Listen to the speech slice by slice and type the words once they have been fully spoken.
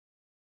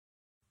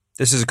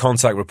This is a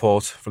contact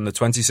report from the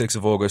 26th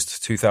of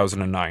August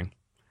 2009.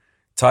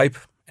 Type,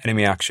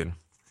 enemy action.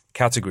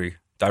 Category,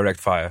 direct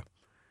fire.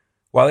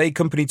 While 8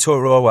 Company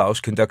Tour Royal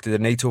Welsh conducted a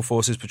NATO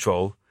forces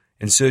patrol,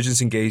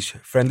 insurgents engaged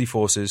friendly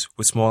forces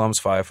with small arms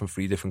fire from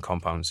 3 different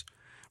compounds,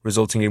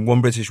 resulting in 1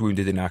 British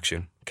wounded in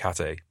action, Cat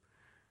A.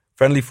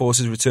 Friendly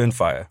forces returned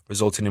fire,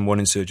 resulting in 1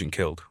 insurgent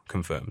killed,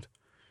 confirmed.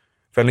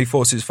 Friendly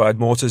forces fired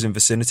mortars in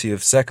vicinity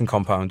of 2nd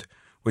compound,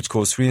 which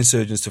caused 3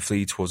 insurgents to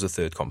flee towards the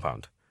 3rd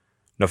compound.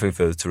 Nothing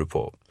further to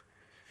report.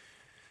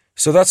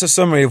 So that's a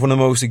summary of one of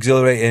the most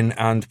exhilarating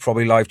and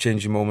probably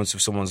life-changing moments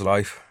of someone's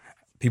life.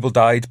 People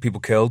died, people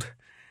killed,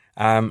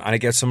 and it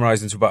gets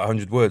summarised into about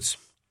 100 words.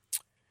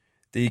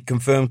 The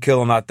confirmed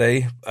kill on that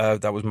day,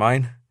 that was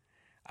mine,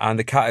 and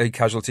the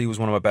casualty was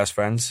one of my best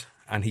friends,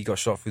 and he got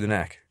shot through the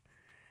neck.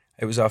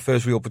 It was our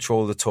first real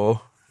patrol of the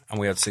tour, and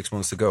we had 6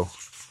 months to go.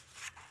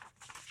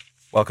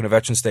 Welcome to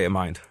Veteran State of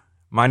Mind.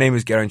 My name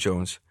is Geraint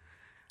Jones.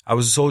 I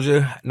was a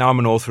soldier, now I'm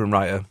an author and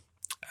writer.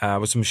 I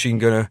was a machine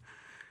gunner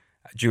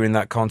during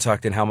that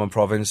contact in Helmand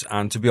Province,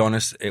 and to be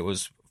honest, it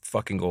was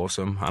fucking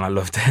awesome, and I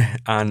loved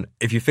it. And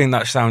if you think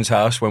that sounds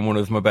harsh when one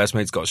of my best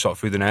mates got shot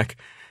through the neck,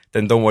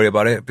 then don't worry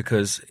about it,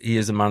 because he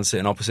is the man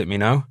sitting opposite me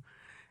now.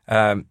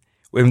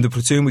 Within the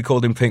platoon, we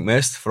called him Pink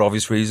Mist, for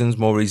obvious reasons,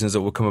 more reasons that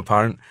will come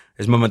apparent.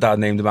 His mum and dad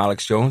named him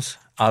Alex Jones.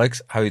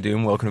 Alex, how you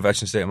doing? Welcome to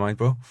Veteran State of Mind,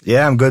 bro.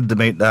 Yeah, I'm good,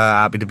 mate.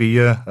 Happy to be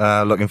here.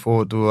 Looking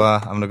forward to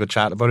having a good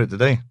chat about it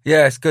today.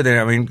 Yeah, it's good.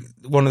 I mean,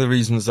 one of the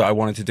reasons that I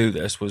wanted to do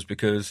this was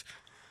because,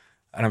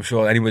 and I'm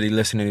sure anybody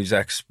listening who's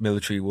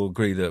ex-military will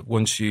agree, that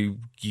once you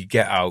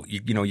get out, you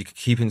can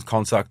keep in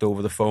contact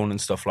over the phone and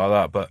stuff like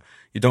that, but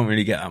you don't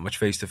really get that much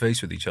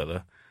face-to-face with each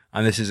other.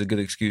 And this is a good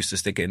excuse to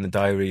stick it in the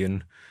diary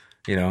and,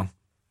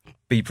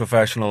 be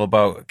professional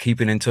about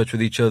keeping in touch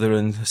with each other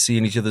and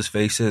seeing each other's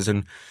faces.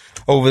 And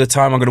over the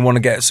time, I'm going to want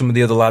to get some of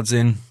the other lads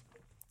in,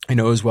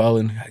 as well,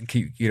 and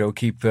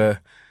keep a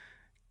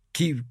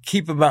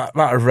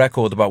matter of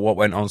record about what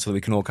went on, so that we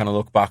can all kind of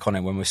look back on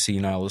it when we're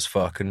senile as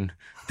fuck and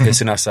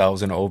pissing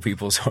ourselves in old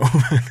people's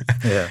home,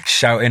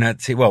 shouting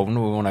at we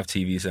won't have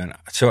TVs then,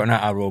 shouting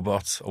at our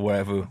robots or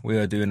whatever we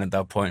are doing at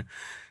that point.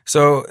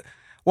 So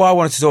what I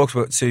wanted to talk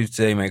about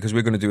today, mate, because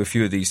we're going to do a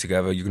few of these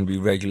together. You're going to be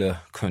a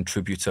regular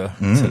contributor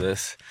to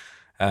this.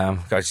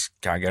 Guys,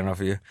 can't get enough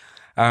of you.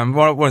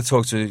 What I want to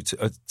talk to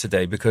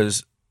today,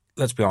 because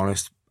let's be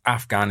honest,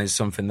 Afghan is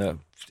something that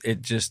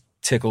it just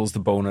tickles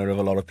the boner of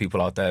a lot of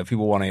people out there.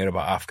 People want to hear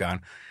about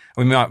Afghan.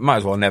 We might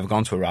as well have never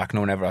gone to Iraq. No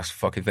one ever asked a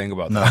fucking thing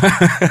about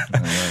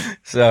that.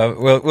 So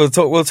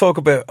we'll talk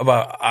a bit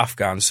about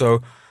Afghan.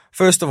 So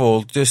first of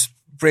all, just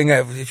bring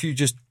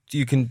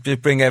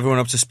everyone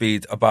up to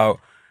speed about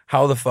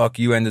how the fuck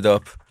you ended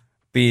up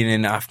being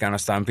in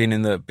Afghanistan, being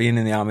in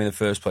the army in the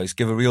first place.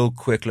 Give a real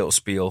quick little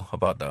spiel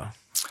about that.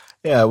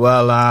 Yeah,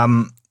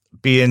 well,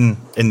 being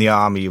in the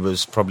army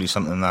was probably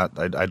something that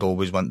I'd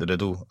always wanted to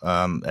do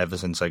ever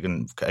since I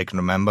can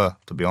remember.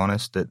 To be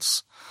honest, I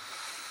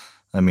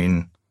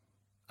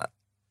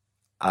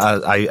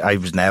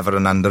was never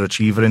an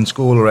underachiever in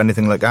school or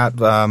anything like that,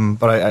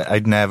 but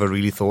I'd never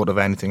really thought of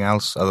anything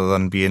else other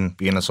than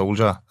being a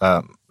soldier.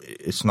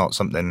 It's not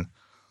something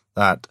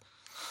that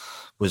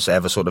was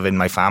ever sort of in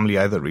my family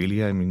either,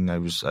 really. I mean, I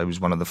was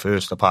one of the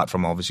first, apart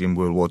from obviously in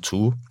World War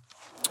II,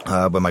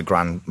 where my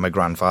great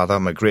grandfather,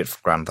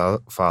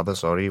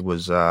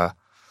 was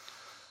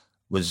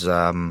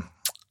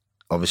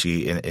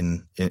obviously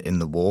in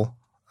the war.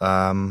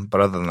 But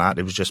other than that,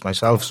 it was just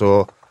myself.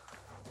 So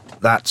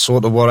that's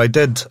sort of what I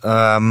did.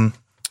 At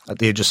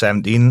the age of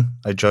 17,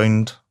 I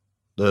joined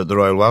the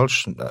Royal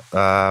Welsh, or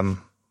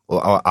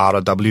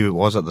RRW it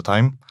was at the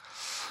time.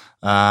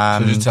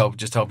 So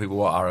just tell people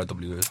what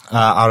RRW is.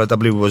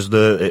 RRW was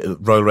the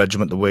Royal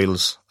Regiment of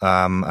Wales,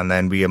 and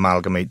then we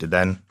amalgamated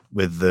then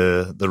with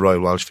the Royal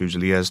Welsh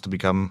Fusiliers to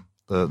become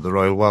the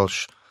Royal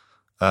Welsh.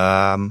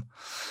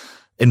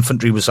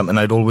 Infantry was something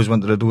I'd always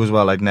wanted to do as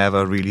well. I'd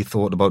never really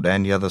thought about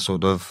any other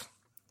sort of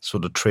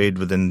trade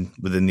within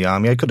the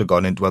army. I could have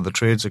gone into other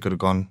trades. I could have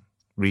gone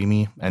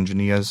REME,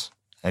 engineers,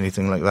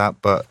 anything like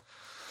that. But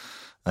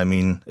I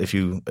mean,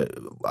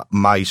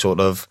 my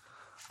sort of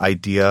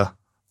idea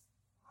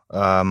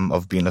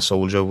of being a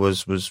soldier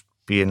was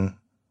being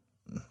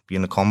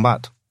a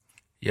combat.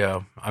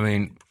 Yeah, I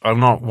mean, I'm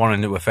not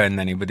wanting to offend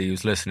anybody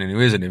who's listening who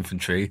is in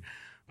infantry,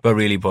 but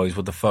really, boys,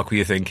 what the fuck were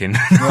you thinking?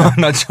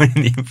 I'm not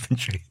joining the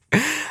infantry.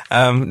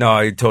 No,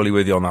 I'm totally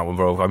with you on that one,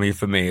 bro. I mean,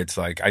 for me, it's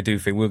like, I do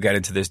think we'll get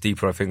into this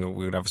deeper. I think we're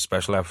going to have a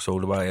special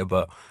episode about it,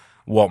 but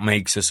what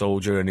makes a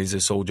soldier, and is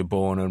a soldier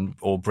born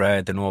or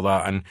bred and all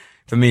that. And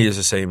for me, it's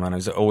the same, man.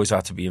 It always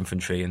had to be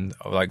infantry. And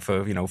like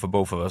for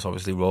both of us,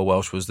 obviously, Royal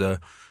Welsh was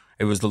the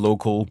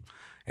local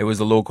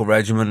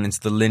regiment. It's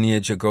the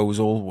lineage that goes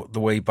all the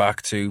way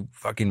back to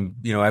fucking,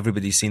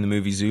 everybody's seen the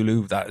movie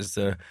Zulu. That is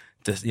our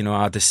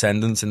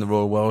descendants in the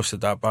Royal Welsh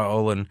at that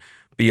battle. And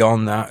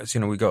beyond that,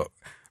 we got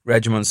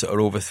regiments that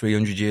are over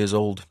 300 years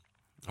old,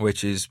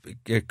 which is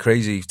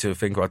crazy to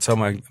think about. I tell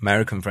my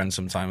American friends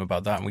sometime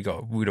about that. And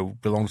we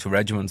belong to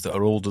regiments that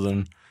are older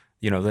than,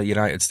 the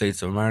United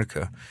States of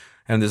America.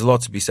 And there's a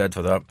lot to be said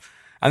for that.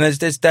 And there's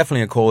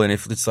definitely a call in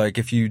if it's like,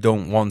 if you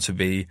don't want to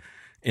be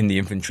in the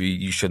infantry,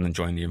 you shouldn't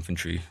join the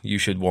infantry. You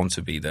should want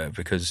to be there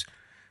because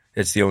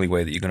it's the only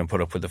way that you're going to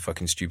put up with the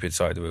fucking stupid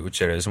side of it,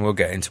 which it is. And we'll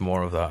get into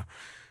more of that.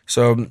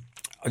 So I'm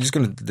just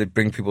going to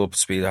bring people up to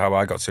speed how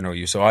I got to know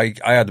you. So I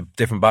had a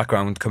different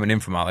background coming in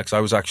from Alex. I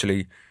was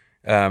actually,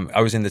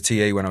 I was in the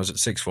TA when I was at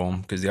sixth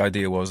form, because the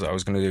idea was that I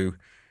was going to do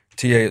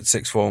TA at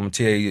sixth form,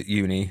 TA at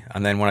uni.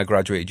 And then when I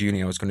graduated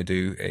uni, I was going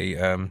to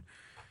do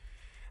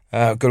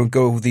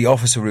go the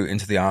officer route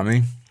into the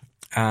army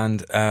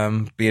and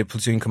be a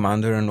platoon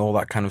commander and all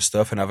that kind of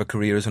stuff and have a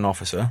career as an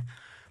officer.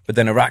 But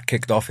then Iraq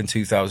kicked off in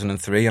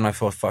 2003 and I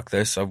thought, fuck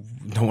this, I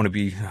don't want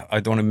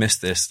to miss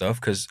this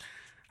stuff, because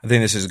I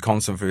think this is a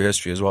constant through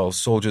history as well.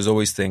 Soldiers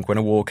always think when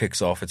a war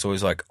kicks off, it's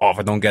always like, oh, if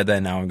I don't get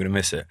there now, I'm going to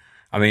miss it.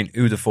 I mean,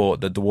 who'd have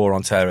thought that the war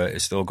on terror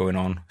is still going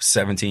on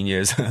 17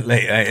 years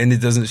later, and it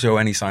doesn't show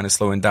any sign of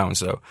slowing down.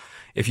 So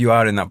if you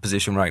are in that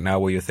position right now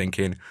where you're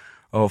thinking,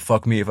 oh,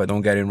 fuck me, if I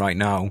don't get in right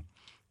now,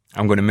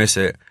 I'm going to miss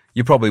it,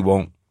 you probably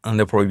won't. And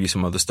there'll probably be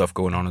some other stuff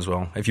going on as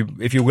well.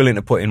 If you're willing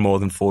to put in more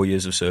than 4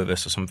 years of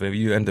service or something, if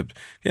you end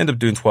up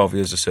doing 12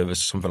 years of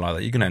service or something like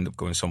that, you're going to end up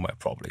going somewhere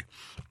probably.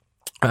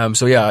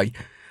 So yeah,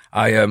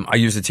 I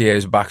used the TA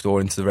as a backdoor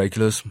into the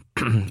regulars,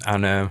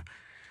 and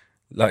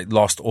like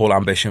lost all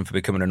ambition for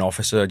becoming an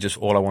officer. Just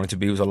all I wanted to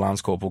be was a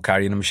lance corporal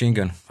carrying a machine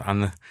gun,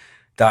 and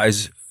that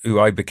is who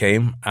I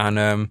became.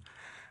 And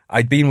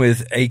I'd been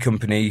with A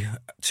Company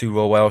to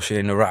Royal Welsh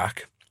in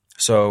Iraq.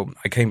 So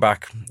I came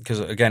back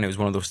because, again, it was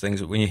one of those things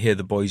that when you hear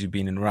the boys you've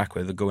been in Iraq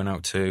with are going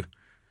out to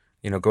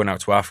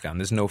Afghan,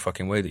 there's no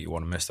fucking way that you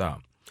want to miss that.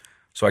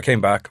 So I came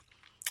back,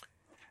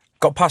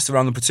 got passed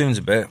around the platoons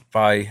a bit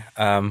by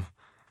a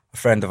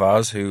friend of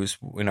ours who's,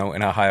 in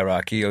our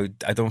hierarchy.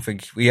 I don't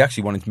think he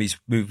actually wanted to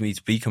move me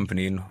to B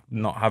Company and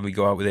not have me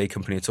go out with A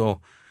Company at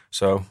all.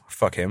 So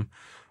fuck him.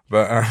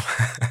 But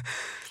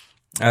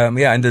I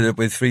ended up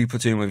with 3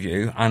 platoon with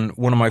you, and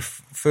one of my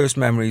first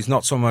memories,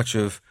 not so much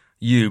of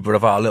you, but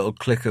of our little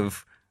clique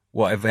of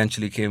what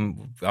eventually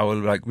came, our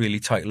like really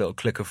tight little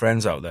clique of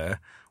friends out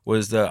there,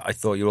 was that I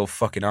thought you're all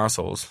fucking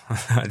assholes.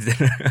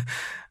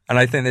 And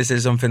I think this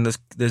is something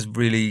that's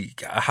really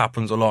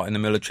happens a lot in the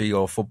military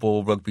or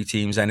football, rugby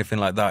teams, anything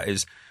like that,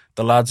 is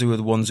the lads who are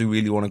the ones who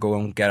really want to go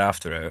and get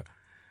after it,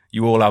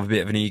 you all have a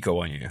bit of an ego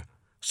on you.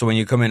 So when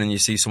you come in and you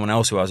see someone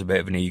else who has a bit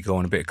of an ego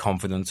and a bit of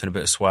confidence and a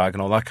bit of swag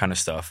and all that kind of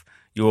stuff,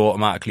 you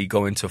automatically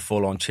go into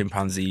full-on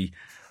chimpanzee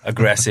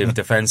aggressive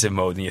defensive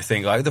mode, and you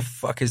think, like, who the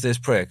fuck is this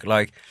prick?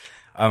 Like,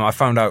 I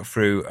found out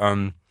through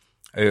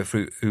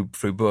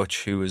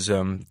Butch, who was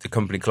the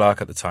company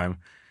clerk at the time,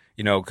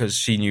 because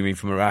she knew me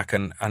from Iraq,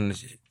 and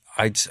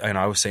I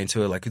was saying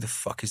to her, like, who the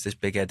fuck is this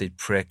big-headed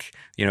prick,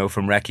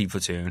 from Recce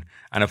platoon?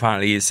 And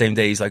apparently the same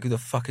day he's like, who the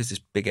fuck is this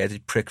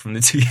big-headed prick from the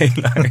TA?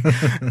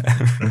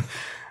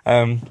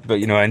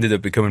 But I ended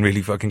up becoming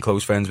really fucking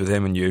close friends with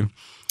him and you.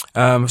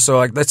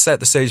 So let's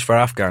set the stage for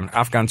Afghan.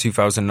 Afghan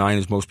 2009,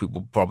 as most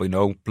people probably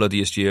know,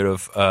 bloodiest year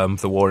of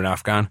the war in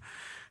Afghan.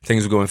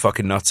 Things were going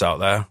fucking nuts out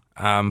there.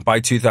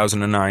 By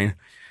 2009,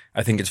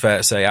 I think it's fair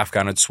to say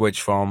Afghan had switched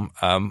from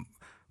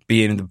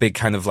being the big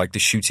kind of like the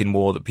shooting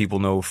war that people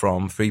know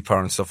from Free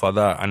Power and stuff like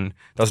that. And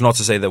that's not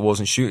to say there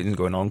wasn't shooting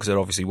going on, because there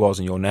obviously was,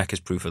 and your neck is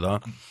proof of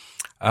that.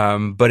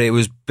 But it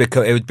would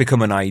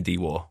become an IED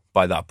war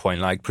by that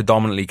point. Like,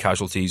 predominantly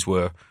casualties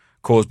were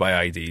caused by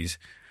IEDs.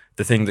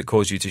 The thing that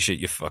caused you to shit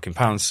your fucking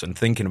pants and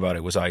thinking about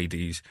it was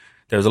IEDs.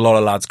 There was a lot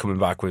of lads coming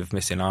back with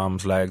missing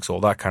arms, legs, all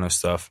that kind of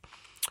stuff.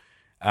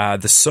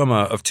 The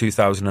summer of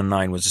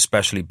 2009 was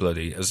especially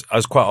bloody,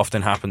 as quite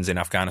often happens in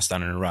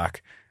Afghanistan and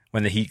Iraq.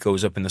 When the heat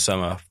goes up in the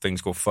summer,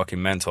 things go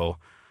fucking mental.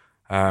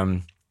 I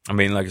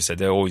mean, like I said,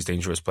 they're always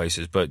dangerous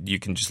places, but you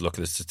can just look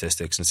at the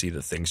statistics and see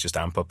that things just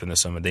amp up in the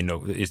summer. They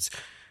know it's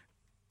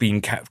been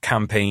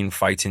campaign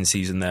fighting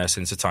season there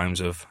since the times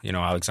of,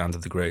 Alexander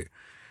the Great.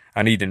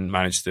 And he didn't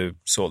manage to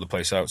sort the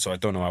place out, so I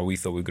don't know how we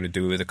thought we were going to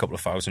do it with a couple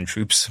of thousand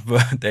troops.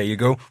 But there you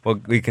go.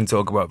 Well, we can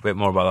talk a bit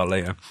more about that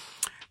later.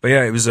 But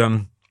yeah, it was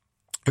a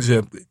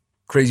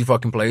crazy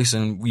fucking place,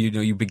 and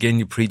you begin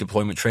your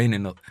pre-deployment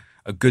training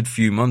a good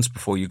few months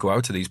before you go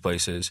out to these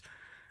places.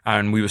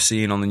 And we were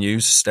seeing on the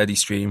news a steady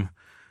stream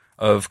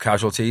of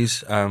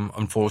casualties.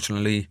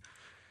 Unfortunately,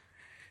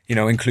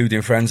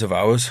 including friends of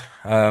ours.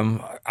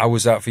 How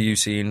was that for you,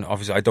 seeing,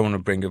 obviously, I don't want to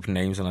bring up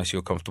names unless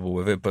you're comfortable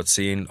with it, but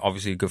seeing,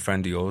 obviously, a good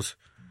friend of yours,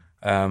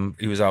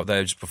 he was out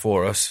there just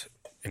before us,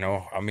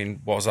 I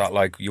mean, what was that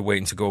like? You're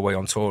waiting to go away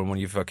on tour, and one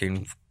of your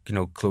fucking,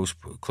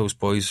 close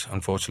boys,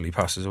 unfortunately,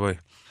 passes away.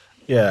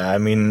 Yeah, I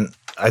mean,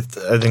 I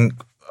think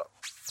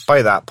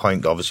by that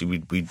point, obviously,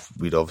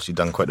 we'd obviously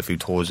done quite a few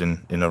tours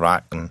in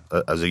Iraq, and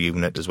as a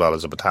unit as well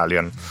as a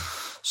battalion.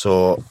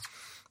 So,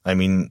 I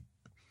mean,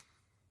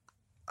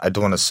 I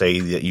don't want to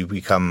say that you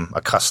become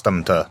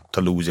accustomed to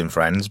losing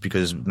friends,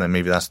 because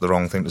maybe that's the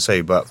wrong thing to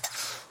say, but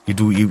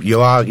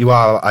you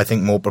are I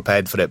think more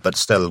prepared for it. But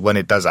still, when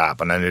it does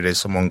happen and it is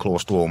someone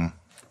close to home,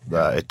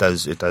 it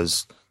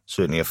does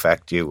certainly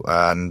affect you.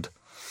 And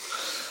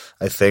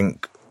I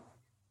think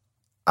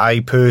I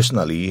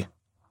personally,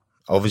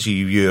 obviously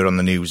you hear on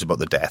the news about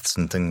the deaths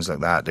and things like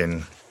that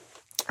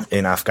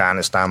in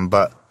Afghanistan,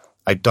 but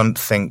I don't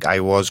think I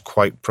was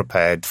quite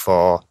prepared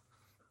for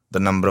the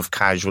number of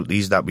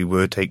casualties that we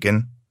were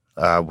taking,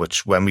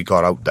 which when we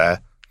got out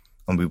there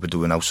and we were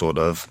doing our sort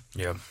of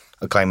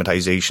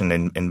acclimatization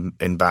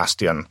in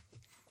Bastion,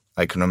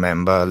 I can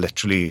remember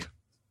literally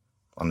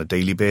on a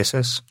daily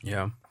basis.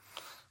 Yeah.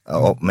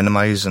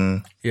 Minimize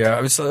and...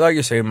 Yeah, it's like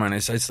you're saying, man,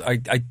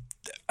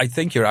 I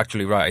think you're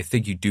actually right. I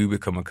think you do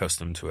become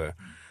accustomed to it.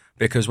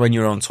 Because when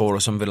you're on tour or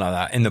something like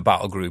that, in the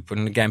battle group,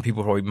 and again,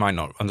 people probably might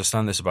not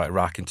understand this about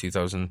Iraq in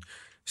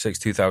 2006,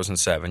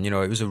 2007,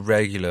 it was a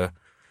regular...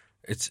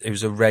 It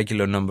was a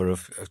regular number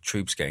of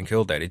troops getting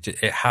killed there.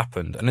 It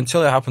happened, and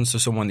until it happens to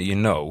someone that you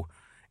know,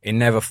 it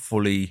never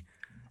fully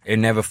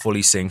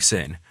sinks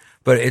in.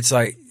 But it's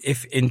like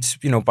if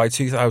by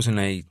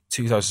 2008,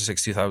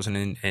 2006, 2000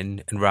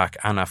 in Iraq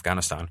and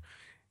Afghanistan,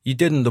 you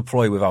didn't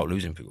deploy without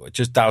losing people.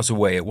 That was the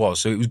way it was.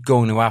 So it was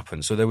going to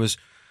happen. So there was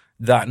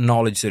that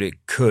knowledge that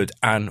it could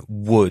and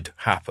would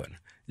happen.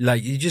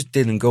 Like you just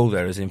didn't go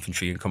there as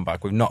infantry and come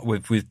back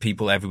with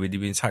people everybody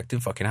being attacked. It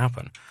didn't fucking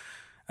happen.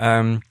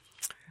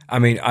 I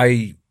mean,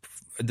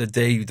 the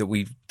day that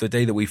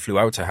we flew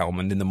out to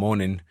Helmand in the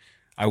morning,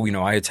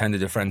 I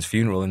attended a friend's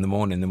funeral in the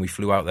morning, then we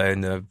flew out there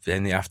in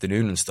the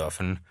afternoon and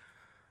stuff. And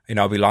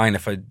I'd be lying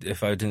if I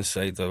didn't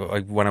say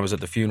that when I was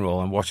at the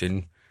funeral and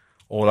watching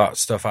all that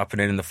stuff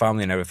happening in the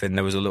family and everything,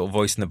 there was a little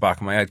voice in the back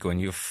of my head going,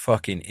 "You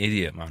fucking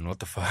idiot, man! What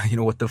the fuck?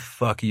 What the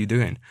fuck are you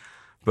doing?"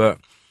 But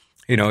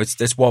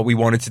it's what we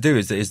wanted to do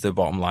is the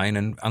bottom line.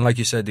 And like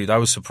you said, dude, I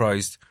was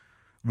surprised.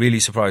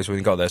 Really surprised when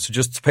we got there. So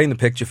just to paint the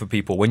picture for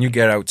people, when you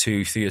get out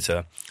to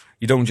theatre,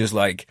 you don't just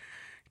like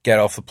get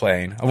off the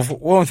plane.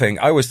 One thing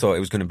I always thought it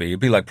was going to be,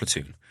 it'd be like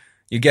Platoon.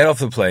 You get off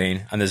the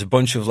plane and there's a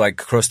bunch of like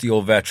crusty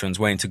old veterans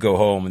waiting to go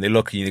home, and they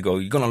look at you and they go,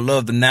 "You're going to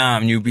love the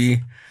Nam,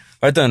 newbie."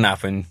 That doesn't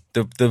happen.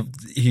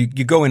 You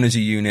go in as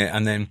a unit,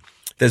 and then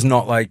there's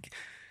not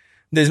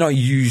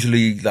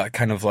usually that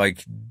kind of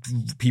like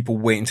people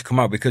waiting to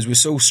come out, because we're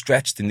so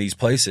stretched in these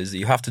places that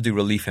you have to do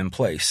relief in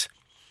place.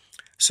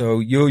 So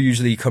you'll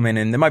usually come in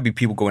and there might be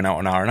people going out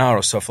an hour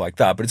or stuff like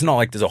that, but it's not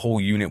like there's a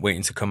whole unit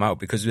waiting to come out,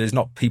 because there's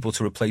not people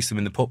to replace them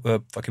in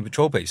the fucking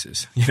patrol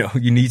bases.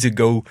 You need to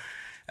go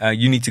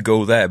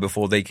there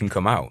before they can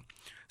come out.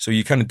 So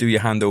you kind of do your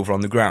handover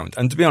on the ground.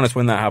 And to be honest,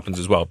 when that happens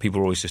as well, people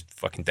are always just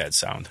fucking dead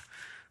sound.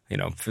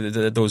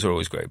 Those are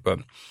always great. But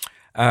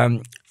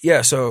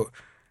so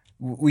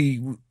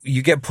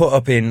you get put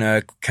up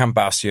in Camp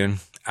Bastion.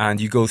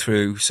 And you go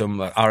through some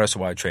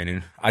RSOI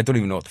training. I don't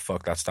even know what the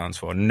fuck that stands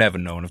for. I've never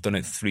known. I've done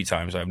it 3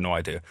 times. I have no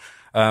idea.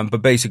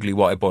 But basically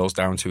what it boils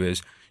down to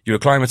is you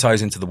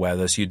acclimatise into the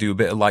weather. So you do a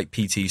bit of light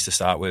PTs to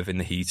start with in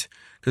the heat.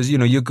 Because,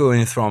 you're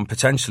going from,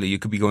 potentially, you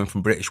could be going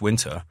from British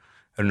winter,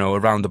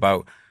 around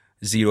about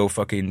 0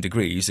 fucking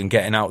degrees, and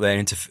getting out there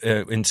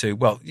into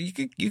well, you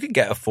could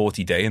get a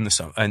 40 day in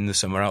the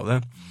summer out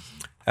there.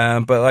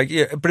 But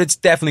it's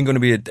definitely going to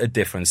be a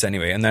difference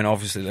anyway. And then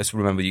obviously, let's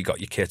remember you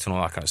got your kit and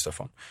all that kind of stuff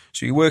on.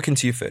 So you work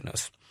into your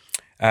fitness.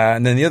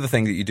 And then the other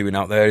thing that you're doing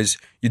out there is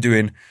you're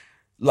doing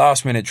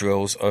last minute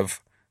drills of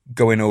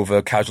going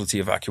over casualty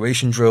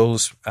evacuation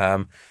drills,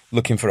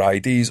 looking for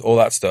IDs, all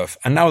that stuff.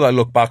 And now that I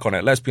look back on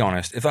it, let's be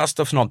honest, if that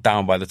stuff's not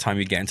down by the time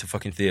you get into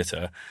fucking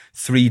theatre,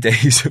 3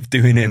 days of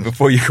doing it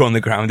before you go on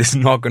the ground is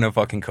not going to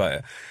fucking cut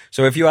it.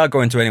 So if you are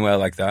going to anywhere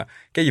like that,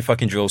 get your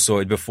fucking drills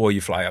sorted before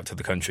you fly out to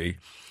the country.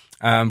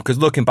 Because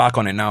looking back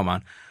on it now,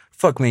 man,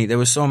 fuck me, there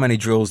were so many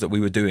drills that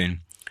we were doing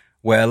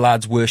where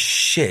lads were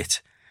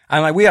shit.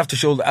 And we have to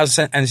shoulder, as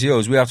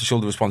NCOs, we have to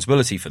shoulder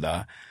responsibility for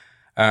that.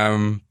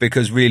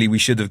 Because really we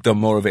should have done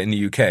more of it in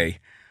the UK.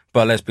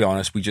 But let's be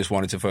honest, we just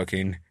wanted to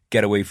fucking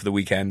get away for the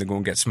weekend and go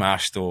and get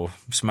smashed or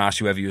smash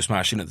whoever you were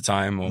smashing at the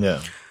time. Or,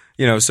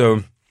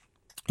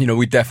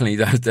 we definitely,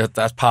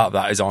 that's part of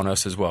that is on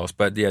us as well.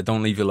 But yeah,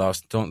 don't leave it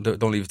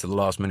to the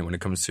last minute when it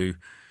comes to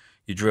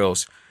your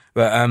drills.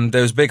 But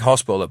there was a big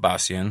hospital at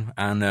Bastion,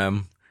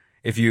 and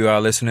if you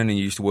are listening and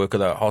you used to work at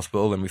that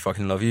hospital, then we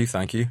fucking love you,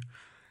 thank you.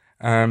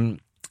 And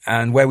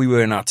where we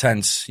were in our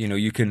tents,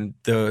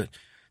 the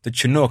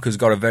Chinook has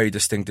got a very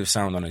distinctive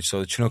sound on it.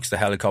 So the Chinook's the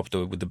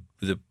helicopter with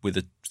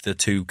the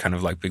 2 kind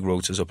of like big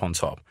rotors up on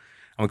top,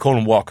 and we call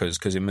them walkers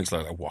because it makes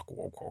like a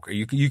walker.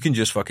 You can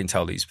just fucking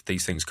tell these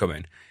things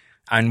coming,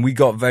 and we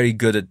got very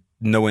good at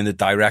knowing the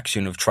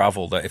direction of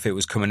travel that if it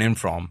was coming in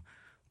from.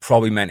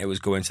 Probably meant it was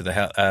going to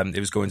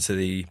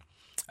the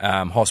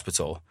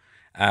hospital,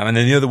 and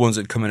then the other ones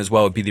that come in as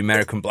well would be the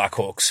American Black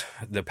Hawks,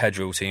 the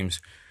Pedro teams,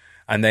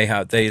 and they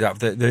have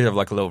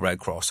like a little red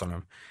cross on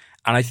them,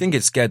 and I think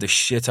it scared the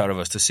shit out of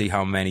us to see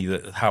how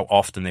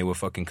often they were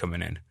fucking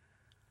coming in.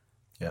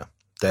 Yeah,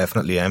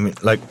 definitely. I mean,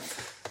 like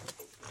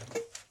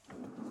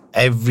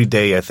every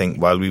day, I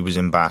think while we was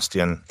in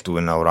Bastion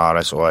doing our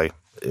RSOI,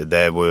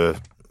 there were.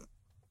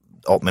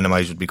 Op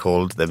minimize would be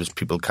called. There was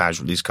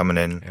casualties coming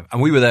in, and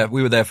we were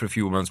there for a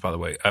few months, by the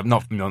way.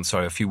 Not months,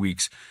 sorry, a few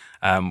weeks,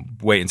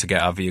 waiting to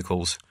get our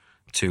vehicles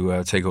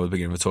to take over the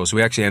beginning of the tour. So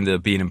we actually ended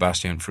up being in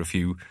Bastion for a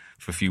few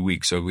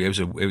weeks. So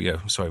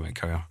sorry, mate,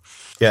 carry on.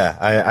 Yeah,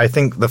 I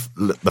think the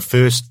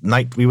first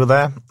night we were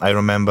there, I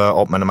remember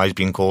Op Minimize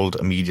being called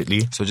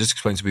immediately. So just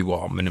explain to me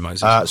what Op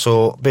Minimize is.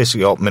 So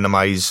basically, Op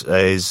Minimize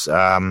is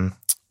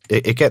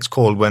it gets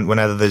called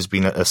whenever there's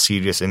been a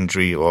serious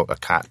injury or a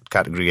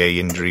category A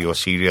injury or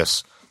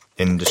serious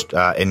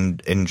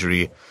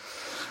injury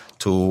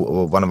to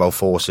one of our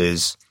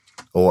forces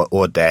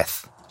or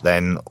death.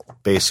 Then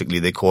basically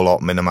they call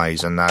Op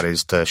Minimize, and that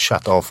is to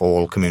shut off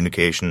all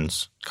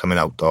communications coming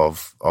out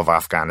of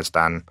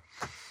Afghanistan.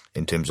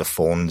 In terms of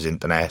phones,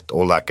 internet,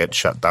 all that gets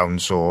shut down.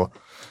 So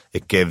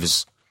it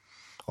gives,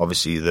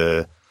 obviously,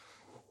 the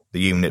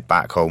unit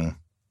back home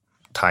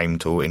time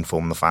to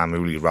inform the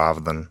family rather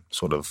than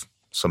sort of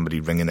somebody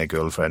ringing their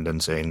girlfriend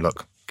and saying,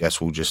 "Look, guess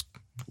who just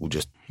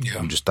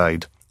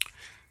died."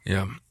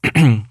 Yeah.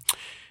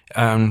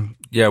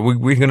 We're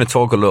going to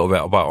talk a little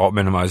bit about Op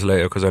Minimize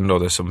later because I know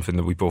there's something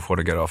that we both want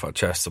to get off our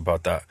chests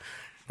about that.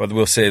 But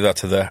we'll save that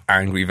to the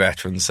angry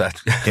veterans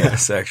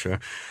section.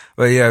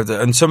 But yeah,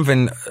 and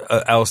something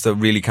else that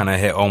really kind of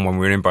hit on when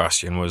we were in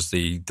Bastion was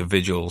the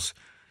vigils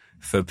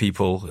for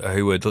people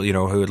who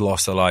had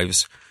lost their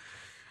lives.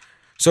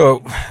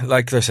 So,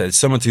 like I said,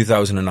 summer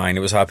 2009, it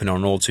was happening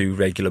on all too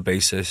regular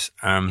basis.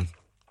 And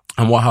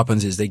what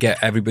happens is they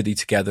get everybody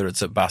together.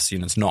 It's at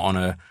Bastion. It's not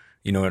on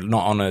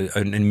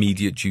an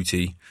immediate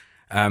duty.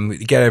 You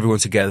get everyone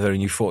together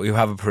and you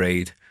have a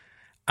parade.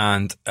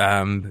 And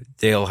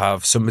they'll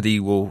have somebody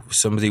will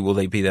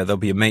they be there. There'll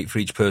be a mate for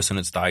each person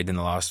that's died in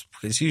the last.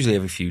 It's usually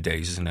every few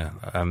days, isn't it?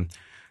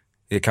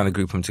 They kind of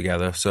group them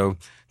together. So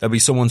there'll be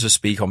someone to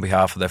speak on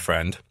behalf of their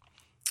friend.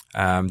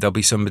 There'll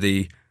be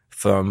somebody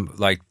from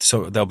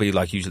there'll be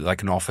usually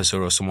an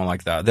officer or someone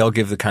like that. They'll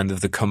give the kind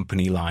of the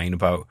company line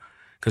about,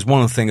 because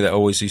one of the things that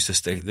always used to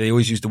stick, they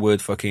always used the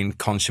word fucking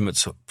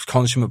consummate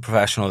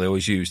professional. They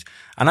always used,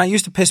 and that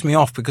used to piss me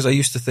off because I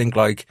used to think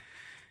like,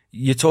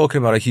 you're talking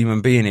about a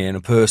human being here and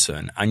a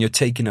person, and you're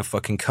taking a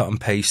fucking cut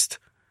and paste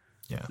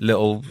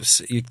you're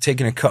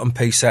taking a cut and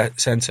paste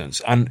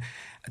sentence. And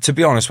to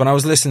be honest, when I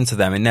was listening to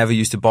them, it never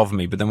used to bother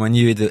me. But then when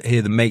you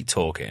hear the mate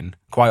talking,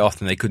 quite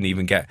often they couldn't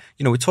even get,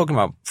 we're talking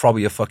about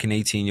probably a fucking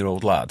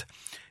 18-year-old lad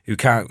who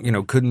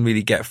couldn't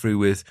really get through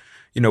with,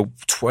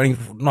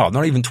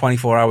 not even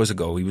 24 hours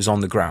ago, he was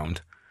on the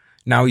ground.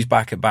 Now he's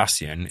back at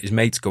Bastion. His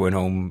mate's going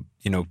home,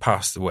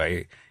 passed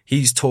away.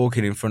 He's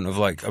talking in front of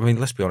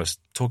let's be honest,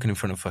 talking in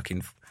front of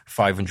fucking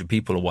 500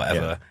 people or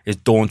whatever is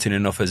daunting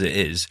enough as it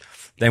is.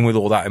 Then with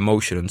all that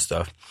emotion and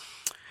stuff.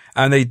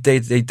 And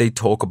they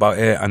talk about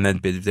it, and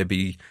then there'd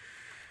be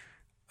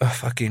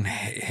fucking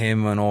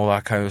him and all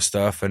that kind of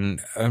stuff.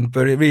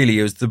 But it really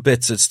is the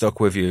bits that stuck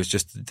with you is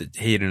just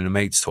hearing the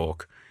mates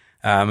talk.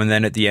 And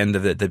then at the end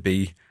of it, there'd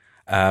be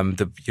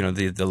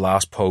the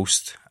last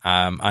post.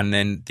 And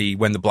then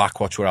when the Black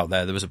Watch were out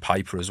there was a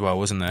piper as well,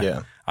 wasn't there?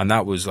 Yeah. And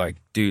that was like,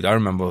 dude, I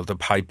remember the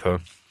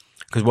piper,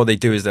 because what they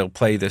do is they'll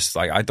play this,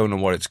 I don't know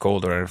what it's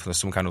called or anything,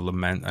 some kind of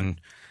lament,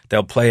 and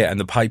they'll play it, and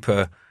the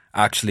piper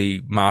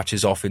actually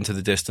marches off into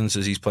the distance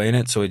as he's playing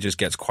it, so it just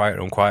gets quieter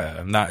and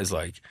quieter. And that is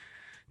like,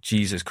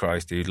 Jesus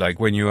Christ, dude. Like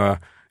when you are,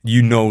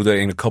 that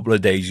in a couple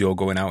of days you're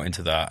going out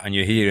into that, and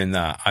you're hearing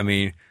that. I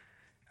mean,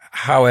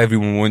 how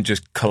everyone wouldn't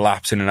just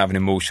collapsing and having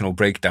emotional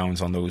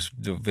breakdowns on those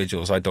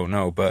vigils, I don't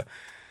know. But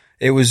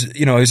it was,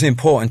 it was an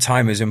important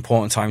time. It was an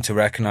important time to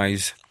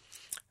recognize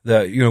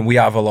that, we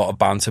have a lot of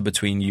banter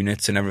between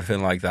units and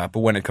everything like that. But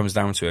when it comes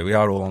down to it, we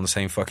are all on the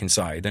same fucking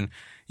side. And,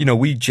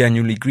 we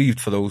genuinely grieved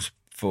for those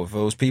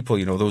people.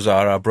 Those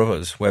are our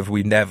brothers, whether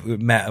we never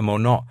met them or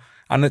not.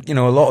 And,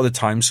 a lot of the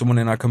time someone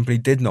in our company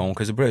did know them,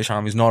 because the British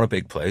Army is not a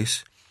big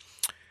place.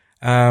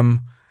 And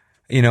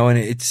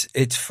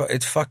it's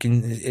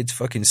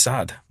fucking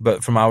sad.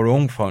 But from our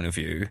own point of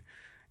view,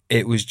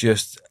 it was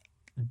just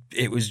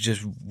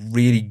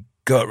really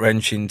gut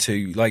wrenching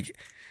to, like,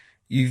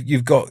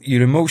 you've got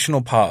your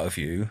emotional part of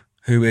you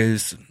who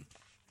is,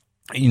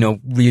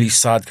 really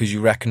sad because you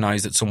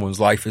recognize that someone's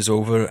life is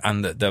over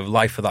and that the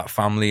life of that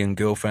family and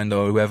girlfriend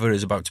or whoever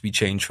is about to be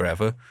changed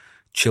forever.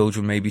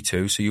 Children maybe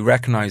too. So you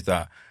recognize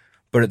that.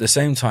 But at the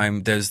same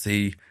time, there's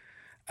the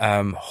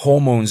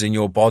hormones in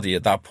your body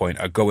at that point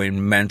are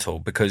going mental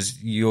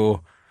because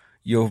you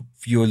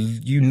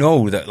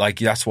know that, like,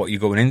 that's what you're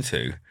going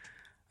into.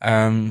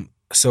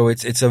 So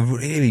it's a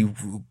really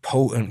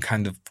potent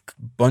kind of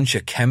bunch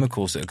of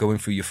chemicals that are going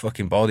through your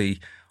fucking body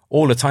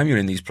all the time you're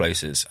in these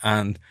places.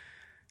 And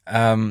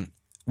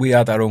we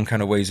had our own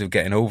kind of ways of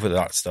getting over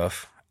that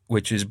stuff,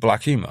 which is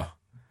black humor.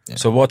 Yeah.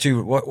 So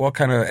what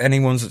kind of,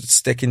 anyone's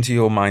sticking to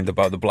your mind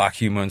about the black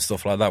humor and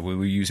stuff like that we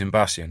were using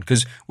Bastion?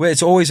 Because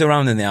it's always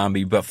around in the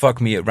army, but fuck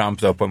me, it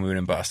ramped up when we were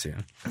in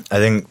Bastion. I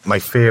think my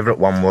favourite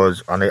one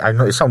was, and I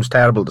know it sounds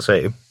terrible to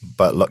say,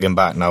 but looking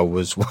back now,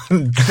 was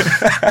one.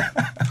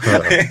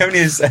 I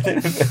haven't said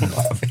it.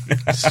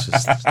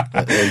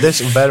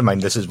 Bear in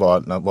mind, this is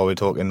what we're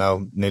talking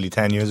now, nearly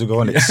 10 years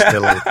ago, and it's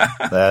still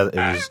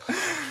there.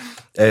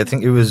 I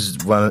think it was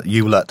one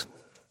Hewlett.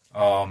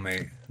 Oh,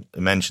 mate.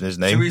 mention his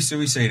name. Should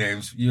we say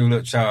names?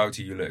 Hewlett, shout out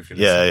to Hewlett if you're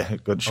listening. Yeah,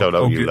 good shout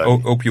out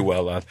Hewlett. Hope you're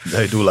well, lad.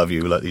 I do love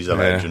Hewlett. He's a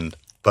legend.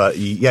 But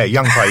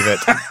young private,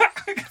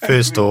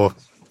 first tour,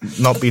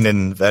 not been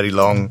in very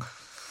long,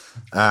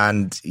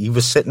 and he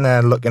was sitting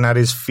there looking at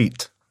his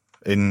feet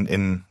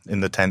in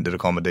the tented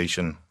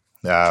accommodation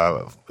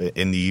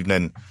in the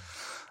evening.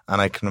 And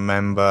I can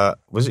remember,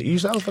 was it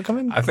yourself that come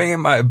in? I think it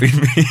might have been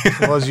me.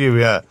 It was you,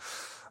 yeah.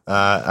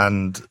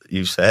 And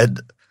you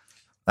said,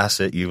 "That's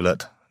it,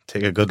 Hewlett.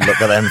 Take a good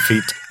look at them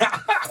feet.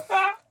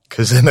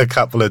 Because in a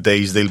couple of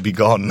days, they'll be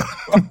gone."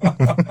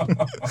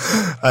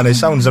 And it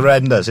sounds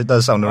horrendous. It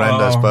does sound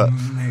horrendous, but...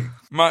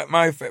 Mate.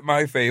 My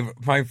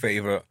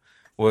favorite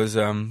was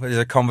there's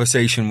a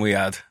conversation we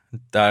had.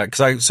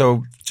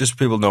 So just so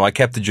people know, I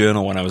kept a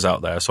journal when I was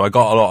out there. So I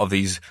got a lot of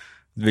these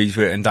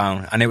written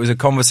down. And it was a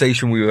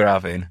conversation we were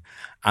having.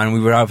 And we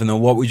were having a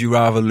what would you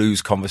rather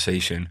lose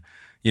conversation.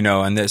 You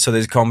know, and so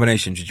there's a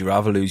combination. Would you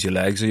rather lose your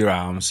legs or your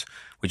arms?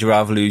 Would you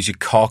rather lose your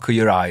cock or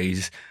your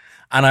eyes?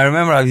 And I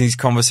remember having these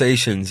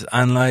conversations,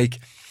 and like,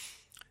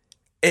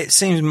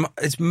 it's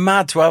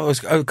mad to have those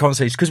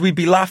conversations because we'd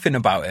be laughing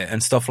about it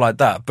and stuff like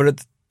that.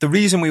 But the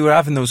reason we were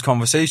having those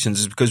conversations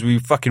is because we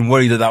were fucking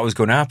worried that was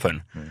going to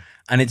happen.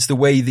 And it's the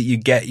way that you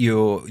get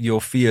your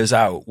fears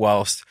out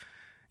whilst,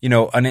 you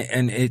know, and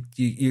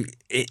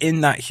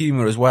in that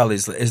humor as well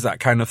is that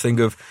kind of thing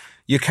of,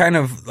 you're kind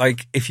of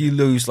like, if you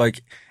lose,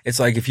 like, it's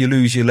like if you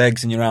lose your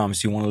legs and your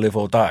arms, do you want to live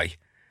or die?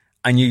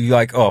 And you're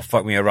like, oh,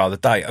 fuck me, I'd rather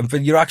die.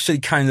 But you're actually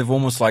kind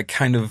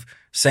of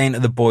saying to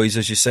the boys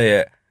as you say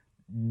it,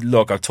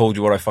 look, I've told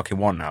you what I fucking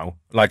want now.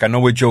 Like, I know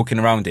we're joking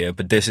around here,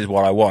 but this is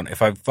what I want.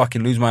 If I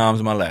fucking lose my arms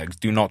and my legs,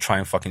 do not try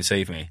and fucking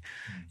save me.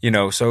 You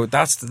know, so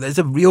there's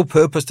a real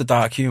purpose to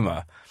dark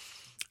humor.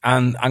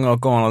 And I'm going to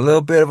go on a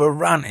little bit of a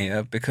rant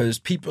here because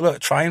people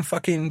that try and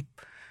fucking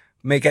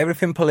make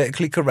everything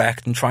politically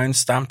correct and try and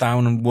stamp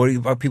down and worry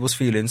about people's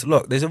feelings.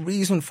 Look, there's a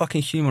reason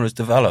fucking humor has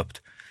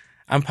developed.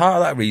 And part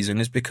of that reason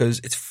is because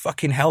it's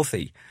fucking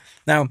healthy.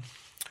 Now,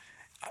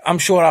 I'm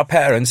sure our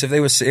parents, if they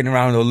were sitting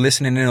around or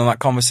listening in on that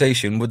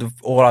conversation, would have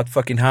all had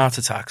fucking heart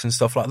attacks and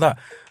stuff like that.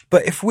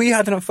 But if we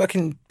hadn't had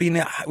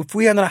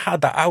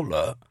that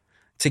outlet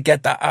to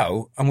get that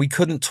out and we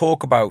couldn't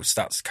talk about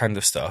that kind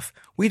of stuff,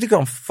 we'd have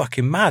gone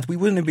fucking mad. We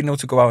wouldn't have been able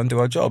to go out and do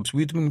our jobs.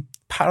 We'd have been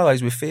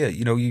paralyzed with fear.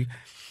 You know,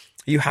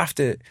 you have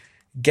to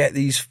get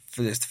this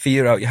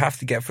fear out. You have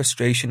to get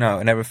frustration out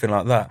and everything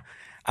like that.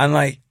 And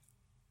like,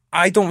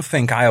 I don't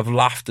think I have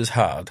laughed as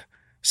hard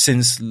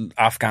since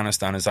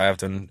Afghanistan as I have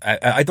done.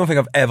 I don't think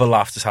I've ever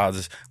laughed as hard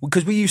as,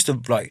 because we used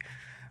to like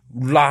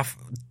laugh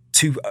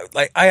to,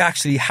 like, I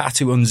actually had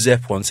to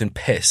unzip once and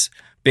piss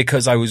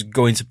because I was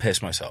going to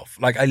piss myself.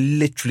 Like, I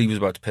literally was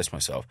about to piss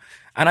myself.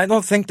 And I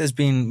don't think there's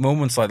been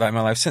moments like that in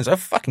my life since. I have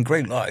a fucking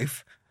great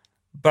life,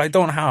 but I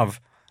don't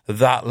have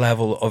that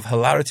level of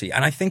hilarity.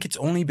 And I think it's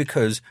only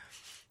because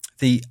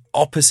the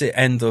opposite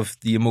end of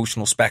the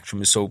emotional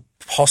spectrum is so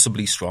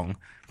possibly strong,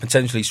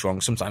 potentially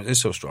strong, sometimes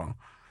it's so strong.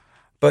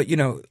 But, you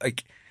know,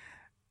 like,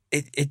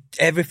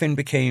 everything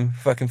became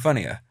fucking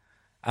funnier.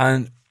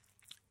 And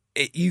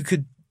you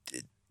could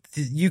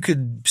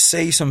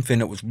say something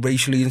that was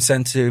racially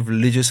insensitive,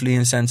 religiously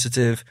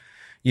insensitive.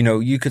 You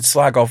know, you could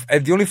slag off.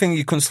 The only thing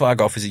you couldn't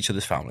slag off is each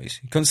other's families.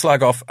 You couldn't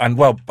slag off, and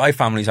well, by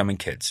families, I mean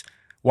kids.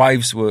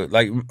 Wives were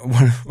like,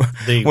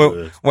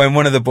 when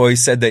one of the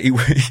boys said that he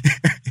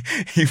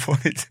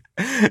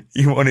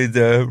wanted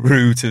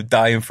Rue to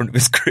die in front of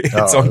his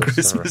kids on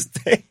Christmas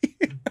Day.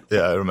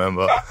 Yeah, I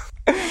remember.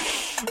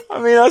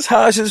 I mean, that's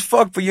harsh as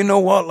fuck, but you know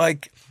what?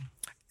 Like,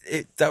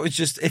 that was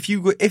just, if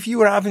you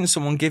were having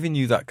someone giving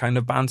you that kind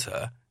of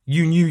banter,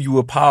 you knew you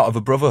were part of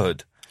a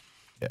brotherhood.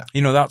 Yeah.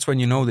 You know, that's when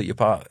you know that you're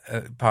part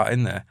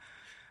in there.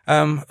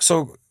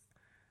 So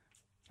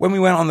when we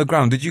went on the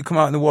ground, did you come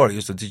out in the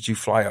Warriors or did you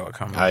fly out?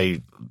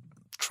 I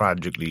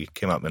tragically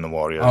came up in the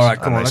Warriors. All right,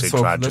 come on,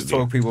 let's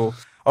talk, people.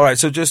 All right,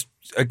 so just,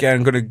 again,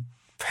 I'm going to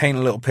paint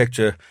a little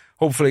picture.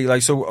 Hopefully,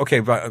 like, so, okay,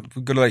 but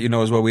I'm going to let you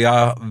know as well, we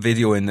are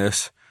videoing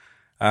this.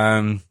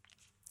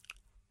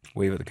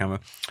 Wave at the camera.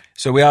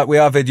 So we are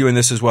videoing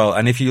this as well.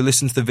 And if you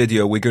listen to the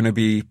video, we're going to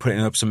be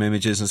putting up some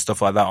images and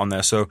stuff like that on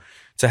there. So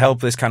to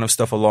help this kind of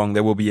stuff along,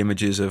 there will be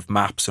images of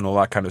maps and all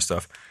that kind of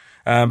stuff.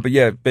 But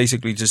yeah,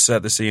 basically just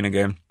set the scene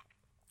again.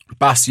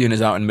 Bastion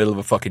is out in the middle of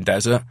a fucking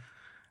desert.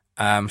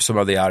 Some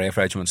of the RAF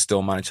regiments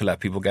still manage to let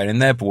people get in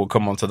there, but we'll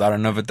come on to that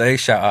another day.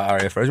 Shout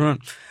out RAF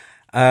regiment.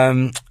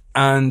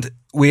 And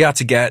we had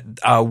to get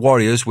our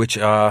warriors, which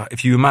are,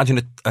 if you imagine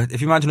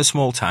a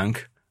small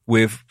tank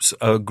with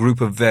a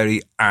group of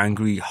very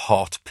angry,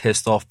 hot,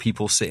 pissed off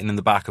people sitting in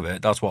the back of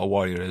it, that's what a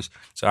warrior is.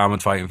 It's an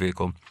armoured fighting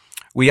vehicle.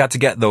 We had to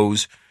get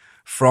those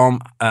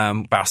from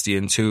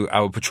Bastion to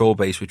our patrol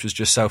base, which was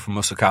just south of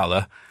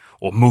Musakala,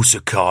 or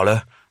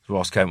Musakala, as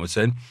Ross Kent would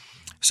say.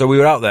 So we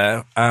were out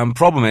there.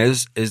 Problem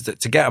is that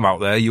to get them out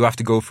there, you have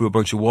to go through a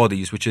bunch of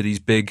wadis, which are these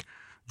big,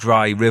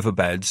 dry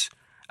riverbeds,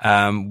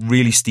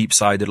 really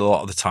steep-sided a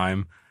lot of the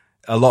time.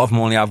 A lot of them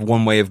only have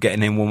one way of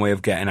getting in, one way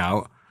of getting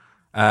out.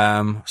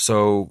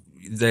 So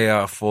they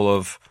are full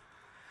of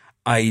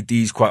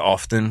IEDs quite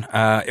often.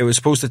 It was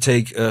supposed to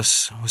take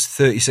us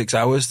 36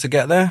 hours to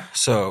get there.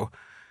 So,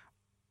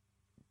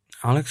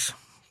 Alex,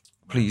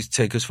 please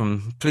take us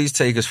from.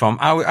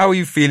 How are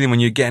you feeling when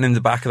you're getting in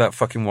the back of that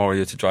fucking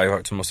Warrior to drive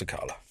out to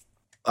Musakala?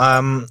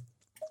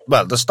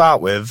 Well, to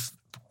start with,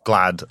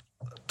 glad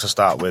to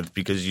start with,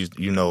 because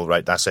you know,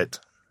 right, that's it.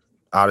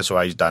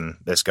 RSOI's done.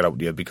 Let's get out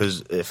here.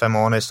 Because if I'm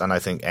honest, and I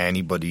think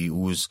anybody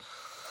who's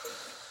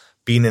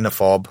been in a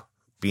FOB,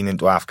 been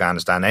into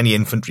Afghanistan, any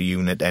infantry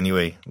unit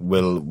anyway,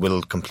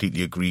 will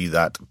completely agree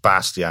that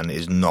Bastion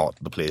is not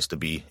the place to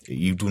be.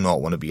 You do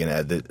not want to be in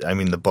there.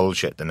 The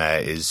bullshit in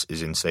there is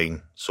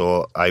insane.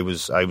 So I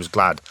was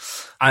glad.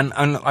 And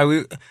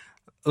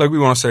like we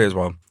want to say as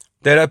well,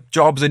 there are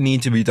jobs that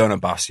need to be done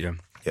at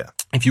Bastion. Yeah.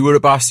 If you were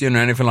at Bastion or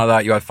anything like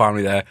that, you had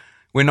family there,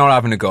 we're not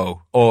having a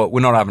go, or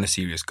we're not having a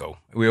serious go.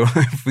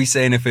 If we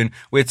say anything,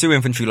 we're two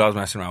infantry lads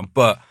messing around,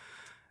 but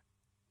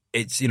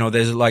it's,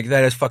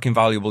 there's fucking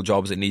valuable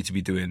jobs that need to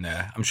be doing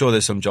there. I'm sure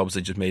there's some jobs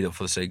that just made up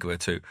for the sake of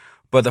it too.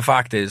 But the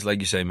fact is, like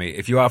you say, mate,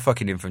 if you are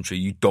fucking infantry,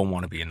 you don't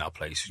want to be in that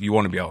place. You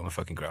want to be out on the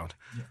fucking ground.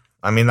 Yeah.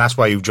 I mean, that's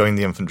why you've joined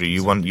the infantry.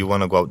 You want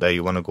to go out there.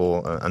 You want to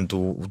go and do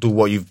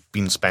what you've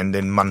been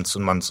spending months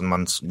and months and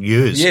months,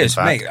 years, in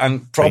fact, mate,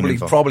 and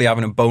probably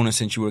having a bonus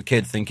since you were a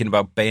kid, thinking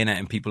about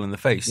bayoneting people in the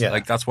face. Yeah.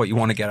 Like, that's what you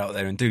want to get out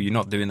there and do. You're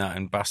not doing that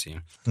in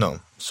Bastion. No.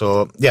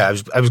 So yeah,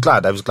 I was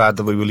glad. I was glad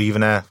that we were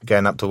leaving there,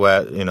 getting up to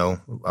where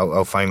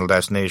our final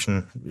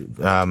destination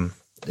in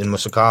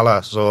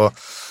Musakala. So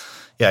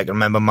yeah, I can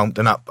remember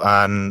mounting up,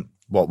 and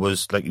what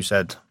was, like you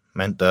said,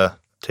 meant to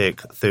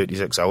take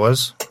 36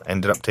 hours.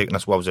 Ended up taking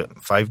us,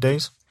 5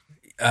 days?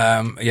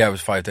 Yeah, it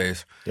was 5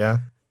 days. Yeah.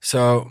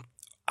 So,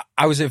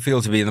 how does it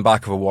feel to be in the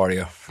back of a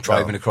Warrior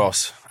driving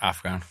across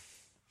Afghan?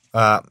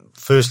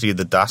 Firstly,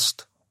 the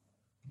dust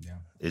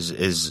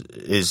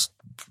is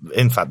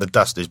in fact, the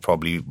dust is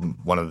probably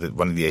one of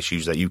the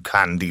issues that you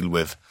can deal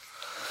with.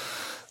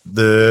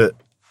 The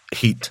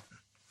heat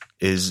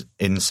is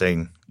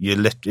insane. You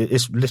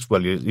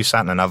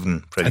sat in an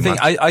oven pretty much.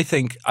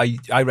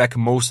 I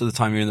reckon most of the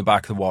time you're in the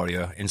back of the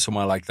Warrior in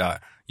somewhere like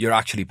that, you're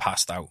actually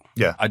passed out.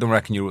 Yeah. I don't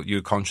reckon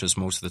you're conscious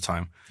most of the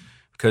time.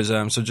 Because,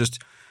 I'm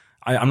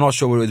not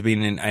sure what it would have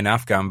been in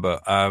Afghan,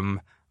 but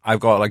I've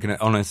got like an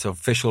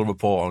unofficial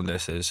report on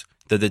this is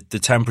that the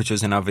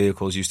temperatures in our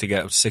vehicles used to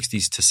get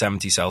 60s to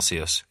 70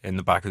 Celsius in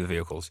the back of the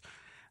vehicles.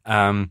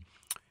 And,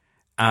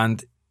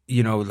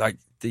 you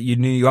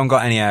haven't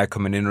got any air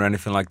coming in or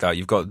anything like that.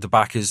 You've got, the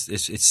back it's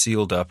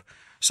sealed up.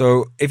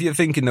 So if you're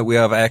thinking that we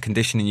have air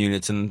conditioning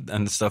units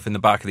and stuff in the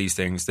back of these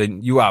things,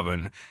 then you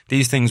haven't.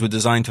 These things were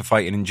designed to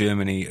fight in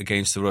Germany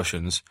against the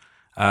Russians.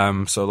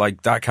 So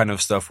like that kind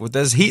of stuff. Well,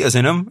 there's heaters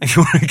in them. If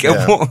you want to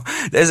get warm,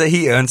 there's a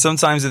heater. And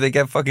sometimes if they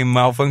get fucking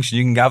malfunction,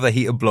 you can have the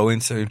heater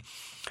blowing too.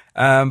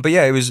 But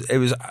yeah, it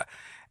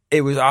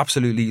was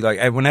absolutely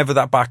like, whenever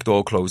that back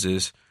door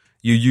closes,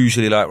 you're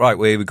usually like, right,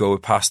 here we go, we're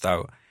passed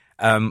out.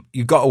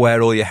 You've got to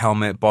wear all your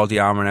helmet, body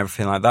armor and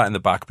everything like that in the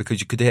back,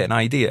 because you could hit an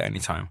ID at any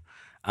time.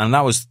 And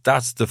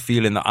that's the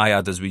feeling that I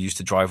had as we used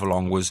to drive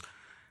along, was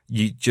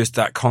you just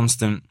that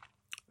constant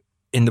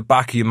in the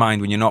back of your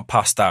mind when you're not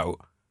passed out,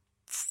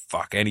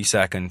 fuck, any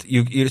second.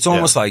 It's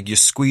almost like you're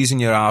squeezing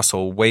your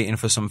asshole, waiting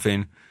for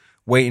something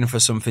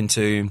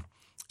to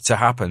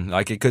happen.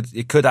 Like it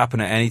could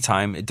happen at any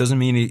time. It doesn't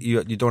mean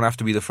you don't have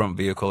to be the front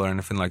vehicle or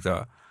anything like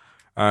that.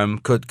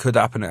 Could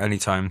happen at any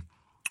time.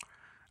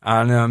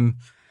 And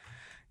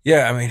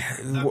yeah, I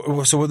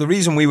mean, so the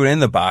reason we were in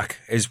the back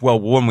is, well,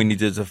 one, we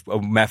needed a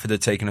method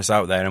of taking us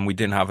out there, and we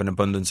didn't have an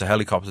abundance of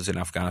helicopters in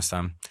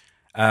Afghanistan.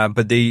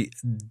 But the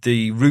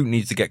route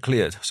needs to get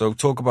cleared. So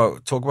talk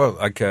about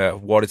like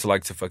what it's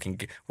like to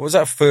what was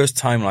that first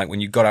time like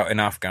when you got out in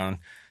Afghan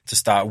to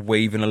start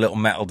waving a little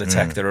metal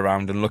detector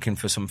around and looking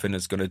for something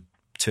that's going to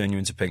turn you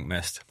into pink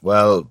mist?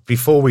 Well,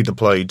 before we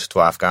deployed to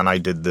Afghan, I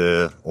did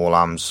the all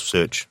arms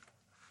search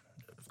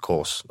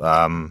course.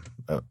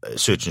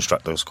 Search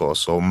instructors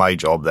course. So my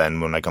job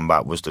then, when I come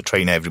back, was to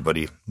train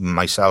everybody.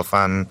 Myself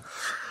and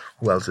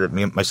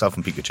myself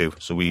and Pikachu.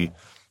 So we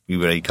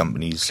were A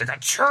companies.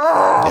 Pikachu.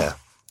 Yeah,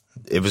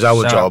 it was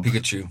our job.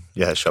 Pikachu.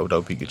 Yeah, shout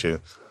out Pikachu.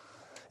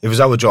 It was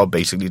our job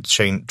basically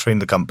to train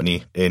the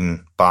company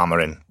in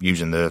Barmering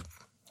using the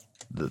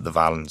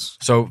Valens.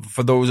 So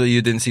for those of you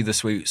who didn't see the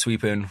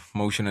sweeping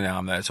motion in the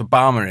arm there, so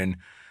Barmering,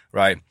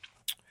 right?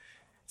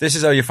 This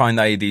is how you find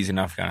IEDs in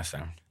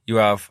Afghanistan. You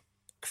have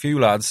a few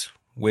lads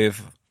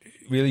with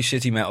really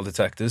shitty metal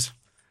detectors,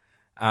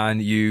 and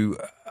you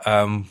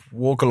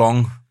walk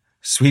along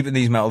sweeping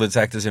these metal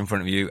detectors in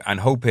front of you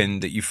and hoping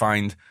that you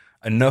find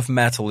enough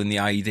metal in the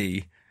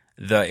IED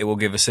that it will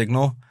give a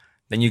signal.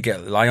 Then you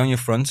lie on your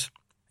front,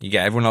 you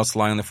get everyone else to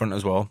lie on the front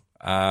as well,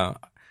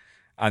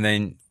 and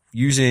then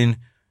using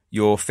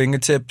your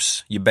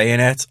fingertips, your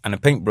bayonet and a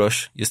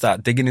paintbrush, you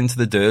start digging into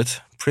the dirt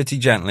pretty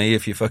gently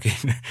if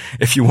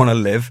you want to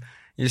live.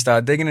 You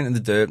start digging into the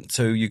dirt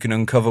so you can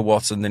uncover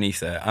what's underneath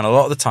there. And a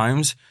lot of the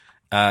times,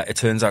 it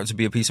turns out to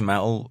be a piece of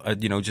metal,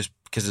 just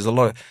because there's a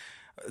lot of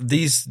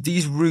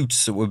these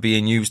routes that were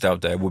being used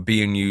out there were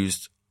being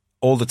used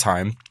all the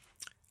time.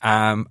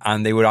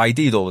 and they were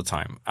ID'd all the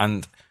time.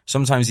 And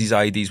sometimes these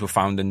IDs were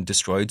found and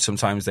destroyed.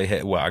 Sometimes they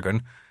hit a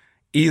wagon.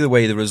 Either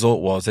way, the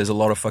result was there's a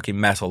lot of fucking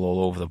metal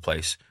all over the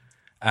place.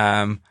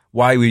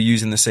 Why we're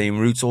using the same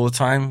routes all the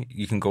time,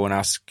 you can go and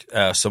ask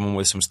someone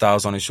with some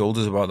stars on his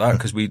shoulders about that,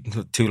 because we,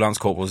 2 Lance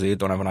Corporals here,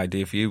 don't have an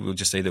idea for you. We'll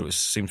just say that it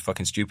seemed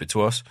fucking stupid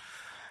to us.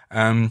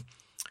 And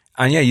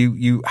yeah,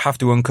 you have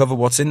to uncover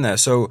what's in there.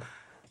 So,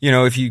 you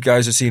know, if you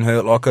guys have seen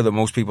Hurt Locker, that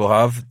most people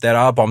have, there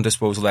are bomb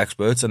disposal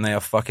experts, and they are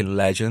fucking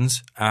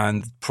legends,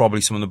 and probably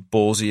some of the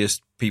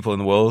ballsiest people in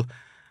the world.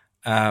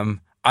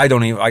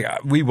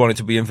 We wanted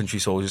to be infantry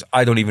soldiers.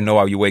 I don't even know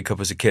how you wake up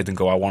as a kid and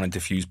go, I want to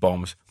defuse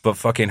bombs. But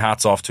fucking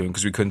hats off to them,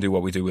 because we couldn't do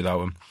what we do without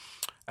them.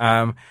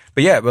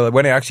 But yeah, well,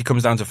 when it actually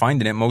comes down to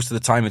finding it, most of the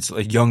time it's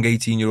a young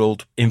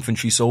 18-year-old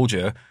infantry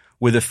soldier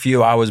with a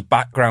few hours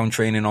background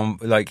training on,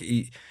 like,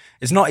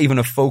 it's not even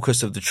a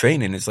focus of the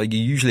training. It's like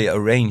you're usually at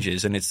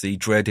ranges, and it's the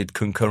dreaded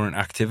concurrent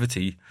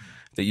activity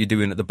that you're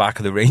doing at the back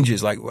of the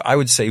ranges. Like, I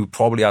would say we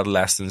probably had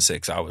less than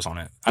 6 hours on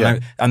it.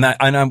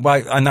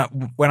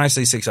 When I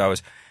say 6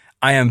 hours,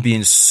 I am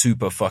being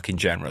super fucking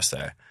generous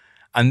there.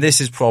 And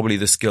this is probably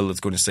the skill that's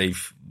going to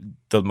save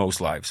the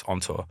most lives on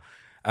tour.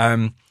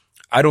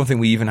 I don't think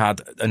we even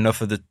had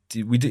enough of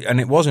and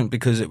it wasn't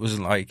because it was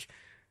like,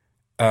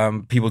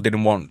 people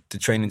didn't want the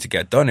training to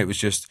get done. It was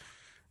just,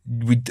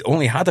 we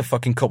only had a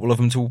fucking couple of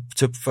them to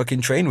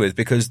fucking train with,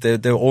 because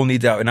they're all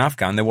needed out in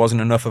Afghan. There wasn't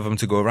enough of them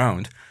to go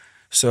around.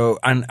 So,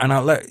 and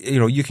I'll let, you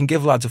know, you can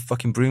give lads a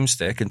fucking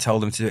broomstick and tell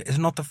them to do it. It's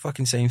not the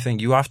fucking same thing.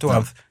 You have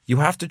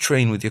to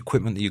train with the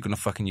equipment that you're going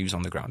to fucking use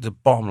on the ground. It's a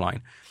bottom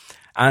line.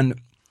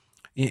 And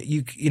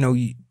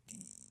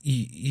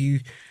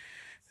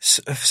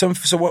so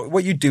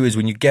what you do is,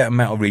 when you get a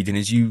metal reading,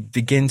 is you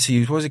begin to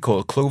use, what is it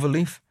called? Clover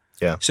leaf?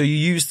 Yeah. So you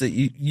use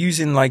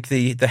using like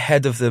the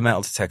head of the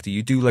metal detector,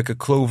 you do like a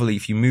clover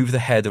leaf, you move the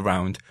head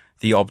around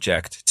the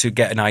object to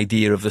get an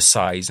idea of the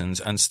size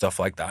and stuff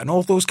like that. And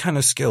all those kind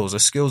of skills are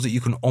skills that you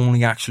can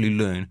only actually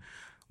learn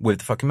with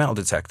the fucking metal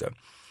detector.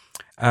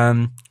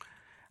 And,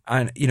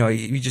 you know,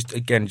 you just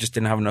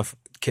didn't have enough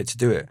kit to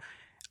do it.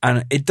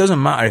 And it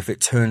doesn't matter if it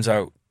turns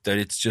out that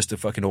it's just a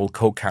fucking old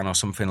Coke can or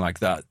something like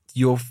that.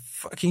 You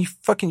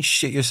fucking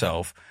shit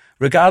yourself,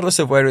 regardless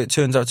of whether it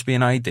turns out to be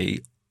an ID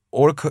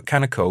or a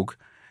can of Coke.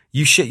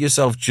 You shit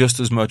yourself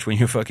just as much when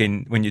you're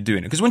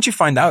doing it. Because once you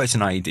find out it's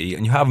an ID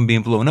and you haven't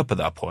been blown up at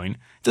that point,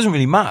 it doesn't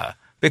really matter,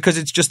 because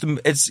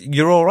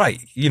you're all right.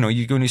 You know,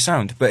 you're going to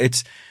sound, but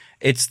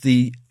it's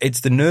the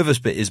nervous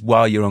bit is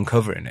while you're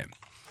uncovering it.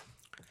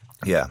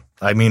 Yeah.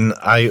 I mean,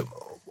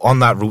 on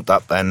that route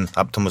up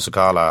to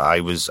Musakala, I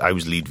was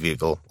lead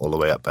vehicle all the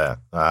way up there.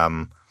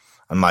 And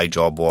my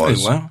job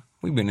was, well,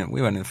 we went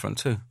in the front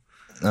too.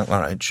 All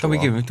right, sure.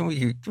 Don't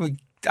we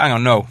hang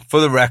on, no. For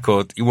the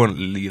record, you wouldn't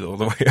lead all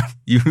the way up.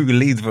 You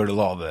lead for a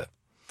lot of it.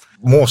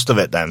 Most of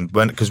it then,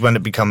 because when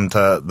it became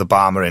to the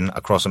Barmering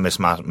across a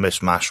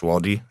mismatch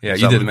wadi. Yeah,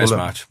 you did a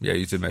mismatch. Yeah,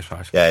 you did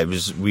mismatch. Yeah, it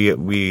was,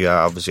 we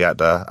obviously had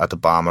to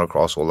Barmer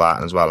across all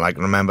that as well. And I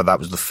can remember that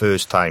was the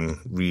first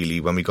time, really,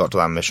 when we got to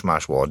that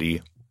mismatch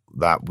wadi,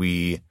 that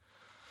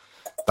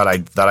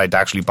I'd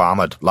actually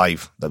Barmered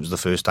live. That was the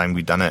first time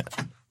we'd done it.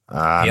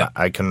 Yeah.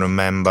 I can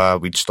remember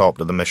we'd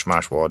stopped at the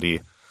mishmash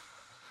wadi,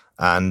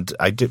 and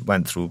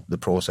went through the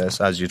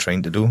process as you're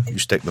trained to do. You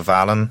stick the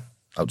Valen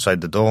outside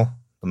the door,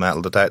 the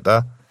metal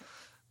detector,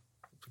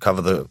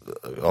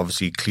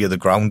 obviously clear the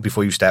ground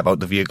before you step out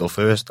the vehicle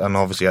first, and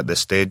obviously at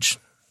this stage,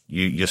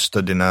 you're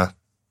stood in a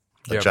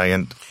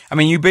giant. I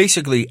mean, you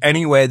basically,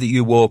 anywhere that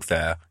you walk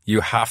there,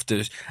 you have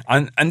to,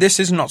 and this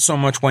is not so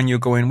much when you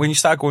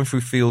start going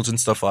through fields and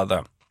stuff like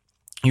that,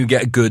 you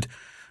get a good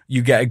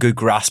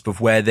grasp of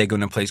where they're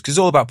going to place, because it's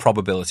all about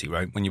probability,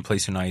 right? When you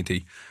place an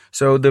ID.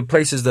 So the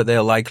places that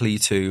they're likely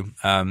to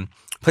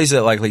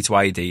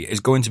ID is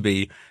going to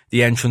be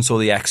the entrance or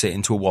the exit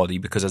into a wadi,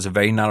 because there's a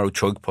very narrow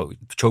choke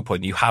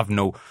point. You have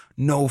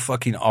no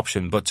fucking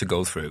option but to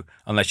go through,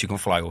 unless you can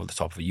fly over the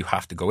top of it. You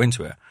have to go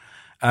into it.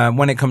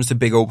 When it comes to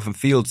big open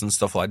fields and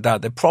stuff like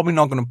that, they're probably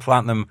not going to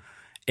plant them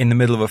in the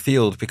middle of a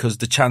field, because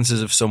the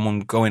chances of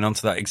someone going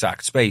onto that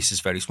exact space is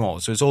very small.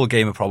 So it's all a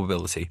game of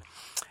probability.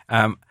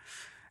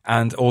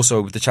 And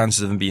also the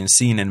chances of them being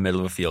seen in the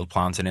middle of a field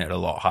planting it are a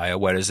lot higher.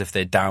 Whereas if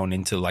they're down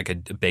into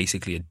like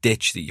basically a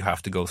ditch that you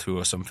have to go through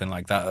or something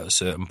like that at a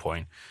certain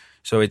point.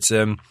 So it's,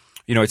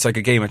 it's like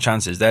a game of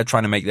chances. They're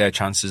trying to make their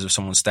chances of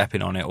someone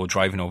stepping on it or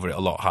driving over it a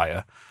lot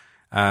higher.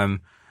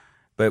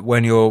 But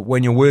when you're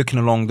working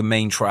along the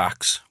main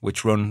tracks,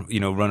 which run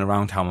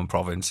around Helmand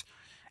Province,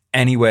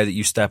 anywhere that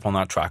you step on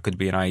that track could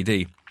be an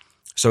ID.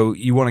 So if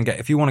you want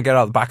to get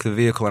out the back of the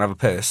vehicle and have a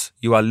piss,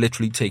 you are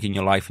literally taking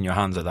your life in your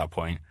hands at that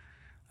point.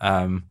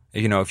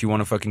 If you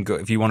want to fucking go,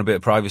 if you want a bit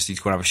of privacy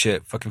to go and have a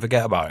shit, fucking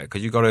forget about it,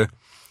 because you got to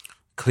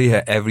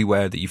clear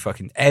everywhere that you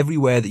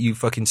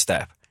fucking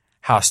step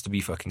has to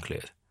be fucking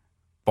cleared.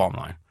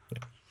 Bottom line. Yeah.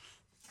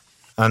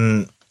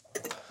 And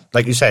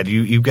like you said,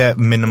 you get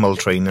minimal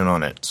training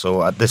on it.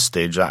 So at this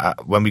stage,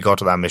 when we got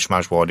to that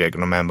mishmash wadi, I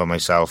can remember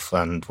myself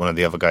and one of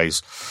the other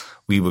guys,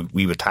 we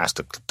were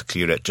tasked to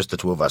clear it, just the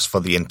two of us, for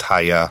the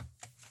entire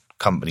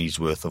companies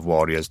worth of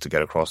warriors to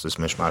get across this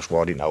Mishmash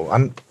Wadi now,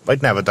 and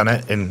I'd never done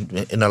it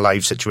in a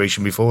live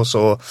situation before.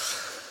 So,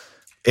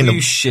 Are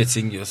you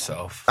shitting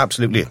yourself?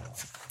 Absolutely.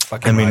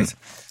 Fucking right.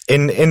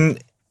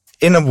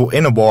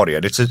 In a warrior,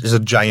 it's a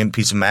giant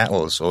piece of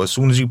metal. So as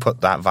soon as you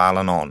put that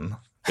Valen on,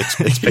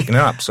 it's picking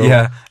it up.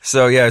 So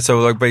So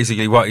like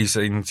basically what he's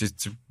saying, just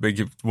to make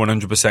it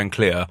 100%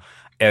 clear,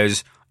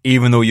 is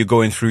even though you're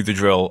going through the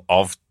drill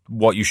of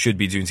what you should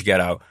be doing to get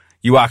out,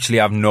 you actually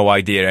have no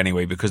idea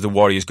anyway, because the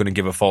warrior is going to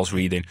give a false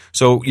reading.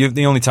 So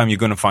the only time you're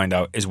going to find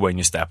out is when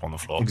you step on the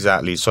floor.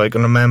 Exactly. So I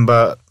can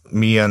remember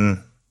me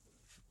and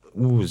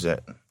who was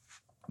it?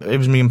 It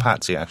was me and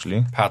Patsy,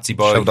 actually. Patsy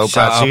boy. Shout out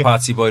Shout Patsy. out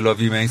Patsy boy,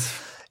 love you, mate.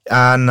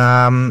 And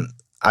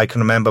I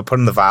can remember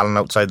putting the Valen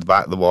outside the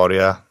back of the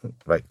warrior,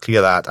 right,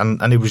 clear that,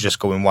 and it was just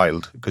going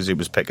wild because it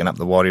was picking up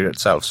the warrior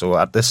itself. So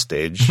at this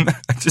stage,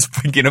 just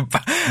thinking of,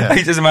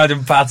 I just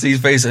imagine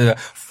Patsy's face as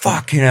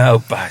fucking hell,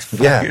 Pat.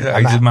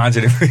 I just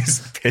imagine him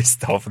he's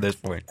pissed off at this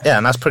point. Yeah,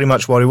 and that's pretty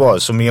much what it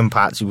was. So me and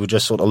Patsy were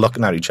just sort of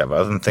looking at each other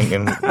and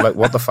thinking, like,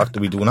 what the fuck do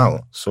we do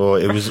now? So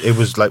it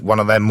was like one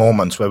of them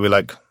moments where we're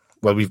like,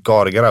 well, we've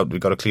got to get out,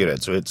 we've got to clear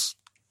it. So it's,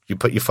 you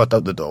put your foot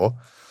out the door,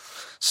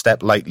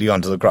 step lightly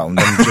onto the ground,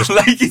 and just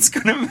like it's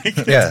gonna make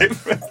a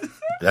difference,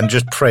 and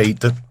just pray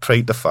to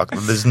fuck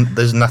that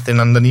there's nothing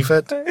underneath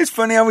it. It's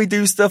funny how we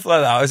do stuff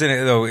like that, isn't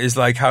it? Though it's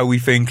like how we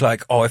think,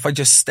 like, oh, if I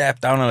just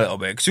step down a little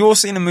bit, because you all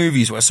seen the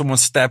movies where someone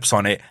steps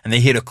on it and they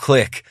hear a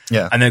click,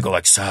 and they go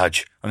like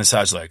Sarge, and the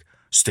Sarge's like,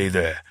 stay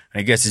there, and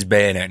he gets his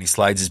bayonet and he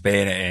slides his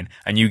bayonet in,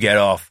 and you get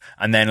off,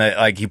 and then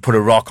like you put a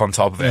rock on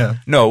top of it. Yeah.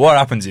 No, what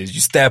happens is you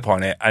step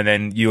on it, and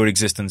then your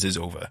existence is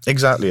over.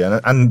 Exactly,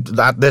 and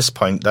at this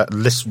point, that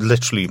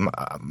literally,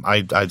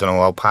 I don't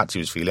know how Patsy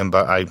was feeling,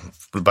 but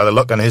by the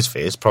look on his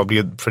face,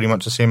 probably pretty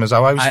much the same as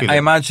how I was feeling. I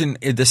imagine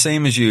it the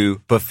same as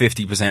you, but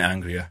 50%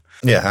 angrier.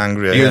 Yeah,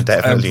 angrier. Yeah,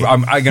 definitely.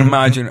 I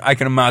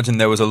can imagine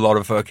there was a lot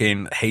of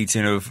fucking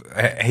hating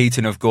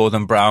of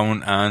Gordon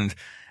Brown and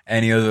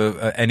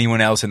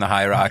anyone else in the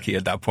hierarchy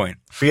at that point.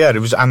 So yeah, it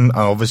was, and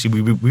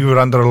obviously we were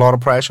under a lot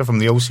of pressure from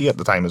the OC at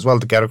the time as well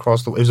to get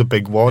across. It was a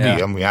big wadi,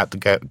 and we had to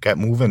get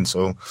moving.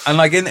 So, and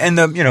like in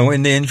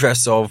the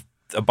interests of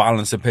a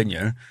balanced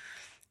opinion,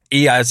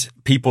 he has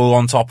people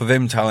on top of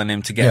him telling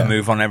him to get a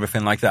move on,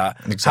 everything like that.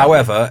 Exactly.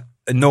 However,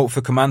 a note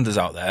for commanders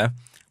out there: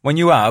 when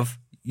you have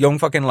young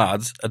fucking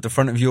lads at the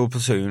front of your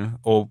platoon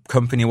or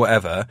company,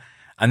 whatever,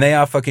 and they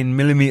are fucking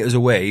millimeters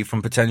away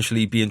from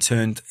potentially being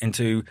turned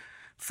into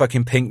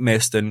fucking pink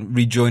mist and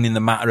rejoining the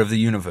matter of the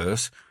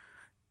universe,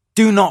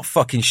 do not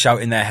fucking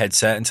shout in their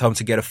headset and tell them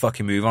to get a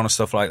fucking move on or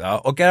stuff like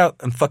that, or get out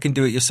and fucking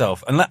do it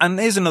yourself. And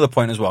here's another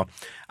point as well.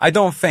 I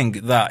don't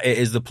think that it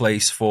is the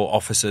place for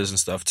officers and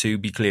stuff to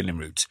be clearing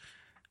routes,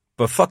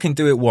 but fucking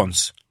do it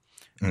once.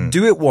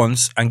 Do it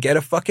once and get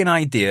a fucking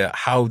idea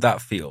how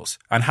that feels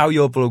and how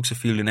your blokes are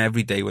feeling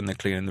every day when they're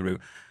clearing the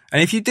route.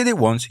 And if you did it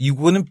once, you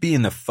wouldn't be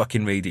in the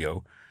fucking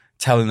radio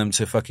telling them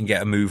to fucking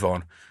get a move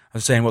on. I'm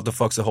saying, what the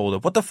fuck's the hold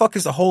up? What the fuck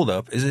is the hold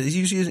up?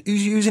 He's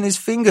using his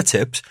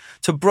fingertips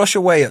to brush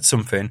away at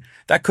something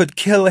that could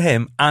kill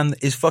him and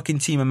his fucking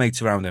team of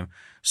mates around him.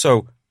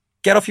 So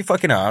get off your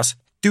fucking ass,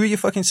 do it your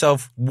fucking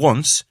self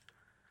once,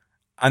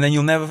 and then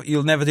you'll never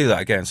do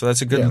that again. So that's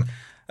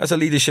that's a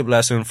leadership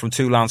lesson from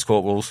two Lance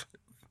Corporals.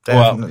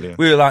 Definitely.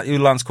 Well, you were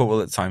Lance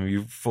Corporal at the time.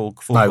 You full.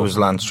 I was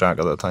Lance Jack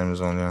at the time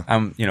as well.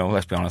 Yeah.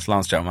 Let's be honest,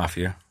 Lance Jack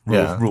Mafia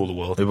rule the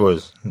world. It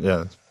was,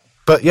 yeah.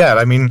 But yeah,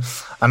 I mean,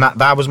 and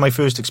that was my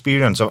first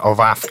experience of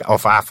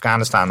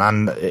Afghanistan,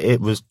 and it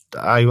was,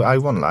 I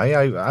won't lie,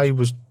 I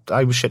was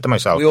shit to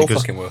myself. We all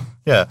fucking were.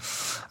 Yeah,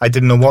 I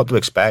didn't know what to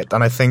expect,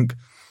 and I think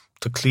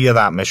to clear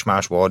that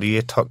Mishmash Wadi,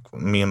 it took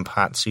me and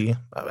Patsy,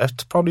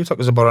 it probably took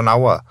us about an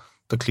hour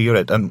to clear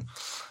it, and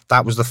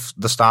that was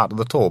the start of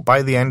the tour.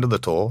 By the end of the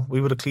tour, we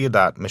would have cleared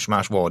that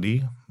Mishmash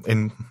Wadi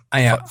in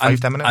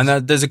 5-10 minutes.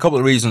 And there's a couple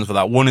of reasons for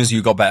that. One is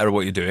you got better at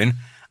what you're doing,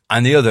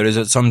 and the other is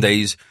that some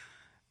days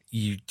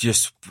you're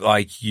just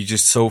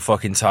so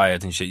fucking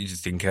tired and shit, you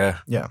just didn't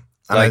care. Yeah.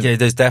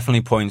 There's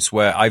definitely points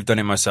where I've done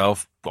it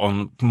myself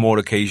on more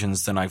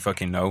occasions than I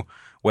fucking know,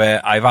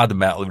 where I've had a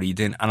metal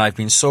reading and I've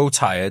been so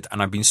tired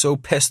and I've been so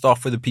pissed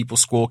off with the people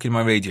squawking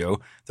my radio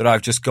that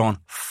I've just gone,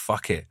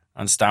 fuck it,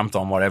 and stamped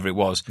on whatever it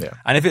was. Yeah.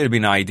 And if it had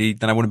been ID,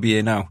 then I wouldn't be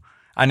here now.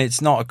 And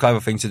it's not a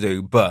clever thing to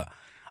do, but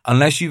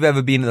unless you've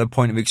ever been at the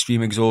point of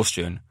extreme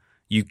exhaustion,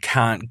 you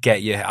can't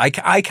get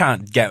I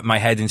can't get my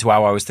head into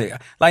how I was thinking.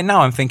 Like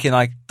now I'm thinking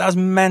like, that's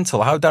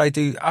mental. How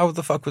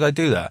the fuck would I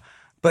do that?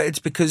 But it's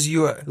because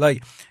you're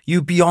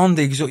beyond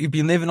you've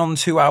been living on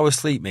 2 hours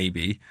sleep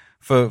maybe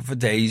for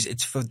days.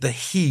 It's for the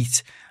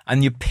heat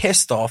and you're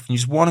pissed off and you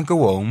just want to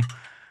go home.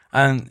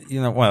 And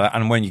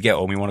and when you get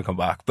home, you want to come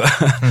back. But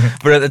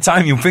but at the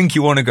time you think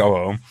you want to go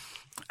home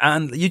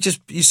and you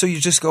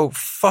just go,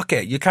 fuck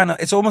it. You kind of,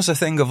 it's almost a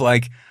thing of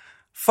like,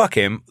 fuck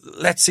him.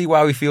 Let's see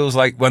how he feels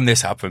like when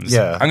this happens.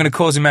 Yeah. I'm going to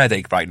cause him a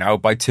headache right now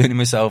by turning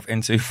myself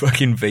into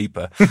fucking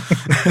vapor.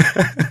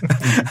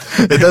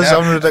 It does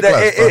sound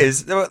ridiculous. It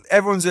is.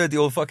 Everyone's heard the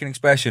old fucking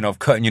expression of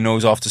cutting your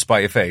nose off to spite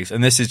your face.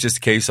 And this is just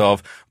a case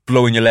of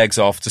blowing your legs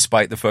off to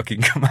spite the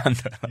fucking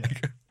commander.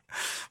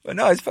 But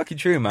no, it's fucking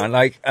true, man.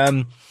 Like,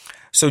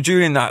 so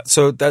during that,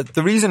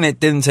 the reason it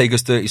didn't take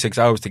us 36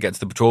 hours to get to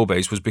the patrol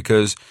base was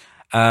because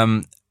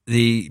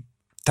the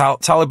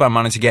Taliban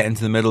managed to get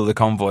into the middle of the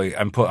convoy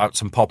and put out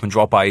some pop and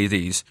drop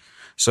IEDs.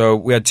 So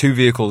we had 2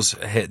 vehicles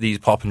hit these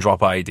pop and drop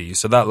IEDs.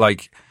 So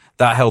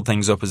that held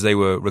things up as they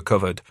were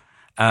recovered.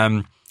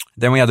 Then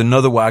we had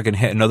another wagon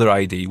hit another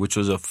IED, which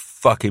was a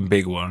fucking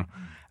big one.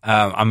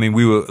 I mean,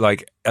 we were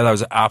like, that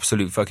was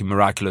absolute fucking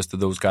miraculous that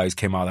those guys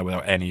came out there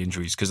without any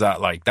injuries, because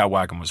that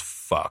wagon was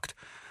fucked.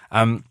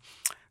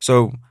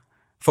 So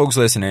folks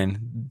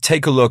listening,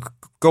 take a look,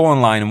 go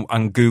online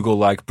and Google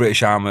like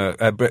British Army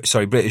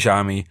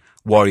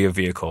Warrior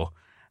vehicle.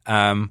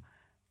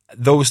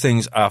 Those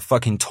things are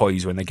fucking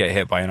toys when they get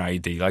hit by an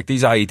IED. Like,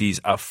 these IEDs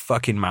are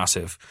fucking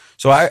massive.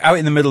 So out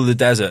in the middle of the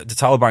desert, the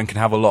Taliban can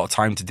have a lot of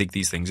time to dig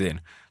these things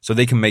in. So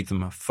they can make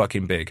them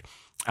fucking big.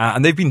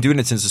 And they've been doing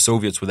it since the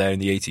Soviets were there in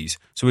the 80s.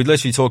 So we're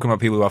literally talking about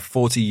people who have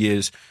 40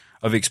 years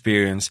of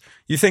experience.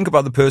 You think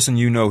about the person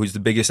you know who's the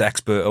biggest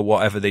expert at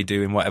whatever they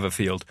do in whatever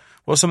field.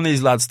 Well, some of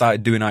these lads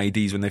started doing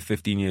IEDs when they're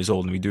 15 years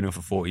old and been doing it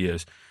for 40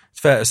 years. It's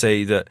fair to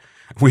say that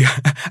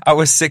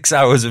our 6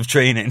 hours of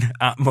training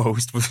at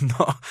most was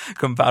not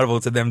comparable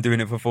to them doing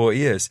it for 40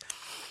 years.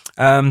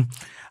 And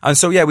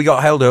so, yeah, we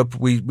got held up.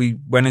 We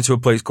went into a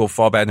place called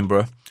Fob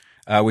Edinburgh,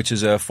 which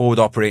is a forward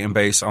operating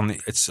base to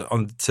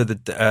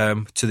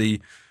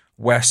the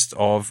west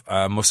of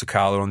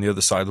Musakala, on the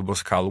other side of the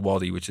Musakala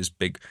Wadi, which is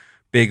big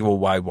or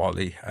wide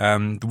Wadi.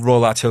 The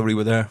Royal Artillery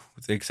were there.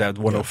 They had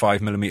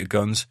 105mm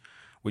guns,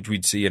 which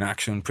we'd see in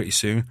action pretty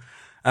soon.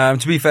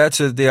 To be fair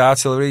to the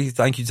artillery,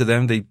 thank you to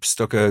them. They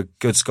stuck a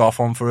good scarf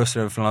on for us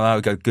and everything like that.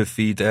 We got good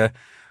feed there.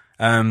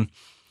 And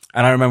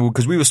I remember,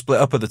 because we were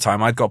split up at the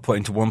time, I'd got put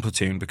into one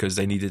platoon because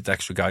they needed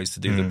extra guys to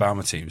do the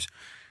Bama teams.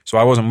 So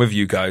I wasn't with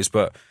you guys,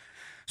 but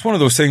it's one of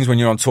those things when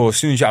you're on tour. As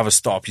soon as you have a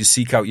stop, you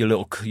seek out your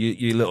little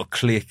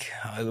clique.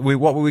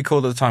 What were we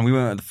called at the time? We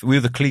were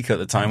the clique at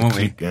the time, weren't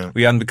we? Yeah.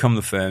 We hadn't become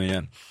the firm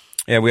yet.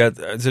 Yeah, we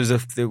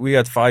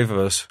had 5 of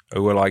us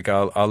who were like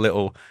our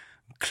little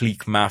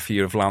clique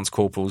mafia of lance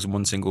corporals and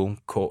one single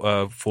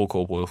full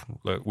corporal,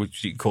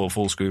 which you call a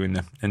full screw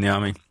in the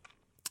army.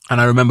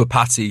 And I remember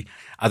Patsy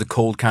had a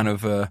cold kind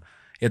of.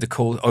 He had a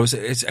cold. I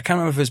can't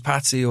remember if it was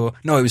Patsy or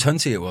no, it was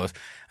Hunty. It was,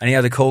 and he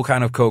had a cold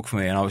can of Coke for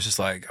me, and I was just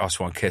like, I just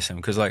want to kiss him,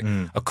 because like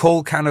a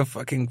cold can of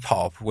fucking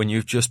pop when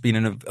you've just been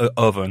in an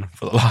oven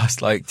for the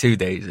last like 2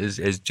 days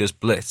is just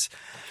bliss.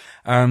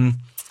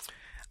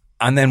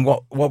 And then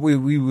what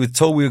we were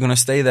told we were going to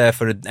stay there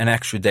for an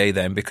extra day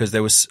then, because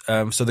there was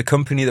so the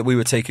company that we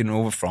were taking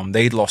over from,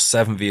 they'd lost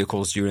 7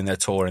 vehicles during their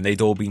tour, and they'd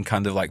all been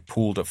kind of like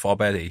pooled at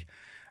Fob Eddy,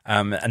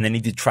 and they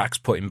needed tracks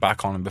putting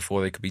back on them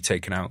before they could be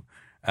taken out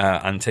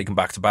and taken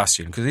back to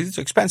Bastion, because these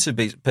are expensive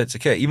bits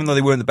of kit. Even though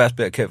they weren't the best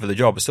bit of kit for the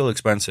job, it's still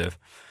expensive.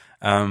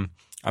 I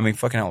mean,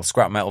 fucking hell,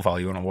 scrap metal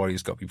value on a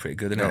Warrior's got to be pretty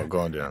good, isn't it? Oh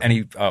god, yeah.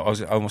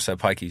 I almost said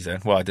pikeys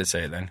then. Well, I did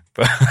say it then,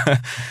 but.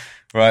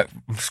 Right,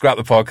 scrap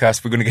the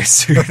podcast. We're going to get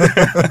sued.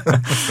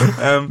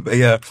 But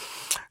yeah,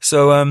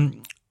 so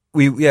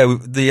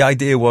the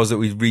idea was that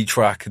we'd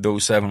retrack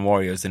those 7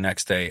 warriors the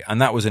next day,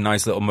 and that was a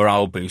nice little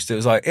morale boost. It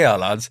was like, yeah,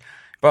 lads,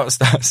 about to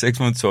start a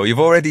 6-month tour.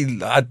 You've already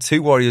had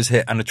 2 warriors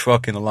hit and a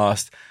truck in the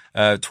last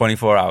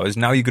 24 hours.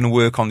 Now you're going to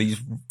work on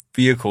these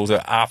vehicles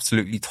that are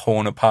absolutely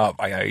torn apart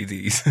by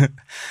IEDs.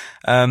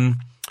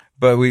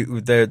 But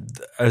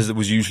as it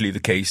was usually the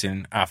case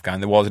in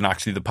Afghan, there wasn't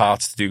actually the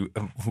parts to do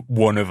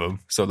one of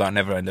them, so that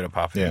never ended up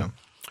happening.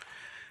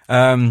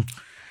 Yeah.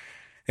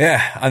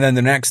 And then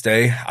the next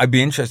day, I'd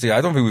be interested.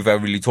 I don't think we've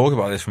ever really talked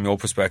about this from your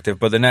perspective,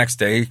 but the next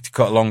day, to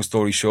cut a long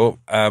story short,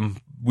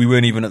 we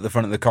weren't even at the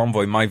front of the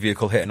convoy. My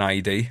vehicle hit an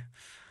IED,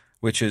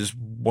 which is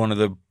one of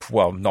the,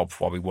 well, not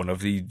probably one of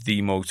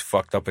the most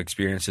fucked up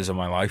experiences of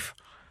my life.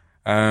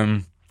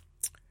 Not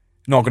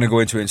going to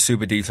go into it in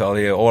super detail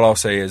here. All I'll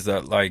say is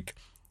that, like,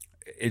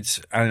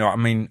 I don't know, I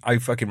mean, I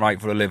fucking write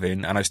for a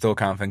living and I still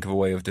can't think of a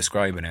way of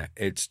describing it.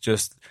 It's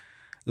just,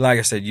 like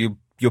I said,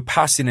 you're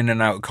passing in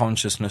and out of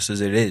consciousness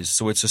as it is.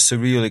 So it's a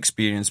surreal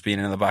experience being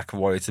in the back of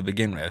Warrior to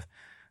begin with.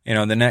 You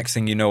know, the next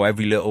thing you know,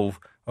 every little,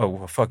 oh,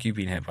 well, fuck, you've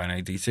been hit by an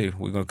AD too.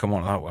 We're going to come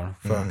on to that one.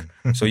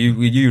 Fuck. So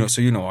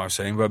you know what I'm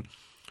saying. But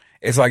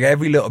it's like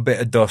every little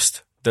bit of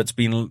dust that's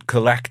been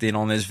collecting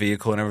on this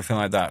vehicle and everything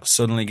like that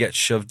suddenly gets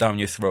shoved down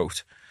your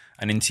throat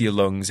and into your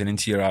lungs and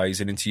into your eyes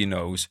and into your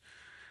nose.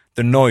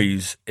 The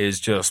noise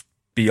is just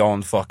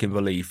beyond fucking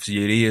belief. So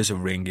your ears are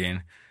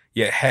ringing,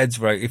 your head's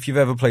right. If you've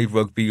ever played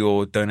rugby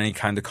or done any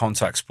kind of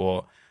contact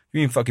sport,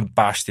 you've been fucking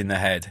bashed in the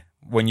head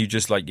when you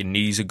just like your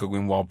knees are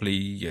going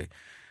wobbly.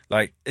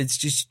 Like, it's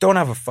just, you don't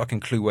have a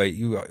fucking clue where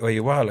you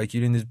are. Like,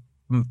 you're in the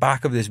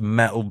back of this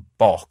metal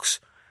box,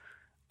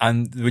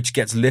 and which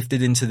gets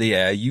lifted into the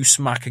air. You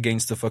smack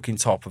against the fucking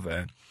top of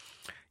it.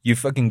 your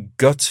fucking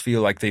guts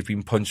feel like they've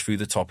been punched through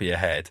the top of your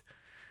head.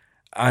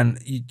 And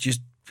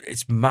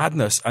it's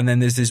madness. And then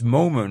there's this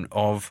moment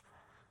of,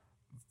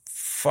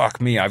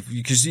 fuck me,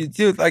 because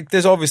you like,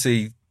 there's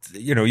obviously,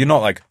 you're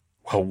not like,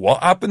 well,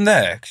 what happened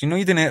there? Because you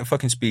didn't hit a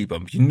fucking speed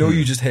bump.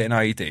 You just hit an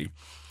IED.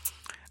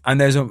 And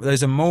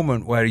there's a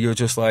moment where you're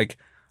just like,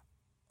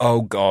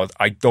 oh God,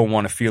 I don't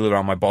want to feel it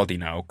around my body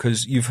now.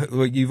 Because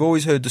you've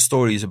always heard the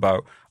stories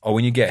about,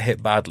 when you get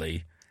hit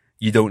badly,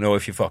 you don't know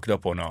if you fucked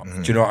up or not.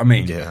 Do you know what I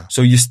mean? Yeah.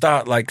 So you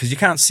start because you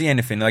can't see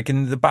anything. Like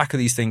in the back of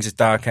these things, it's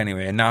dark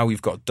anyway, and now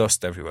we've got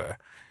dust everywhere.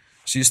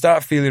 So you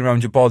start feeling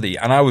around your body,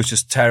 and I was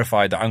just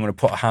terrified that I'm going to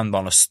put a hand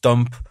on a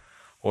stump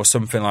or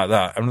something like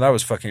that. And that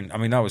was fuck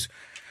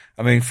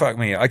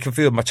me. I can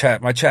feel my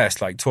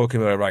chest, like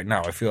talking about it right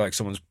now. I feel like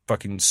someone's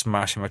fucking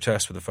smashing my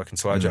chest with a fucking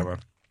sledgehammer.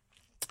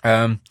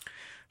 But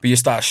you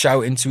start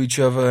shouting to each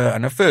other,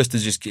 and at first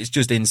it's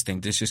just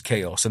instinct, it's just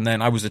chaos. And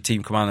then I was the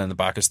team commander in the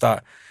back. I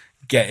start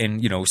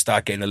getting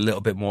a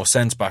little bit more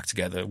sense back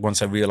together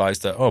once I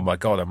realised that, oh my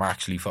God, I'm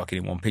actually fucking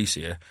in one piece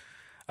here.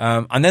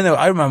 And then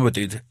I remember,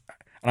 dude,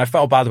 and I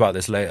felt bad about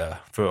this later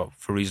for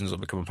reasons that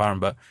become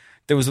apparent, but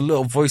there was a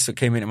little voice that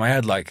came into my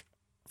head like,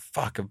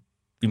 fuck, I've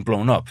been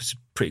blown up. It's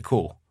pretty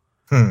cool.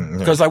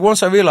 Because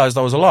once I realised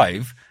I was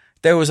alive,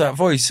 there was that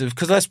voice of,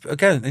 because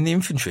again, in the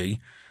infantry,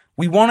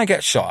 we want to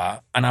get shot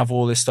at and have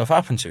all this stuff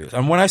happen to us.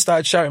 And when I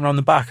started shouting around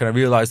the back and I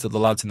realised that the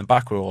lads in the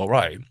back were all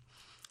right,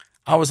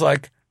 I was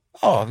like,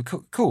 oh,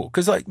 cool.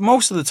 Because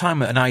most of the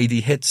time an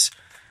IED hits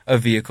a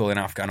vehicle in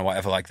Afghan or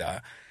whatever like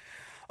that,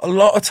 a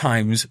lot of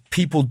times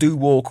people do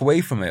walk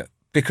away from it,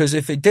 because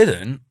if it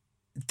didn't,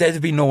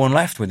 there'd be no one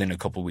left within a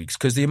couple of weeks.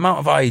 Because the amount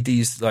of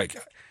IEDs,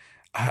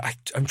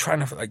 I'm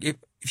trying to,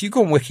 if you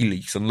go on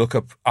WikiLeaks and look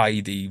up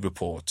IED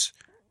reports,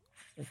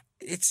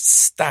 it's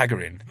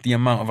staggering the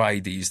amount of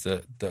IEDs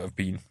that have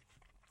been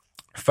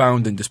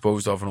found and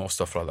disposed of and all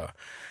stuff like that.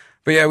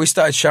 But yeah, we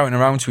started shouting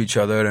around to each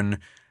other and,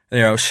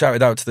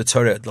 shouted out to the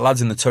turret. The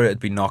lads in the turret had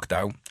been knocked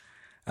out.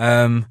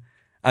 And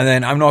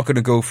then I'm not going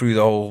to go through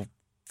the whole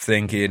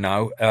thing here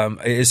now.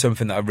 It is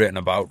something that I've written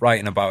about.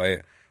 Writing about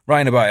it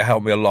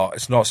helped me a lot.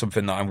 It's not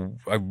something that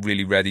I'm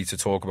really ready to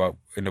talk about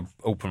in an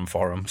open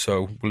forum,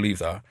 so we'll leave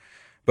that.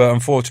 But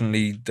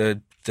unfortunately,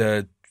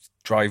 the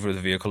driver of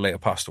the vehicle later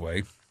passed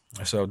away.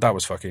 So that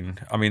was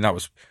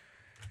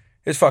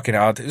it's fucking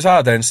hard. It was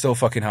hard then, still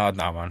fucking hard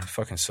now, man. It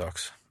fucking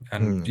sucks.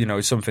 And,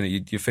 it's something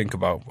that you think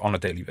about on a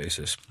daily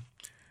basis.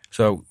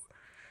 So,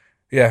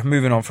 yeah,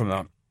 moving on from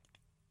that.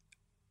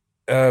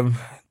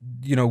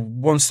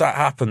 Once that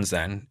happens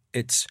then,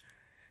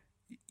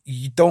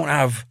 you don't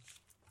have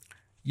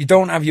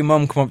your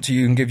mum come up to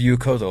you and give you a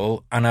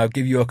cuddle and I'll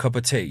give you a cup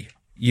of tea.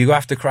 You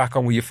have to crack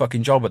on with your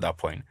fucking job at that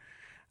point.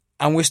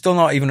 And we're still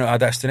not even at our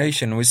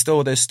destination.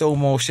 There's still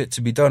more shit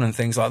to be done and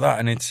things like that.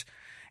 And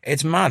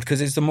it's mad because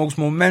it's the most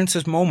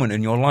momentous moment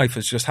in your life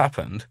has just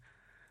happened.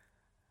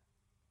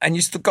 And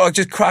you still got to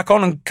just crack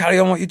on and carry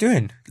on what you're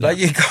doing. Like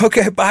you got to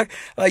get back,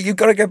 you've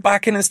got to get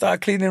back in and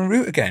start cleaning the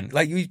route again.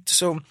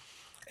 So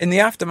in the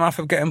aftermath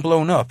of getting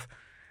blown up,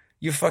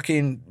 you're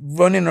fucking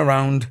running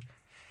around,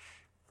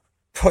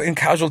 putting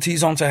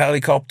casualties onto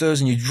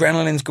helicopters and your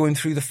adrenaline's going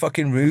through the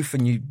fucking roof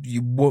and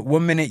you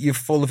 1 minute you're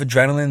full of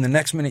adrenaline, the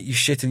next minute you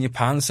shit in your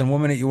pants and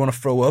 1 minute you want to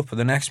throw up and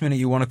the next minute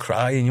you want to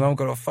cry and you haven't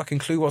got a fucking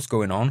clue what's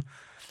going on.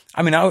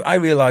 I mean, I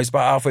realised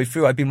about halfway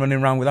through I'd been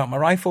running around without my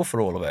rifle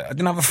for all of it. I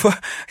didn't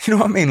have you know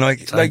what I mean?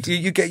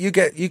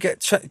 You get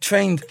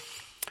trained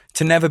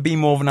to never be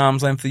more than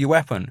arm's length of your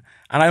weapon.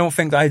 And I don't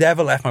think that I'd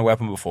ever left my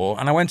weapon before.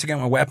 And I went to get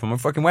my weapon. My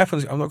fucking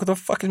weapons. I'm like, what the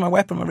fuck is my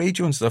weapon? My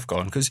radio and stuff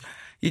gone? Because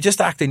you're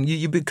just acting.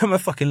 You become a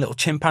fucking little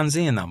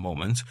chimpanzee in that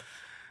moment.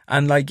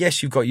 And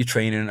yes, you've got your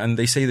training, and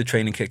they say the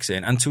training kicks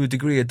in, and to a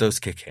degree it does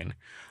kick in.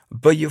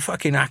 But you're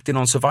fucking acting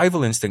on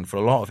survival instinct for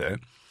a lot of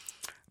it.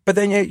 But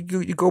then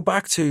you go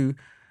back to,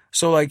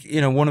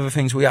 one of the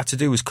things we had to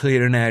do was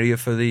clear an area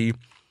for the,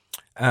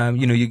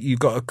 you've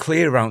got to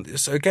clear around.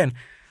 So again,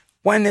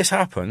 when this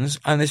happens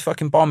and this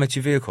fucking bomb hits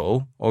your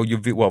vehicle, or your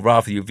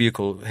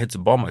vehicle hits a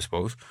bomb, I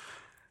suppose,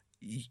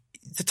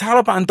 the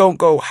Taliban don't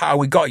go, how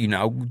we got you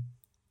now?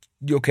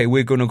 Okay,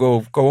 we're going to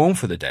go home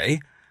for the day.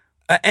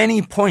 At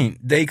any point,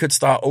 they could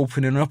start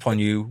opening up on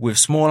you with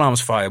small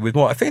arms fire, with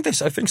more. I think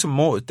some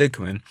mortars did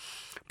come in,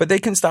 but they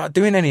can start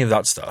doing any of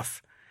that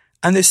stuff.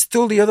 And there's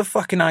still the other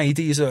fucking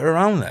IEDs that are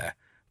around there.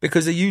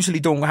 Because they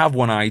usually don't have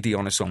one IED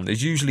on its own.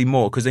 There's usually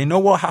more, because they know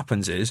what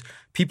happens is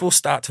people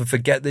start to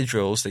forget their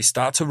drills, they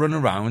start to run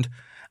around,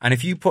 and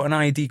if you put an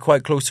IED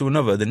quite close to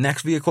another, the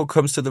next vehicle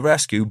comes to the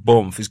rescue,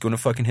 boom, is going to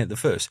fucking hit the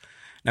first.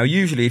 Now,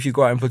 usually, if you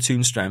go out in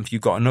platoon strength,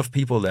 you've got enough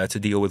people there to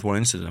deal with one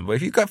incident. But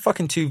if you've got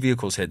fucking two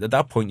vehicles hit, at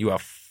that point, you are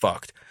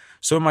fucked.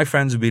 Some of my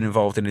friends have been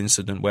involved in an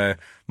incident where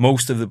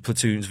most of the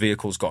platoon's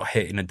vehicles got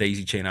hit in a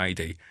daisy chain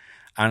IED.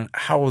 And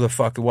how the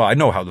fuck, well, I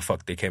know how the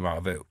fuck they came out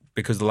of it,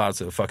 because the lads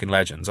are fucking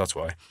legends, that's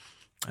why.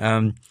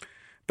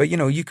 But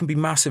you can be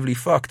massively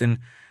fucked, and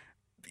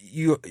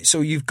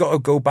you've got to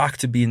go back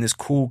to being this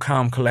cool,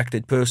 calm,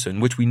 collected person,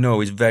 which we know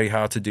is very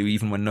hard to do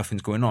even when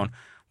nothing's going on.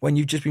 when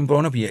you've just been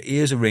blown up and your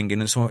ears are ringing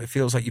and so it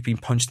feels like you've been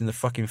punched in the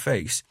fucking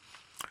face.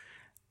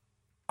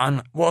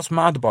 And what's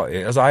mad about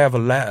it is I have a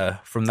letter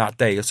from that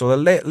day. So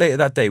later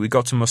that day, we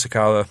got to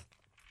Musakala.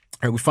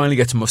 We finally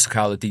get to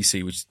Musakala,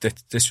 DC, which is the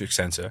district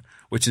centre,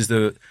 which is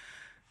the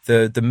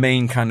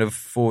main kind of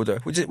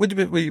forward. Would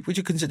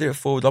you consider it a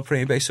forward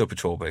operating base or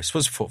patrol base? It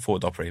was a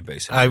forward operating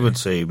base. I would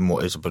say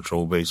more it's a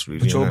patrol base, really.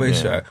 Patrol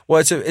base, yeah.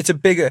 Well, it's a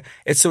bigger.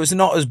 It's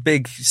not as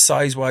big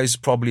size wise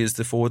probably as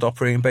the forward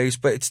operating base,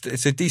 but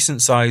it's a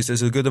decent size.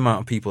 There's a good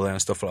amount of people there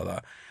and stuff like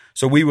that.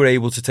 So we were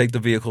able to take the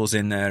vehicles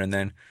in there, and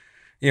then,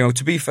 you know,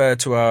 to be fair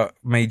to our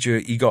major,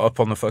 he got up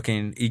on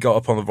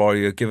the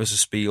Warrior, give us a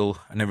spiel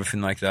and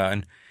everything like that,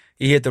 and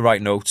he hit the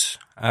right notes.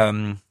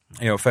 You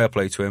know, fair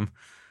play to him.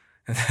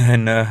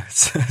 And then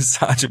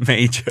Sergeant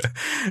Major,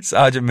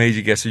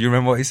 guess. Do you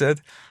remember what he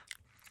said?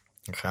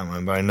 I can't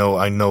remember.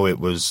 I know it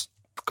was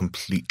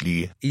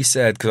completely. He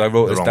said, because I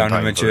wrote this down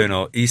in my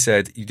journal. He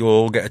said you'll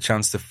all get a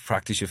chance to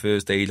practice your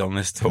first aid on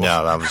this tour.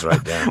 Yeah, that was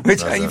right. Yeah,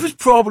 which he was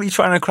probably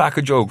trying to crack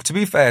a joke. To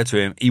be fair to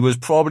him, he was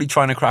probably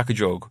trying to crack a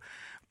joke,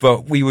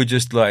 but we were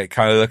just like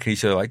kind of looking at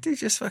each other like, did you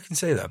just fucking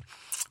say that?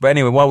 But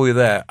anyway, while we were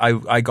there,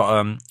 I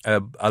got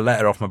a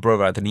letter off my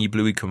brother. I had an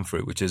e-bluey come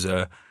through, which is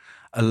a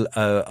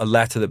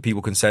letter that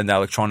people can send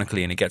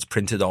electronically, and it gets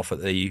printed off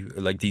at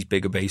these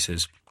bigger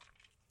bases.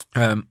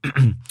 And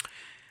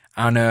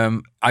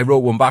I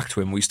wrote one back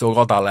to him. We still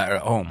got that letter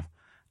at home,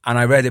 and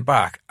I read it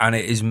back, and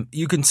it is,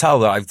 you can tell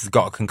that I've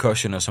got a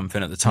concussion or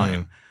something at the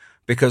time,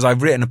 because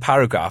I've written a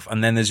paragraph,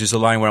 and then there's just a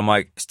line where I'm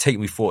like, it's taken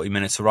me 40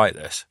 minutes to write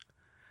this,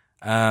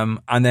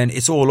 and then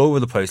it's all over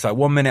the place. Like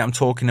 1 minute I'm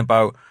talking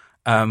about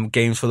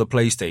games for the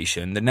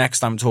PlayStation, the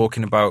next I'm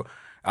talking about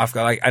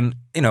and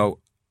you know,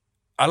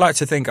 I like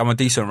to think I'm a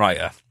decent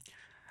writer,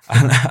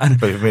 and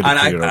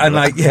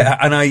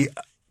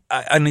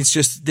it's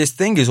just, this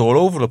thing is all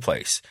over the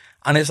place.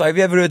 And it's like, have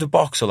you ever heard a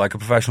boxer, like a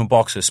professional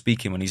boxer,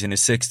 speaking when he's in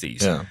his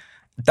 60s? Yeah.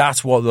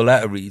 That's what the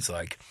letter reads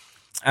like.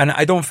 And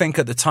I don't think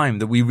at the time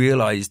that we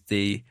realised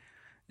the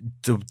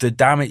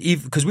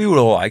damage, because we were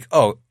all like,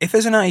 oh, if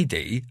there's an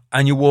ID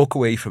and you walk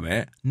away from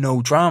it,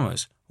 no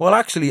dramas. Well,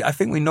 actually, I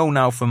think we know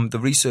now from the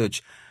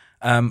research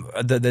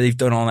that they've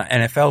done on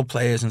NFL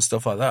players and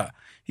stuff like that.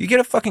 You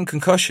get a fucking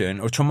concussion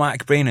or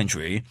traumatic brain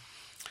injury,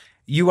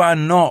 you are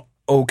not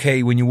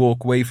okay when you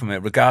walk away from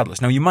it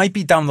regardless. Now, you might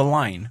be down the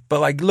line, but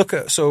like,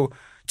 so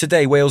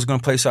today Wales are going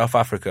to play South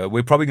Africa.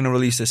 We're probably going to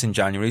release this in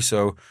January,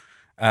 so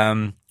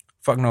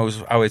fuck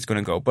knows how it's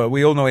going to go. But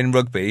we all know in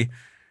rugby,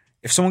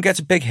 if someone gets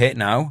a big hit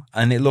now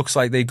and it looks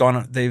like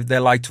their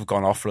light have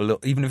gone off for a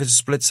little, even if it's a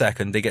split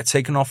second, they get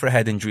taken off for a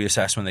head injury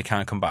assessment, they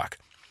can't come back.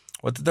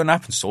 Well, that doesn't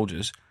happen to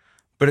soldiers.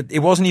 But it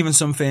wasn't even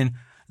something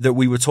that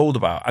we were told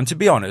about. And to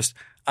be honest,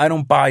 I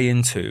don't buy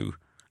into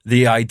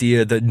the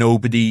idea that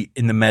nobody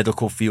in the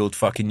medical field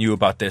fucking knew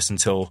about this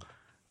until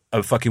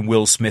a fucking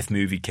Will Smith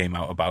movie came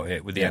out about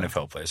it with the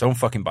NFL players. I don't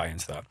fucking buy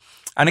into that.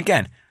 And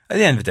again, at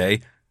the end of the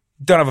day,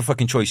 don't have a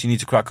fucking choice. You need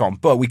to crack on.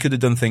 But we could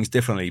have done things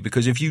differently,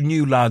 because if you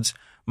knew lads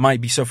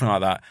might be suffering like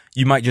that,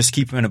 you might just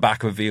keep them in the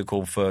back of a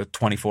vehicle for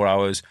 24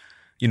 hours,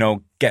 you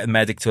know, get a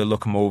medic to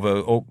look them over.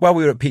 Or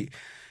if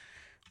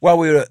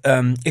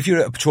you're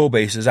at a patrol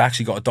base that's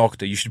actually got a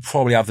doctor, you should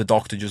probably have the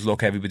doctor just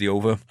look everybody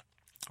over,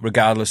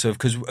 regardless of,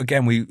 because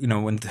again,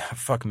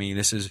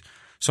 this is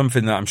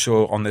something that I'm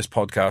sure on this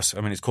podcast,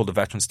 I mean, it's called the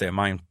Veteran State of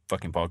Mind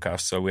fucking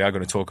podcast, so we are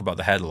going to talk about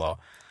the head a lot.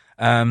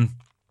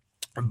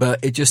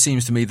 But it just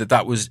seems to me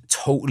that was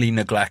totally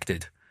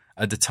neglected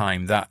at the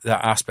time, that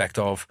aspect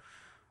of,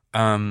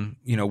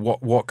 you know,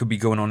 what could be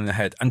going on in the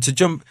head. And to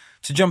jump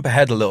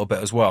ahead a little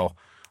bit as well,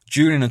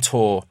 during a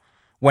tour,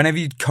 whenever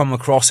you come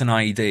across an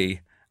IED,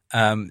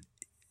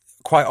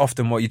 quite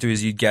often what you do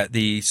is you get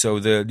the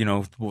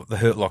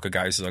hurt locker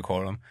guys, as I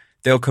call them,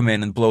 they'll come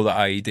in and blow the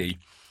IED.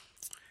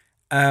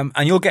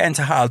 And you'll get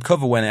into hard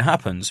cover when it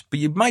happens, but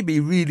you might be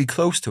really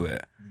close to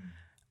it.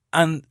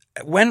 And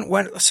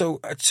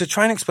to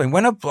try and explain,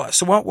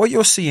 what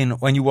you're seeing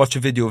when you watch a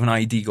video of an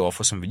IED go off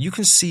or something, you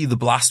can see the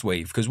blast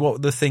wave, because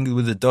what the thing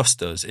with the dust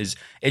does is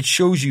it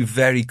shows you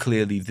very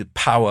clearly the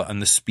power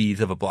and the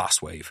speed of a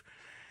blast wave.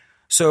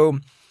 So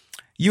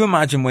you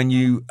imagine when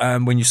you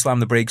slam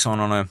the brakes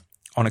on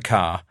a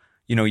car,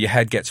 you know, your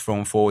head gets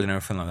thrown forward and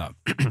everything like that.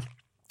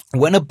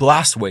 When a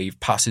blast wave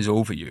passes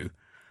over you,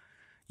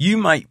 you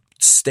might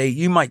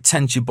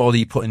tense your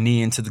body, put a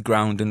knee into the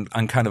ground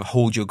and kind of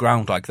hold your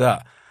ground like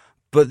that.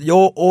 But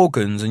your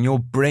organs and your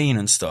brain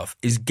and stuff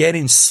is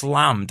getting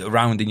slammed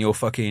around in your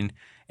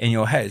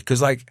head.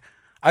 Because like,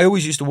 I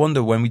always used to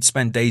wonder when we'd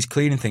spend days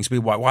cleaning things, be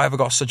like, why have I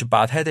got such a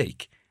bad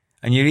headache?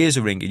 And your ears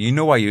are ringing. You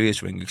know why your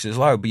ears are ringing, because it's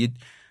loud. But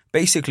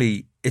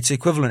basically, it's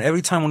equivalent.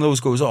 Every time one of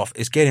those goes off,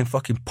 it's getting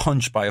fucking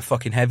punched by a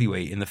fucking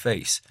heavyweight in the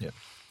face. Yeah.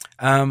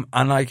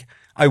 And like,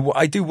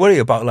 I do worry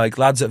about like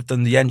lads that have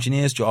done the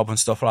engineer's job and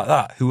stuff like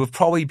that, who have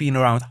probably been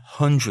around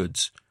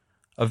hundreds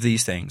of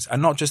these things.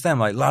 And not just them,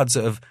 like lads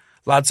that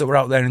were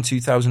out there in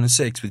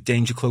 2006 with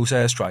danger close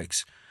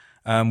airstrikes,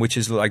 which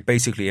is like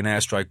basically an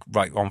airstrike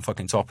right on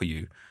fucking top of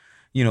you,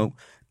 you know,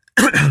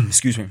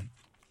 excuse me.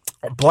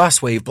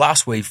 blast wave,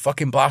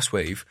 fucking blast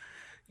wave.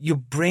 Your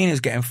brain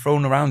is getting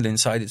thrown around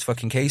inside its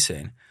fucking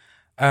casing.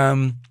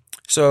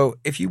 So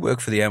if you work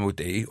for the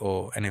MOD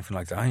or anything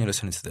like that and you're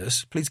listening to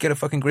this, please get a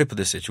fucking grip of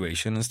this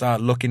situation and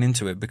start looking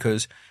into it,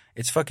 because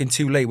it's fucking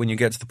too late when you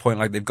get to the point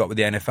like they've got with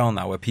the NFL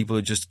now, where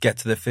people just get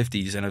to their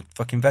 50s and are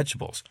fucking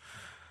vegetables.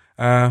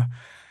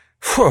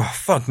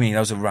 Fuck me, that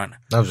was a rant.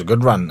 That was a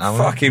good rant.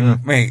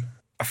 Mate,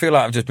 I feel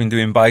like I've just been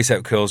doing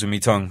bicep curls with me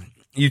tongue.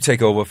 You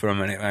take over for a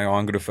minute.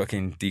 I'm going to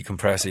fucking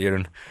decompress here.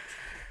 And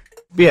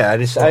yeah,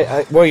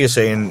 what you're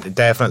saying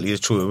definitely is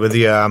true. With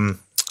the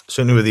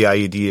certainly with the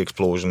IED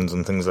explosions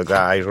and things like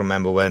that, I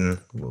remember when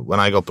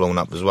I got blown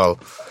up as well,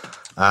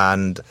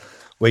 and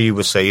where you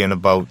were saying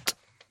about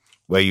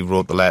where you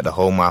wrote the letter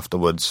home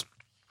afterwards,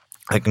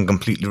 I can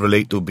completely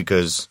relate to,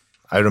 because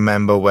I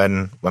remember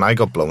when I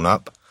got blown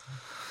up,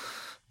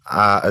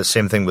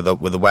 same thing with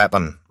the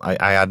weapon.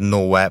 I had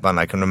no weapon.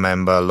 I can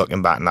remember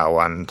looking back now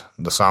and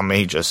the Sergeant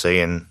Major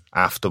saying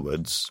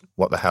afterwards,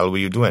 "What the hell were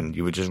you doing?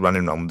 You were just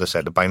running around with a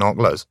set of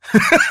binoculars."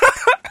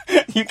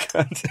 You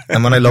can't.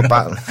 And when I look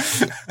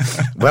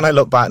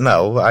back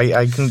now,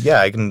 I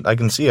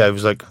can see. I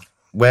was like,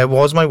 where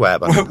was my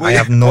weapon? I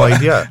have no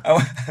idea.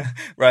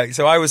 Right.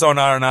 So I was on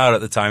R&R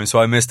at the time, so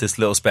I missed this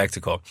little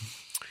spectacle.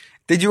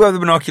 Did you have the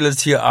binoculars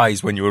to your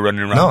eyes when you were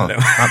running around? No, with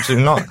them?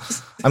 Absolutely not.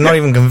 I'm not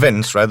even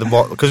convinced, right?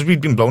 Because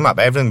we'd been blown up,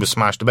 everything was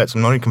smashed to bits.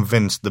 I'm not even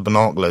convinced the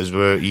binoculars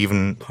were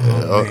even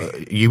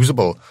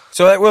usable.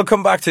 So we'll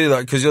come back to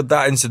that, because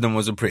that incident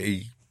was a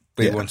pretty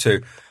big one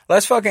too.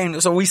 Let's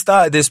so we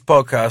started this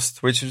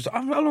podcast, which is,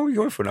 how long are we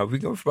going for now? We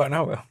go for about an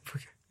hour.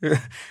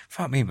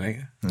 Fuck me, mate.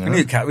 Yeah.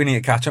 We need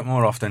to catch up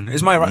more often.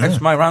 It's my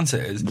rant,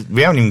 it is.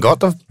 We haven't even got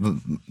the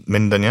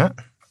Minden yet.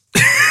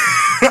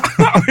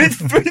 It's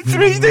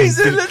 3 days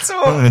in, let's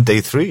all.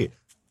 Day 3.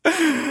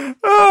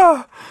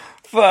 Oh,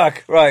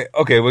 fuck. Right,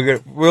 okay,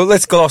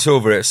 let's gloss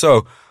over it.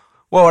 So,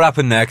 what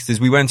happened next is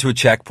we went to a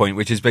checkpoint,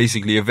 which is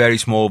basically a very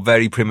small,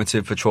 very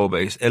primitive patrol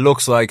base. It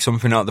looks like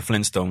something out of the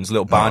Flintstones,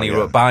 little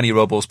Barney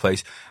Rubble's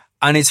place.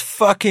 And it's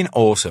fucking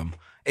awesome.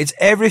 It's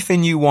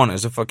everything you want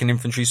as a fucking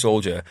infantry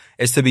soldier,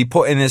 is to be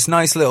put in this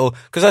nice little,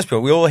 because let's be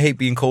honest, we all hate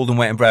being cold and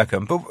wet in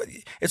Brecon, but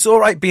it's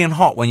alright being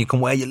hot when you can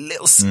wear your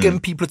little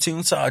skimpy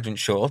platoon sergeant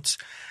shorts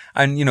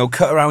and,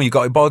 cut around, you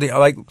got your body,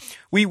 like,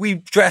 we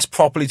dressed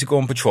properly to go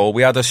on patrol,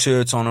 we had our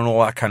shirts on and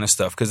all that kind of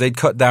stuff, because they'd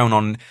cut down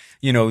on,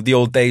 the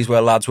old days where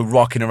lads were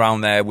rocking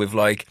around there with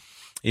like,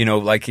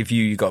 like if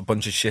you got a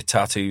bunch of shit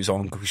tattoos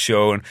on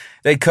show, and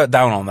they cut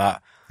down on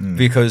that,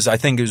 because I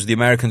think it was the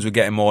Americans were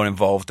getting more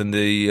involved, and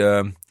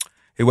the,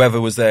 whoever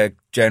was their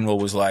general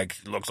was like,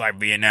 looks like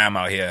Vietnam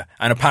out here.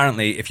 And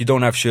apparently, if you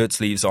don't have shirt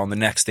sleeves on, the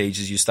next stage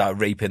is you start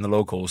raping the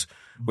locals,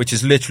 which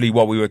is literally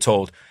what we were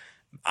told.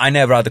 I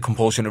never had the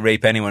compulsion to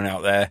rape anyone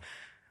out there.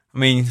 I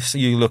mean, so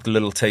you looked a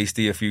little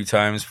tasty a few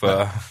times,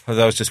 but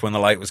that was just when the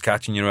light was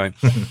catching you, right?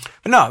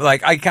 But no,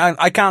 like, I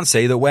can't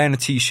say that wearing a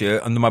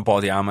t-shirt under my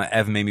body armor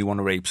ever made me want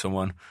to rape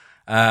someone.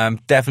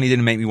 Definitely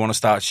didn't make me want to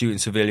start shooting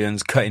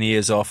civilians, cutting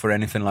ears off or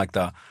anything like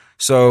that.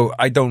 So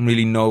I don't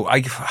really know.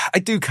 I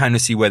do kind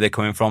of see where they're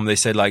coming from. They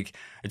said, like,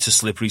 it's a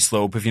slippery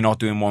slope if you're not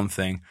doing one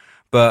thing.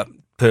 But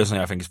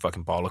personally, I think it's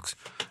fucking bollocks.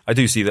 I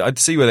do see that. I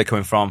see where they're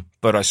coming from,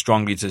 but I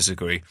strongly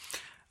disagree.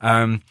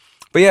 But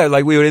yeah,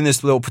 like, we were in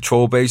this little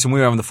patrol base and we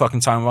were having the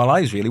fucking time of our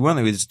lives, really, weren't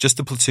we? It was just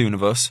a platoon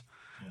of us.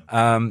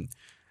 How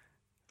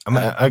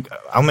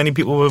many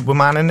people were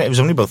manning it? It was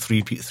only about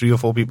three or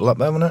four people up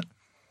there, wasn't it?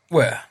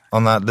 Where?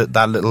 On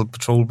that little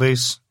patrol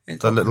base,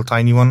 that little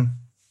tiny one.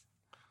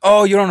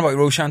 Oh, you're on about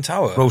Roshan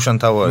Tower. Roshan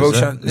Tower,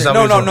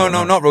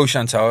 No, not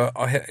Roshan Tower.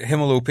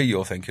 Himmel OP,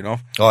 you're thinking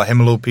of. Oh,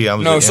 Himmel OP.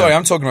 I'm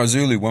talking about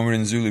Zulu, when we're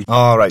in Zulu.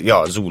 Oh, right,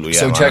 yeah, Zulu, yeah.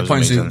 So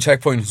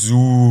Checkpoint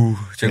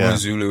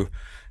Zulu.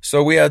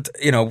 So we had,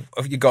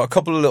 you got a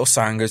couple of little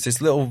sangers, this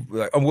little,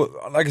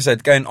 like I said,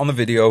 again, on the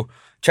video,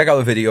 check out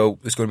the video,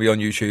 it's going to be on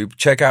YouTube.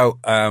 Check out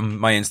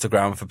my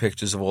Instagram for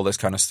pictures of all this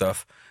kind of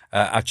stuff,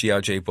 at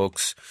GRJ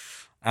Books.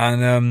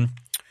 And,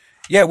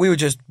 yeah, we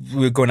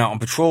were going out on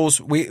patrols.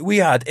 We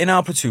had, in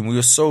our platoon, we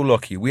were so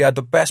lucky. We had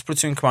the best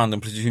platoon commander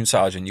and platoon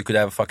sergeant you could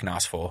ever fucking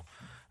ask for,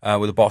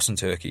 with a Boston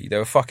Turkey.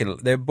 Both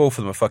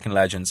of them are fucking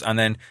legends. And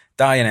then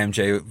Di and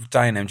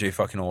MJ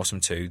fucking awesome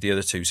too. The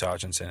other two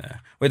sergeants in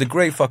there. We had a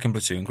great fucking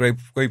platoon, great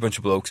bunch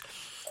of blokes.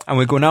 And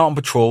we're going out on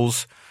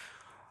patrols.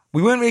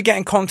 We weren't really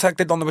getting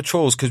contacted on the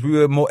patrols because we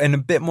were in a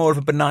bit more of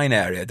a benign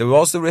area. There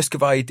was the risk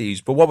of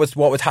IEDs, but what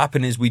would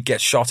happen is we'd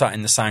get shot at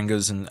in the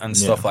sangars and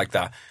stuff like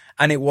that.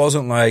 And it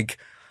wasn't like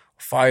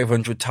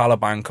 500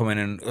 Taliban coming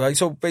in. Like,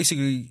 so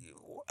basically,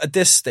 at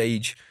this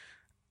stage,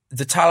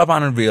 the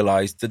Taliban had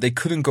realised that they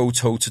couldn't go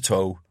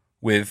toe-to-toe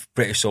with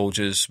British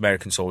soldiers,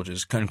 American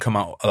soldiers, and come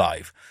out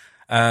alive.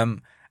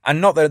 And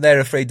not that they're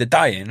afraid they're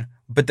dying,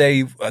 but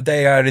they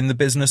are in the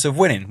business of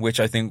winning, which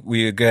I think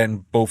we,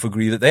 again, both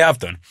agree that they have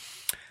done.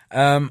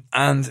 And,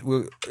 I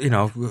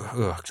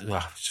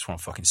just want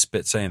to fucking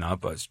spit saying that,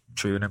 but it's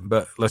true, isn't it?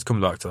 But let's come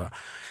back to that.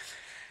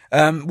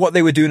 What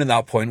they were doing at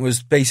that point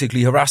was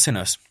basically harassing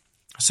us.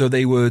 So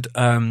they would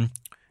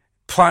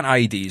plant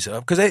IEDs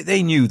because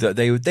they knew that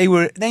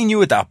they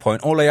knew at that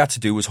point all they had to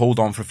do was hold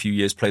on for a few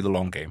years, play the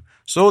long game.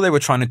 So all they were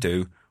trying to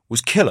do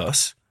was kill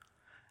us,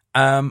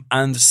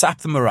 and sap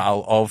the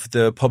morale of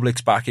the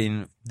publics back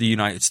in the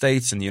United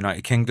States and the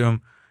United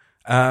Kingdom,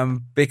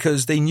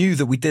 because they knew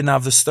that we didn't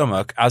have the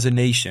stomach as a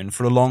nation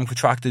for a long,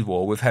 protracted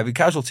war with heavy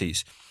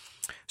casualties.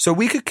 So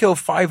we could kill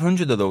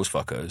 500 of those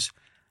fuckers,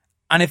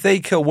 and if they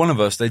kill one of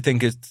us, they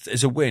think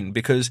it's a win,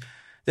 because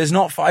there's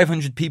not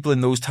 500 people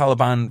in those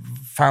Taliban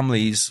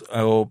families,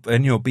 or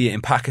be it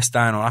in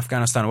Pakistan or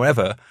Afghanistan or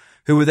wherever,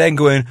 who were then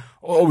going,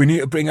 oh, we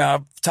need to bring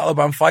our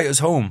Taliban fighters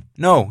home.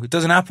 No, it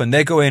doesn't happen.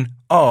 They're going,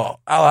 oh,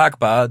 Al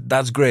Akbar,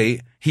 that's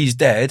great. He's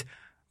dead.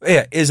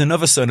 Yeah, here's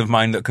another son of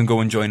mine that can go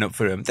and join up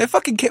for him. They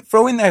fucking keep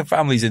throwing their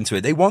families into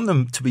it. They want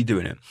them to be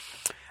doing it.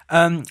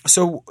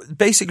 So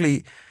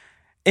basically,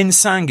 in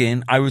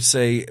Sangin, I would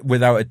say,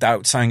 without a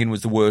doubt, Sangin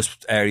was the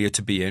worst area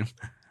to be in.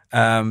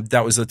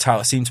 That was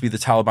seemed to be the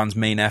Taliban's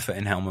main effort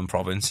in Helmand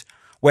province.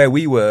 Where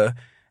we were,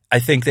 I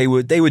think they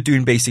were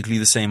doing basically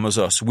the same as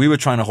us. We were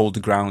trying to hold the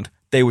ground.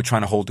 They were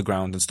trying to hold the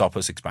ground and stop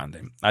us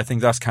expanding. I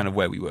think that's kind of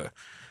where we were.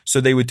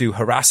 So they would do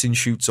harassing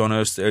shoots on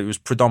us. It was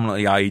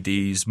predominantly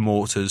IEDs,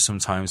 mortars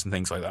sometimes, and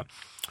things like that.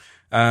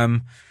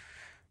 But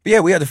yeah,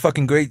 we had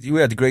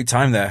a great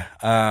time there.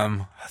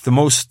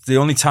 The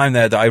only time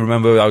there that I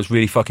remember I was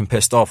really fucking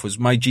pissed off was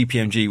my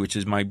GPMG, which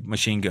is my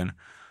machine gun,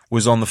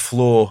 was on the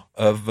floor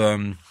of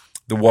the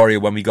Warrior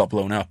when we got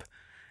blown up.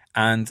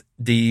 And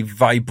the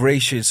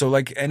vibration, so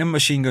like in a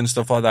machine gun,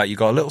 stuff like that, you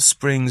got little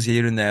springs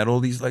here and there,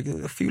 all these like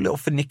a few little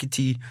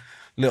finicky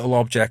little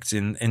objects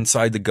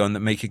inside the gun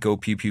that make it go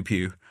pew pew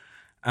pew.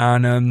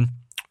 And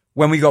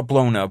when we got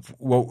blown up,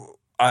 well,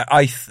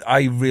 I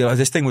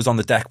realized this thing was on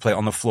the deck plate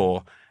on the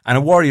floor, and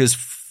the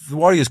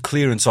Warrior's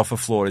clearance off the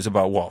floor is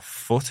about what,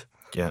 foot?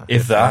 Yeah,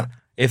 if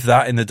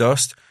that in the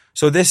dust.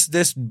 So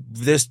this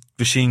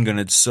machine gun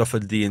had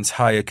suffered the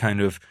entire kind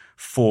of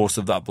force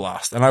of that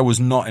blast, and I was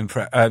not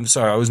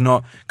I was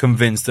not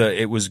convinced that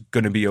it was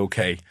going to be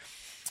okay.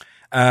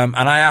 And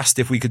I asked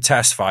if we could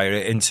test fire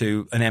it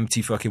into an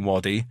empty fucking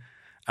wadi,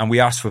 and we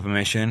asked for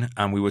permission,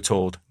 and we were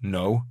told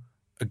no.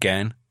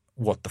 Again,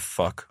 what the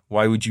fuck?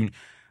 Why would you?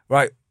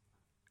 Right?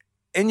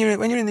 When you're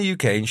in the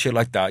UK and shit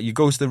like that, you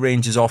go to the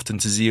ranges often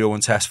to zero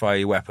and test fire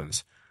your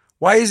weapons.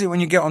 Why is it when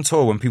you get on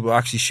tour, when people are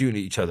actually shooting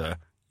at each other,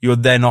 you're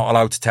then not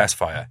allowed to test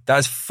fire? That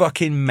is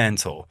fucking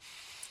mental.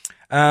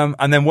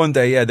 And then one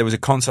day, there was a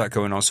concert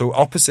going on. So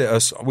opposite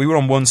us, we were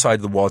on one side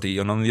of the wadi,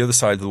 and on the other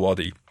side of the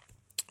wadi,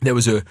 there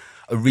was a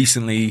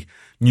recently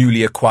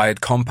newly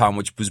acquired compound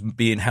which was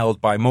being held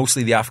by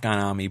mostly the Afghan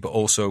army, but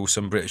also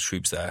some British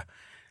troops there.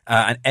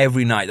 And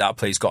every night that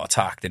place got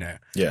attacked in it.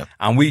 Yeah.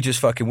 And we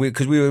just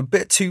because we were a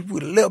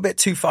little bit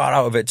too far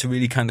out of it to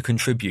really kind of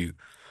contribute.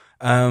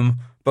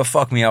 But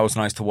fuck me, that was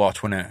nice to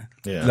watch, wasn't it?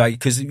 Yeah. Like,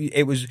 because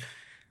it was,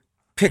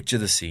 picture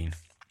the scene.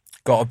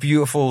 Got a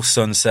beautiful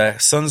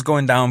sunset, sun's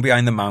going down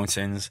behind the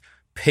mountains,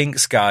 pink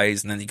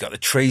skies, and then you got the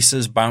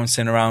tracers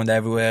bouncing around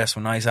everywhere,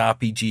 some nice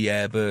RPG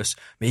airbursts,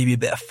 maybe a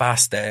bit of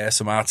fast air,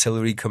 some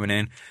artillery coming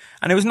in.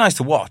 And it was nice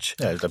to watch.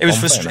 Yeah,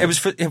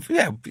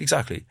 yeah,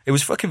 exactly. It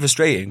was fucking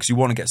frustrating because you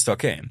want to get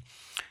stuck in.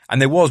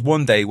 And there was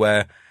one day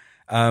where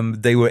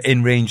they were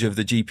in range of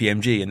the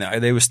GPMG,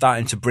 and they were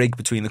starting to break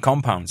between the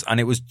compounds, and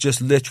it was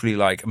just literally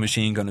like a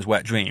machine gunner's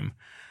wet dream.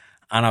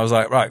 And I was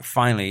like, right,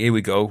 finally, here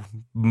we go.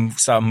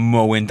 Start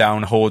mowing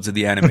down hordes of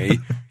the enemy.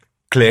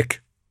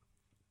 Click,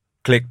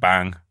 click,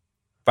 bang,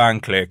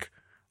 bang, click,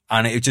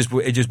 and it just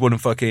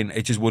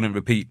wouldn't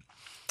repeat.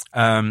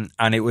 And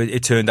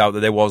it turned out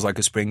that there was like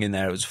a spring in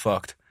there. It was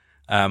fucked.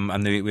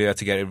 And we had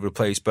to get it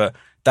replaced. But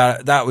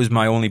that was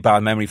my only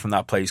bad memory from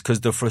that place,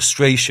 because the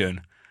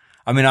frustration.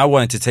 I mean, I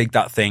wanted to take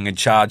that thing and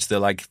charge the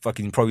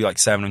probably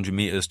 700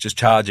 meters, just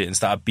charge it and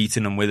start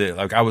beating them with it.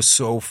 Like, I was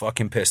so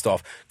fucking pissed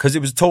off because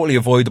it was totally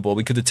avoidable.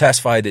 We could have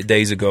test fired it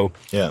days ago.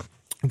 Yeah.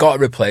 Got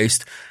it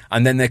replaced,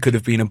 and then there could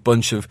have been a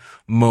bunch of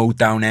mowed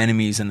down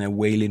enemies and their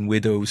wailing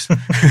widows.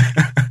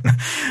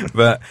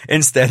 But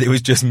instead, it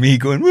was just me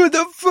going, what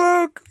the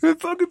fuck? I'm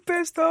fucking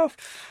pissed off.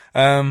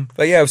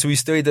 But yeah, so we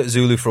stayed at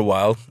Zulu for a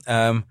while.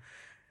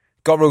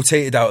 Got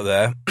rotated out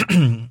there.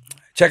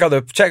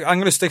 I'm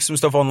going to stick some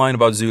stuff online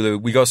about Zulu.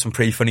 We got some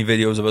pretty funny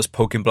videos of us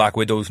poking black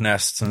widows'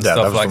 nests and stuff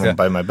like that. Yeah, that was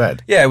by my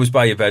bed. Yeah, it was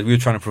by your bed. We were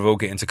trying to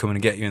provoke it into coming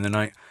and get you in the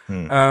night.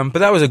 But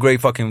that was a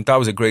great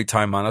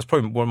time, man. That's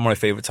probably one of my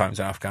favourite times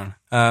in Afghan.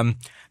 Then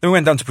we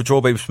went down to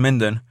patrol base from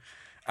Minden,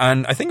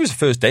 and I think it was the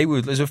first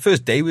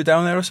day. We were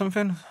down there or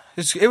something.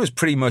 It was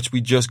pretty much,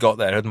 we just got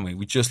there, hadn't we?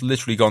 We just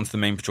literally gone to the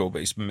main patrol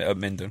base at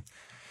Minden.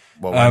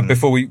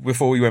 Before we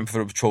went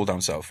for a patrol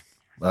down south.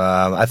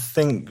 I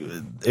think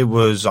it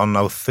was on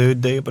our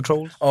third day of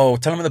patrol. Oh,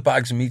 tell them the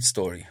bags of meat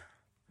story.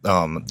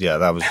 Yeah,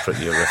 that was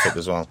pretty horrific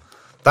as well.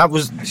 That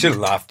was, you should have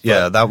laughed.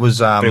 Yeah, that was.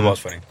 But it was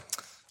funny.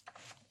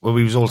 Well,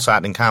 we was all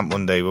sat in camp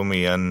one day, weren't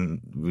we? And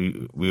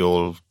we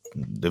all,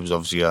 there was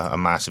obviously a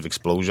massive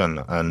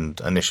explosion, and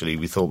initially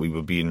we thought we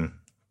were being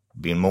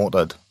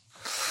mortared.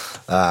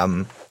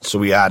 So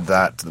we had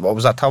that. What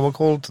was that tower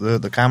called?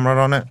 The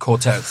camera on it.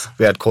 Cortez.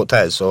 We had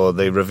Cortez. So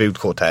they reviewed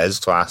Cortez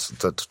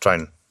to try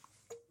and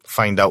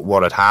find out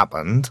what had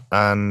happened,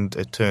 and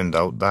it turned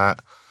out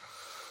that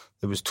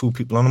there was 2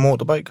 people on a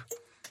motorbike.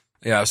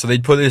 Yeah, so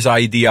they'd put this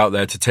ID out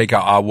there to take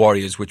out our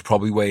warriors, which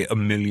probably weigh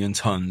 1 million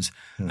tons,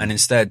 and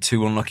instead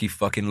 2 unlucky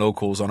fucking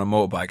locals on a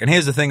motorbike. And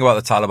here's the thing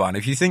about the Taliban.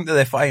 If you think that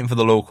they're fighting for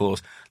the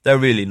locals, they're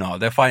really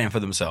not. They're fighting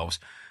for themselves.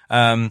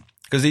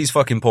 Because these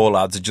fucking poor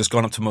lads had just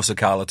gone up to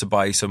Musakala to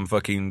buy some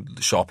fucking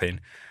shopping,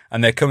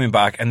 and they're coming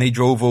back, and they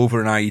drove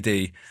over an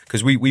IED,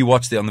 because we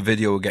watched it on the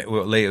video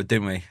later,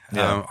 didn't we?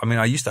 Yeah. I mean,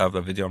 I used to have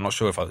that video. I'm not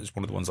sure if it's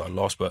one of the ones that I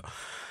lost, but...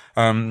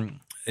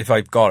 if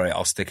I've got it,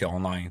 I'll stick it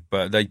online.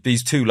 But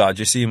these 2 lads,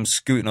 you see them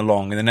scooting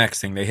along, and the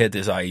next thing they hit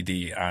this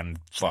IED, and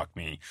fuck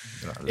me,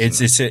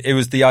 it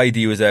was the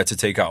IED was there to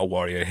take out a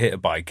warrior, hit a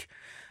bike.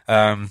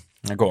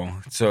 Go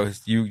on. So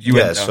you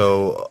went down.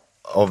 So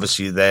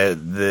obviously there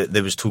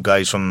was 2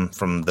 guys from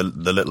the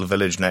little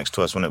village next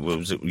to us when it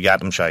was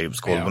Yadamshire, it was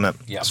called, wasn't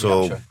it? Yeah.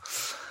 So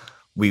Yadamshire.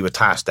 We were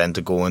tasked then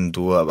to go and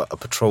do a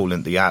patrol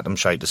into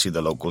Yadamshire to see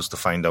the locals, to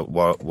find out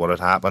what had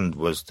happened,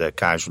 was their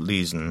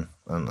casualties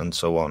and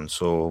so on.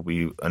 So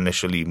we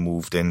initially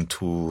moved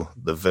into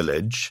the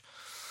village,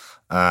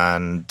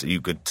 and you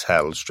could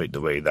tell straight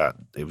away that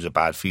it was a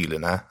bad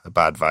feeling, a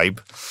bad vibe,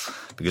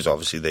 because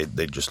obviously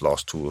they just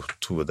lost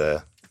two of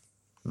their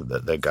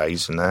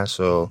guys in there.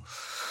 So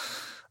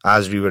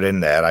as we were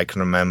in there, I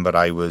can remember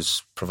I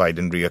was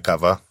providing rear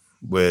cover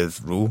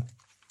with Rue,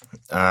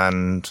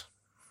 and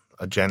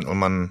a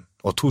gentleman,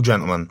 or 2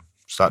 gentlemen,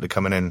 started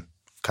coming in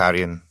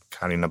carrying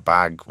a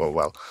bag,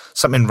 well,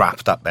 something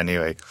wrapped up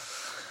anyway.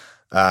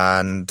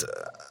 And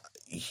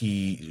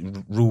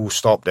Rue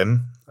stopped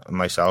him, and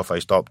myself, I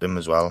stopped him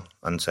as well,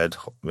 and said,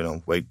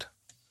 wait,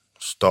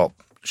 stop,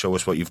 show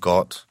us what you've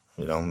got,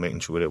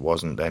 making sure it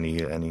wasn't any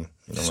a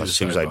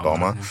suicide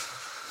bomber.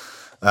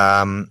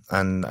 Yeah.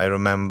 And I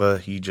remember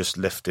he just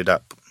lifted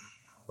up,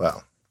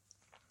 well,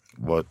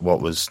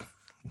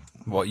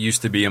 what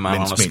used to be a man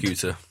on a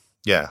scooter.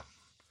 Yeah.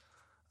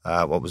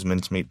 What was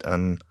mincemeat,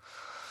 and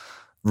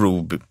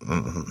Rue,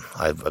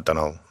 I don't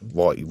know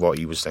what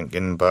he was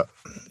thinking, but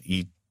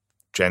he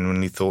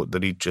genuinely thought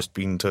that he'd just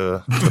been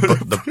to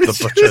the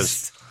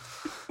butcher's.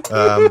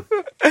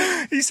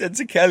 He said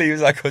to Kelly, he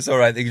was like, "Oh, it's all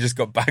right, they just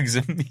got bags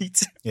of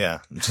meat."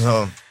 Yeah.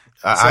 So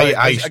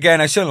I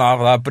shouldn't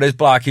laugh at that, but it's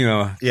black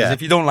humor. Yeah.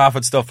 If you don't laugh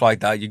at stuff like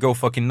that, you go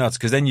fucking nuts,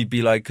 because then you'd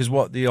be like, because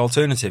what the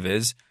alternative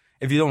is,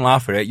 if you don't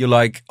laugh at it, you're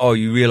like, oh,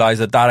 you realise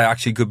that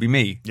actually could be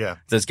me. Yeah.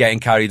 That's getting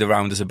carried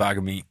around as a bag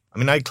of meat. I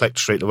mean, I clicked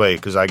straight away,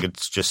 because I could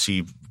just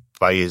see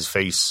by his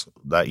face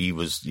that he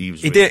was. He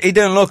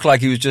didn't look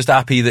like he was just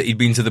happy that he'd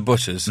been to the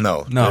butcher's.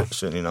 No,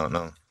 certainly not.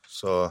 No.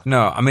 So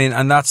no, I mean,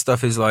 and that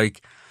stuff is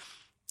like,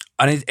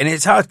 and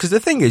it's hard, because the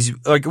thing is,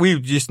 like,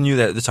 we just knew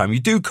that at the time. You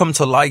do come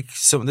to like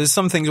there's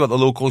some things about the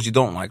locals you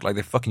don't like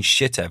they fucking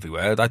shit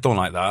everywhere. I don't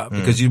like that,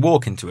 because you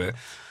walk into it.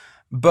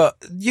 But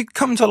you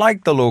come to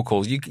like the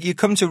locals. You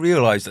come to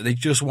realise that they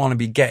just want to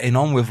be getting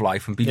on with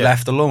life and be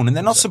left alone. And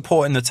they're not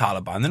supporting the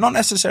Taliban. They're not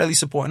necessarily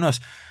supporting us,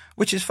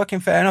 which is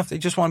fucking fair enough. They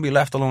just want to be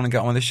left alone and get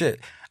on with the shit.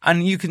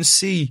 And you can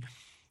see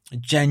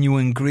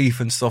genuine grief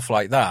and stuff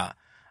like that.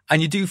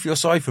 And you do feel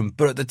sorry for them.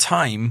 But at the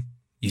time,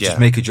 you just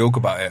make a joke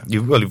about it.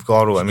 You've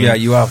got to. I mean, yeah,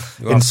 you have.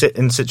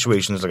 In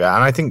situations like that.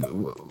 And I think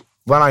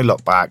when I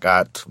look back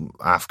at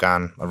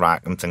Afghan,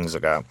 Iraq and things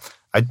like that,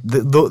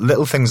 the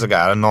little things like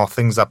that are not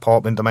things that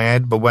pop into my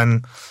head, but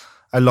when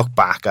I look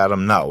back at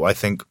them now, I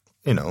think,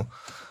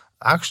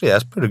 actually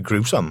that's pretty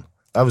gruesome.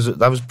 That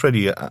was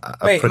pretty.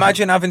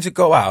 Imagine having to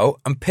go out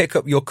and pick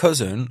up your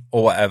cousin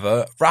or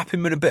whatever, wrap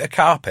him in a bit of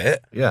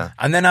carpet,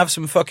 and then have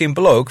some fucking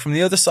bloke from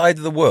the other side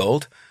of the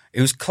world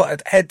who's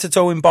head to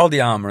toe in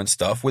body armor and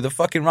stuff with a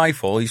fucking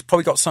rifle. He's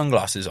probably got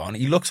sunglasses on.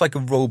 He looks like a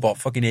robot,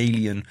 fucking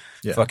alien,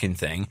 fucking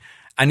thing.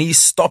 And he's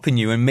stopping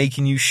you and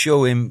making you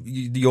show him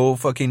your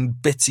fucking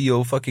bits of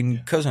your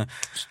fucking cousin.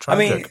 I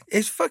mean,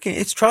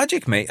 it's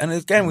tragic, mate. And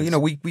again,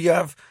 we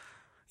have,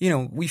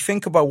 we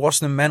think about what's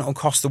the mental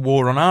cost of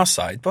war on our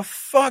side, but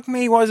fuck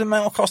me, what is the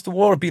mental cost of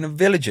war of being a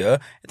villager?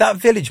 That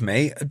village,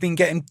 mate, had been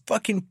getting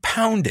fucking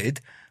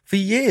pounded for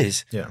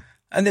years. Yeah.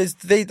 And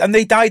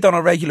they died on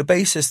a regular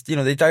basis.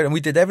 They died, and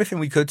we did everything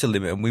we could to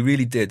limit them. We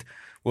really did.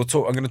 We're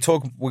going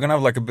to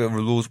have like a bit of a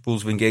rules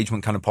of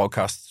engagement kind of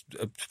podcast,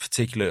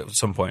 particular at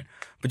some point.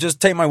 But just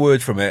take my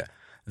word from it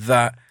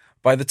that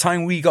by the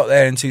time we got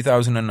there in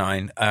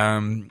 2009,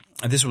 and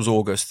this was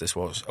August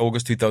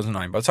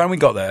 2009. By the time we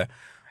got there,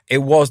 it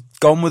was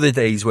gone with the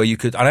days where you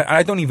could, and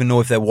I don't even know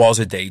if there was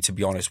a day, to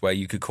be honest, where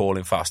you could call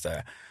in fast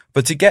air.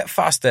 But to get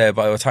fast air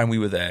by the time we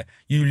were there,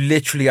 you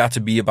literally had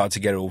to be about to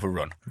get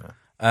overrun.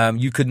 Yeah.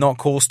 You could not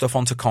call stuff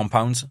onto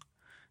compounds.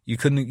 You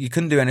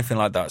couldn't do anything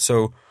like that.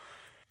 So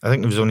I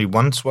think it was only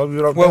once while we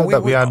were out there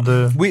that we had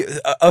the.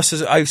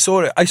 I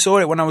saw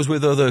it when I was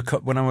with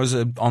when I was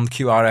on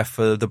QRF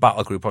for the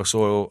battle group. I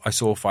saw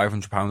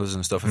 500-pounders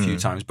and stuff a few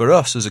times. But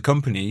us as a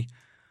company,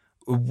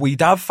 we'd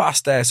have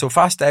fast air. So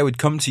fast air would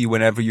come to you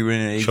whenever you were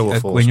in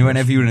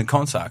whenever you were in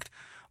contact.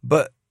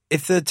 But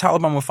if the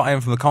Taliban were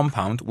firing from the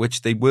compound,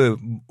 which they were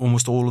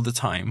almost all of the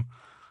time,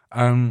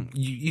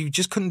 you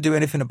just couldn't do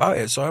anything about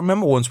it. So I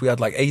remember once we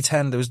had like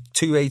A-10, there was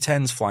 2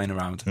 A-10s flying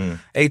around.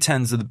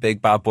 A-10s are the big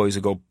bad boys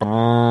that go,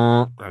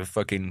 they're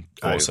fucking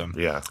awesome.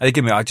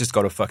 I just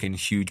got a fucking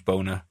huge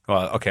boner.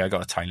 Well, okay, I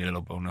got a tiny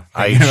little boner.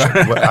 I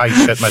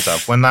shit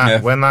myself. When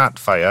that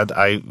fired,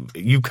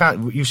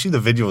 you see the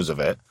videos of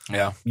it.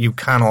 Yeah. You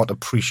cannot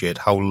appreciate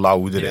how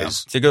loud it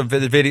is. Check out the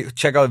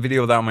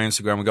video of that on my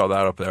Instagram. We got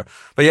that up there.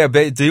 But yeah,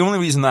 the only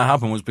reason that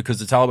happened was because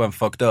the Taliban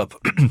fucked up.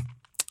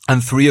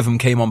 And 3 of them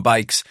came on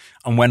bikes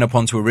and went up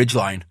onto a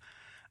ridgeline.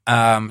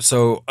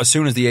 So as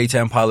soon as the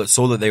A-10 pilot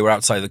saw that they were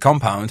outside the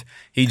compound,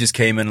 he just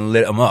came in and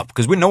lit them up.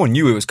 Because no one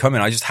knew it was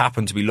coming. I just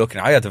happened to be looking.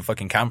 I had the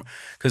fucking camera.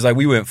 Because like,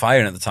 we weren't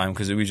firing at the time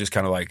because it was just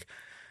kind of like,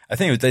 I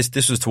think it was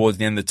this was towards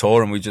the end of the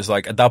tour, and we just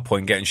like, at that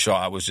point, getting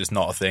shot at was just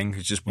not a thing.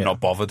 It's just, we're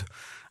not bothered.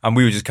 And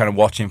we were just kind of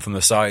watching from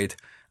the side.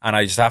 And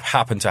I just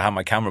happened to have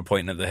my camera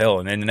pointing at the hill.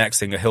 And then the next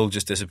thing, the hill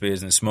just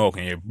disappears in smoke,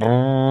 and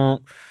you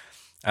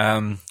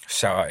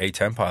shout out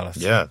A-10 pilots.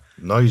 Yeah,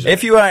 noisy.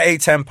 If you are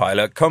A-10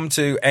 pilot, come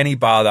to any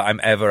bar that I'm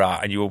ever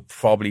at, and you will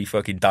probably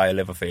fucking die of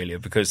liver failure,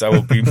 because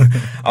I'll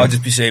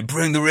just be saying,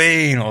 bring the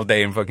rain all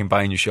day and fucking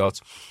buying you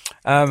shots.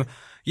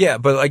 Yeah,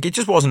 but like, it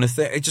just wasn't a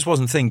thing. It just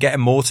wasn't a thing. Getting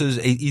mortars,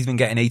 even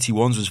getting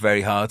 81s was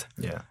very hard.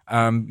 Yeah.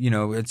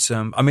 It's,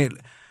 I mean,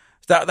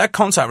 that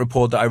contact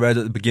report that I read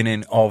at the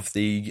beginning of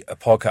the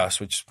podcast,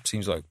 which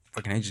seems like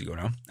fucking ages ago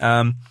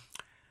now,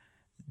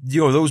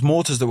 those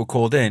mortars that were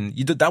called in,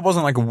 that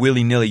wasn't like a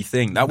willy-nilly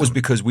thing. That was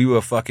because we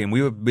were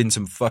in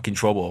some fucking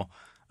trouble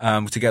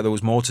to get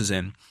those mortars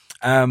in.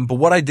 But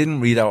what I didn't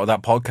read out of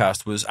that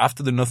podcast was,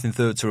 after the nothing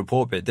third to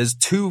report bit, there's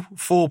 2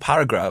 full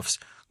paragraphs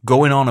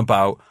going on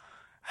about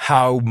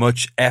how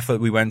much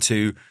effort we went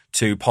to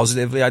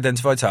positively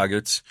identify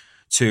targets,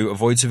 to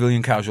avoid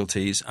civilian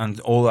casualties, and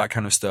all that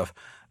kind of stuff.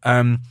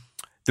 The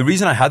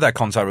reason I had that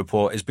contact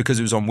report is because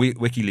it was on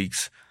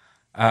WikiLeaks.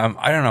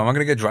 I don't know. I'm going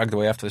to get dragged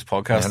away after this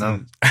podcast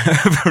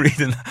for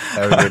reading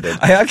that.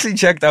 I actually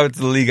checked out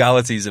the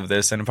legalities of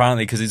this, and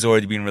apparently, because it's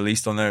already been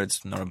released on there,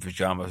 it's not in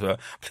pajamas. So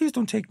please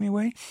don't take me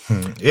away.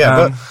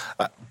 Yeah,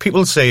 but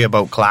people say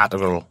about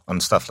collateral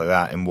and stuff like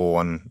that in war,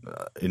 and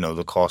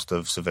the cost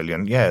of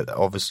civilian. Yeah,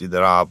 obviously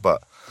there are,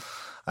 but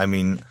I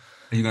mean,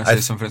 are you going to say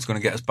something that's going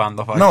to get us banned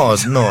off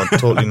iTunes? No,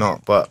 totally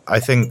not. But I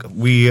think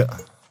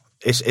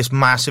it's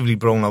massively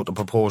blown out of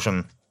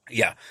proportion.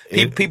 Yeah,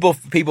 people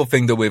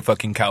think that we're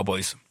fucking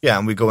cowboys. Yeah,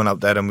 and we're going out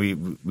there, and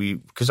we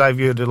because I've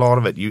heard a lot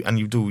of it. You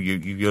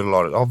hear a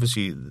lot of it.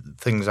 Obviously,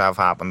 things have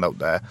happened out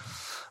there,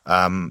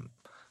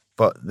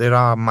 but there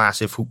are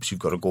massive hoops you've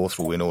got to go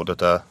through in order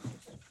to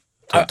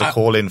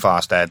call in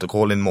fast air, to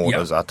call in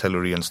mortars,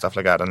 artillery, and stuff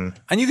like that. And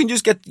you can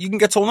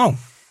get told no.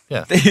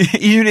 Yeah,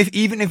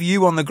 even if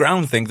you on the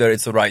ground think that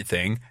it's the right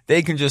thing,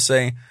 they can just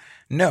say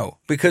no,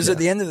 because at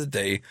the end of the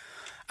day.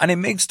 And it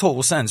makes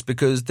total sense,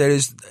 because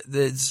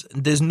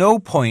there's no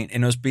point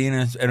in us being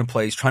in a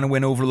place trying to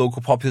win over the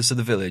local populace of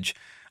the village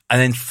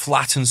and then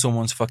flatten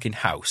someone's fucking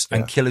house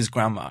and kill his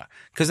grandma,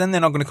 because then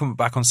they're not going to come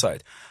back on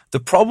site. The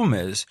problem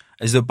is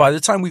that by the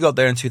time we got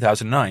there in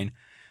 2009,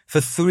 for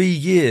 3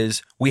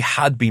 years, we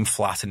had been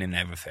flattening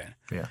everything.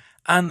 Yeah.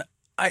 And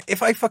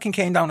if I fucking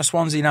came down to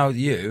Swansea now with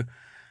you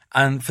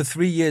and for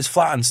 3 years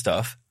flattened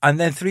stuff, and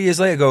then 3 years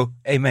later go,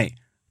 hey mate,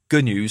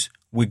 good news,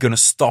 we're going to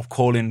stop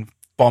calling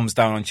bombs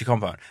down onto your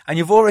compound, and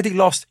you've already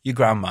lost your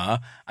grandma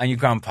and your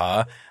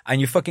grandpa,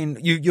 and you're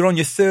on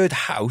your 3rd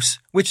house,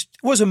 which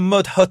was a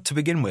mud hut to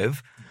begin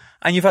with,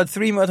 and you've had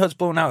 3 mud huts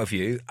blown out of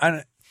you,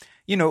 and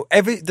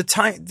the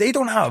time they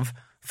don't have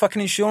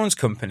fucking insurance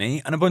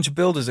company and a bunch of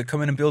builders that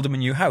come in and build them a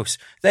new house.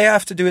 They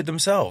have to do it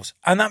themselves,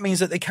 and that means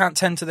that they can't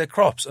tend to their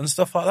crops and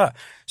stuff like that.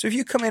 So if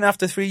you come in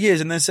after 3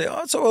 years and then say,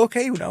 oh, it's all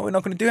okay now, we're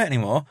not going to do it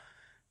anymore,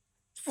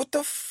 what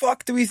the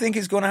fuck do we think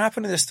is going to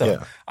happen to this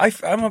stuff? Yeah.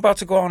 I'm about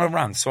to go on a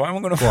rant, so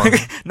I'm going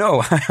to...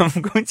 No, I'm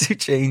going to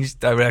change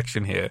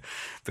direction here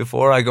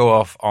before I go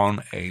off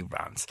on a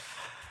rant.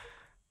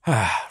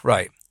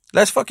 Right.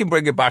 Let's fucking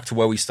bring it back to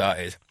where we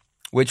started,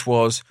 which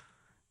was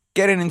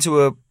getting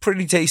into a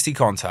pretty tasty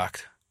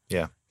contact.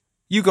 Yeah.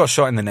 You got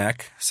shot in the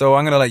neck, so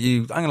I'm going to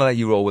let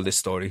you roll with this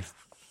story.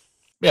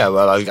 Yeah,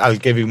 well, I'll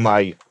give you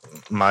my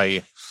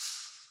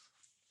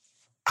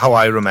how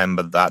I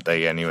remembered that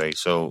day anyway,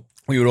 so...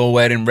 We were all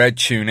wearing red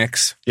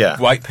tunics,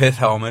 white pith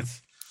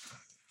helmets,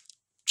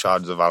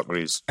 charges of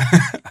Valkyries.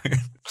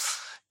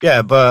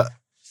 Yeah, but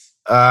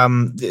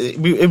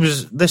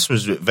this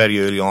was very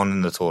early on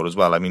in the tour as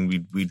well. I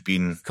mean, we'd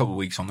been a couple of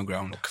weeks on the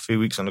ground,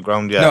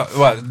 Yeah. No,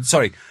 well,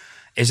 sorry,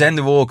 it's end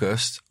of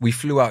August. We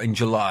flew out in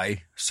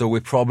July, so we're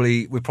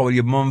probably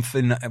a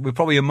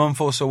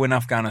month or so in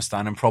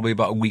Afghanistan, and probably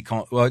about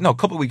a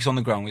couple of weeks on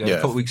the ground. We had a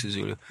couple of weeks at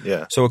Zulu.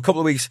 Yeah. So a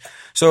couple of weeks.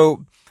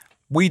 So.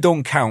 We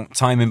don't count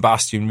time in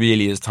Bastion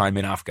really as time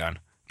in Afghan,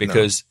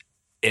 because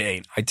it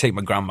ain't. I'd take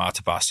my grandma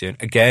to Bastion.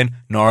 Again,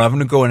 not having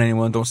to go on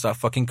anyone. Don't start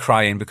fucking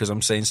crying because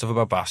I'm saying stuff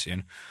about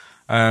Bastion.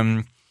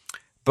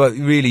 But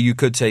really, you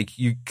could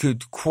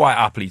quite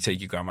happily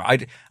take your grandma.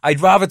 I'd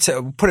rather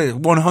put it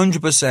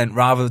 100%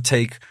 rather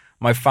take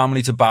my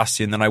family to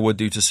Bastion than I would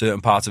do to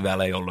certain parts of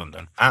LA or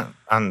London.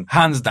 And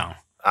hands down.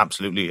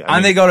 absolutely.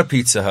 And they got a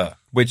Pizza Hut,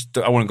 which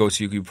I want to go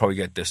to. You probably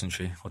get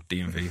dysentery or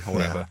DMV or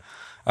whatever.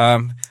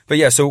 But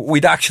yeah, so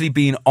we'd actually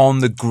been on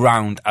the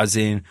ground, as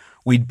in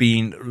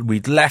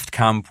we'd left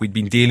camp, we'd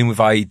been dealing with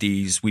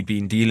IEDs, we'd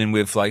been dealing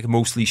with like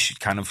mostly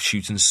kind of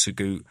shoot and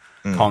scoot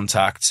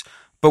contacts,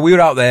 but we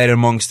were out there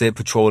amongst it,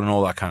 patrolling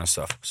all that kind of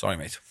stuff. Sorry,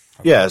 mate.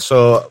 Yeah,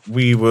 so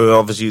we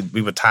were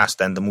tasked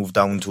then to move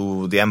down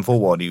to the M4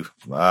 Wadi,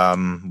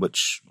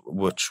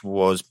 which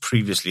was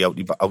previously out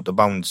of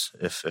bounds,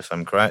 if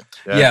I'm correct.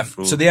 Yeah.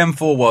 So the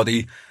M4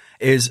 Wadi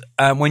is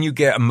when you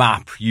get a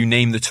map, you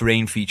name the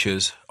terrain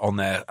features on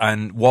there,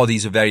 and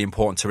wadis are very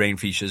important terrain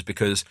features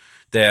because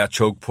they are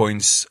choke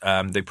points.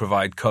 They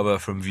provide cover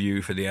from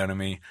view for the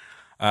enemy.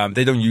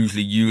 They don't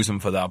usually use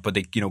them for that, but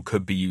they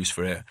could be used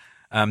for it.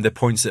 They're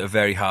points that are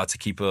very hard to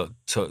keep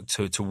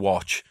to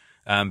watch.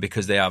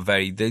 Because they're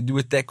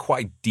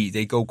quite deep.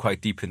 They go quite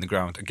deep in the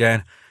ground.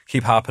 Again,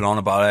 keep harping on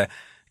about it.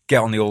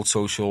 Get on the old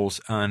socials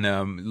and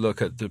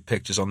look at the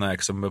pictures on there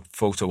because I'm a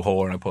photo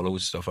whore and I put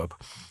loads of stuff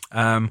up.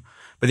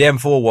 But the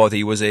M4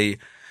 Wadi was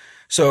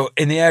so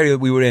in the area that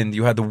we were in,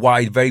 you had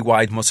the very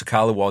wide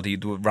Musakala Wadi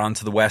that ran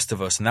to the west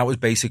of us, and that was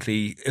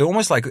basically it's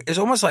almost like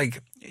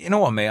you know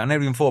what, mate? I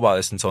never even thought about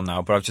this until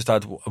now, but I've just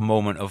had a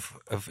moment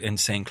of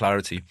insane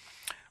clarity.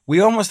 We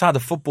almost had a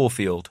football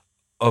field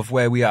of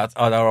where we had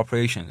our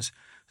operations.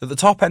 So the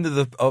top end of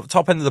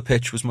the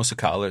pitch was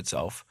Musakala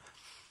itself,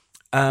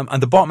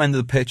 and the bottom end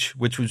of the pitch,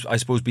 which was I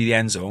suppose be the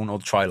end zone or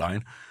the try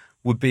line,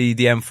 would be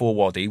the M4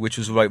 Wadi, which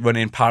was like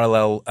running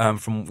parallel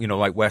from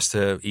like west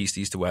to east,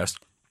 east to west.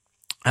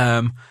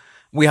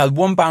 We had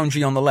one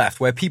boundary on the left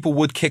where people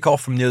would kick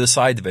off from the other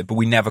side of it, but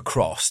we never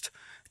crossed.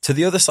 To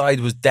the other side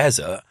was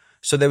desert,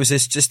 so there was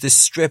this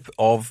strip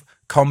of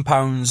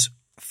compounds,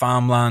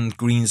 farmland,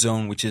 green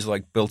zone, which is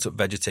like built up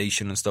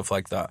vegetation and stuff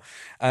like that.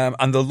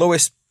 And the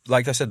lowest,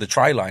 like I said, the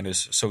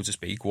tri-liners, so to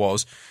speak,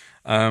 was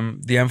the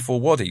M4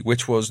 Wadi,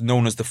 which was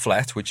known as the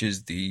Flet, which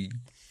is the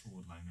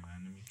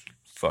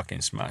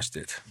fucking smashed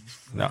it.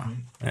 No,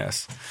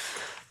 yes.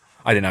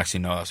 I didn't actually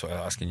know, that's why I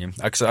was asking you.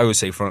 Because I always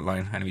say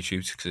frontline enemy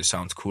troops because it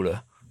sounds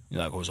cooler.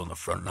 That goes on the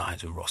front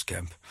lines with Ross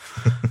Kemp.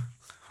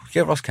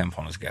 Get Ross Kemp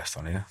on as a guest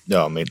on here.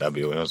 Yeah, mate, that'd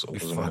be awesome.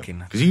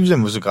 Because he was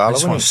in Musakala. I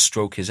just want to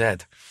stroke his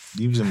head.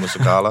 He was in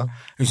Musakala.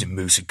 He was in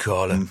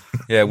Musakala.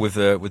 Yeah, with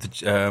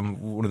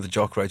one of the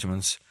jock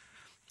regiments.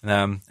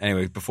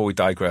 Anyway, before we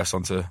digress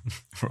onto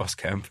Ross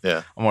Kemp,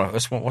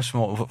 let's watch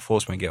more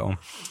Forcemen get on.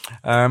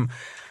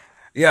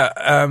 The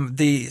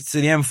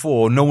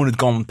M4, no one had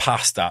gone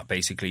past that,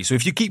 basically. So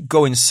if you keep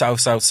going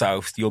south,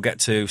 you'll get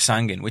to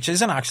Sangin, which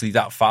isn't actually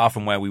that far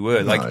from where we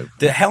were. No. Like,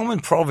 the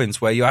Helmand province,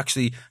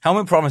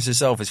 Helmand province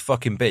itself is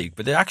fucking big,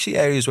 but there are actually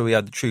areas where we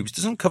had the troops. It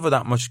doesn't cover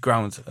that much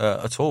ground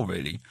at all,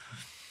 really.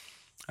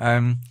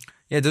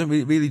 It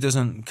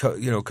doesn't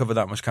cover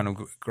that much kind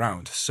of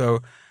ground.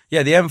 So,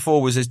 yeah, the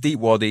M4 was this deep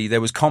wadi. There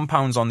was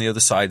compounds on the other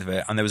side of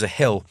it, and there was a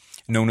hill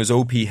known as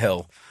OP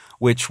Hill,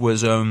 which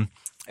was...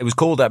 It was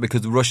called that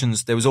because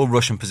there was all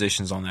Russian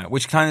positions on there,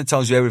 which kind of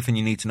tells you everything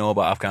you need to know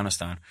about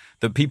Afghanistan.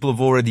 That people have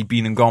already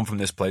been and gone from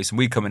this place, and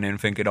we're coming in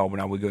thinking, oh,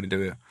 now we're going to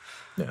do it.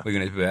 Yeah. We're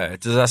going to do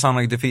it. Does that sound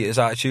like a defeatist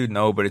attitude?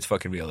 No, but it's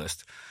fucking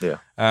realist. Yeah.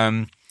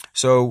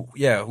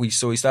 We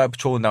started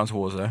patrolling down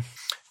towards there.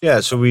 Yeah,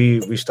 so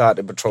we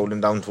started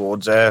patrolling down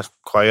towards there,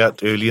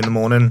 quiet, early in the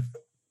morning.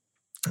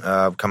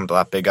 Coming to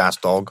that big-ass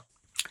dog.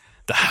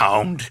 The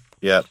Hound.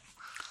 Yeah.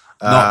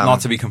 Not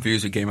to be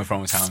confused with Game of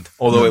Thrones Hound,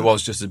 although it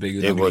was just as big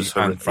as it was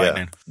and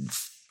frightening. Yeah.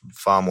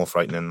 Far more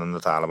frightening than the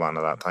Taliban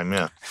at that time,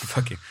 yeah.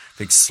 Fucking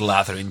big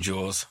slathering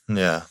jaws.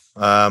 Yeah.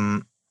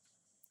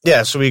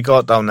 So we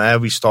got down there,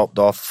 we stopped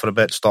off for a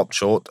bit, stopped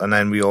short, and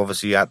then we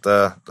obviously had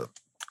to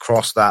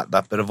cross that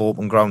bit of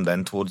open ground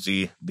then towards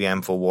the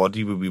M4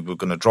 Wadi. We were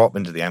going to drop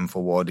into the M4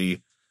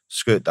 Wadi,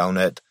 skirt down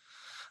it,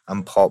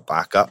 and pop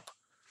back up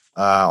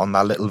on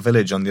that little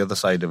village on the other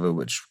side of it,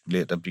 which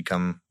later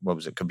become, what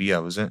was it,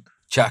 Kabia, was it?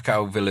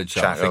 Chakao village,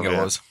 I think it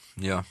was.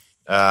 Yeah.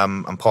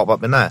 And pop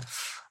up in there,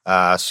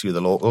 see the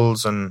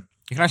locals, and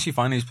you can actually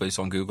find these places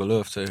on Google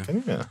Earth too.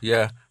 Can you?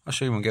 Yeah, I'll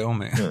show you when we get on,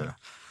 mate.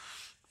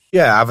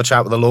 Yeah, have a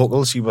chat with the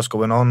locals, see what's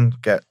going on,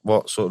 get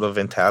what sort of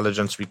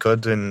intelligence we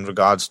could in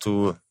regards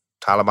to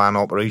Taliban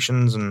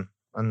operations, and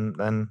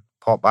then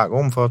pop back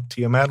home for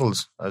tier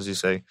medals, as you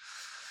say.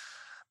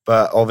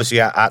 But obviously,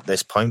 at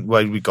this point,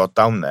 where we got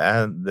down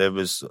there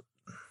was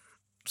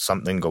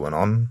something going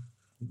on.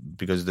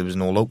 Because there was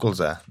no locals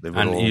there.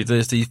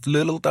 There's these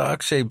little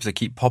dark shapes that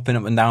keep popping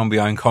up and down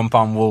behind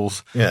compound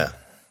walls. Yeah.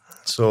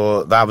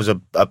 So that was a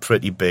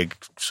pretty big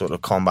sort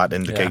of combat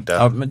indicator.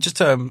 Yeah. Just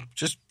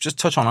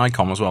touch on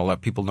ICOM as well,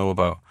 let people know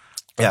about.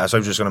 Yeah, so I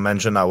was just going to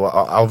mention that.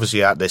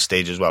 Obviously, at this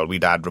stage as well,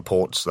 we'd had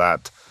reports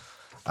that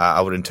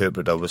our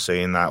interpreter was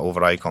saying that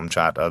over ICOM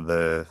chat.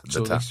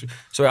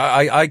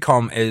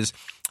 ICOM is...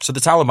 So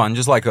the Taliban,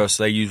 just like us,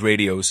 they use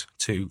radios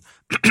to...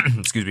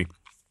 excuse me.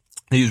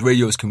 They use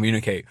radios to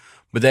communicate.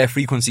 But their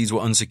frequencies were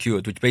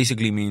unsecured, which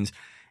basically means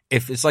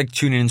if it's like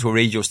tuning into a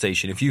radio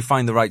station, if you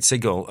find the right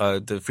signal,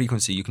 the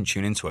frequency, you can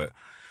tune into it.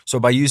 So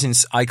by using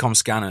ICOM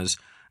scanners,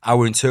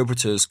 our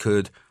interpreters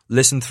could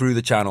listen through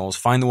the channels,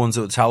 find the ones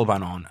that the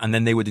Taliban on, and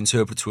then they would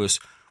interpret to us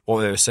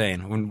what they were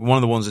saying. One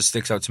of the ones that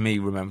sticks out to me,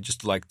 remember,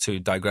 just like to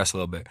digress a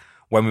little bit,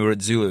 when we were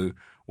at Zulu,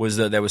 was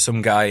that there was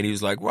some guy and he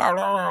was like, wah,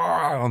 wah,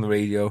 wah, on the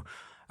radio.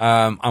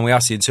 And we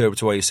asked the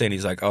interpreter what he's saying.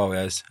 He's like, oh,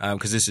 yes.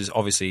 Because this is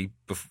obviously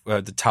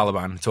the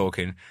Taliban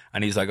talking.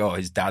 And he's like, oh,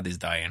 his dad is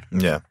dying.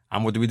 Yeah.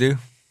 And what do we do?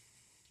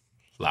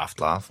 Laughed.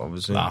 Laugh,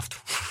 obviously. Laughed.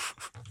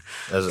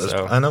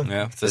 So, I know.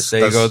 Yeah. So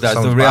there you go.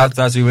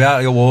 That's the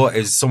reality of war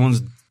is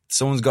someone's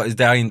got his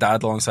dying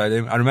dad alongside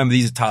him. I remember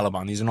these are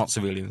Taliban. These are not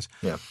civilians.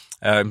 Yeah.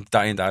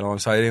 Dying dad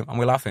alongside him. And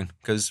we're laughing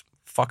because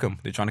fuck them.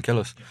 They're trying to kill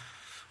us.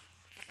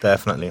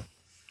 Definitely.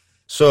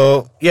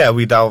 So, yeah,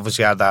 we'd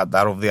obviously had that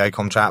over the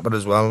ICOM chat, but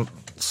as well,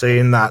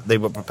 saying that they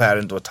were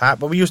preparing to attack.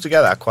 But we used to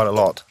get that quite a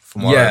lot,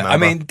 from what I remember. I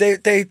mean,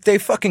 they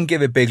fucking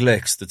give it big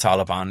licks, the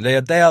Taliban.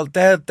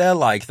 They're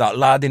like that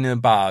lad in a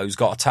bar who's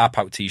got a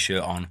tap-out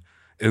T-shirt on,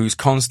 who's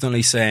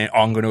constantly saying,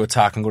 oh, I'm going to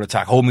attack,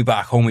 hold me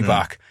back,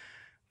 back.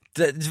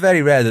 It's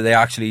very rare that they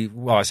actually,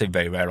 well, I say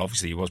very rare,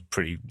 obviously it was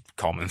pretty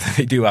common that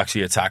they do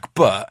actually attack,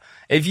 but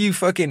if you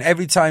fucking,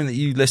 every time that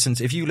you listen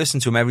to, if you listen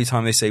to them every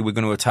time they say we're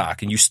going to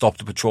attack and you stopped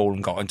the patrol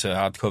and got into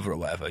hard cover or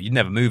whatever, you'd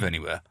never move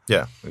anywhere.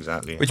 Yeah,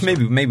 exactly. Which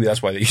maybe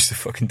that's why they used to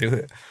fucking do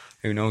it.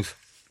 Who knows?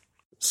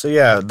 So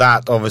yeah,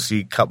 that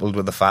obviously coupled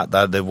with the fact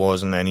that there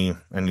wasn't any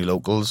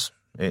locals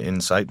in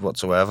sight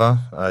whatsoever,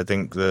 I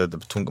think the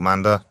platoon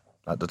commander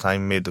at the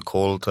time made the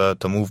call to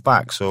move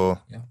back, so...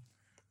 Yeah.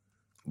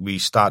 We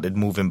started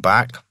moving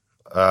back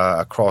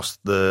across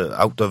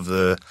out of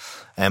the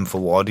M4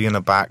 Wadi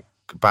and back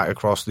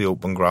across the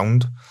open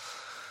ground.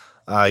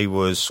 I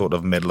was sort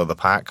of middle of the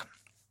pack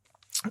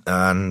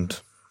and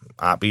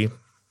happy,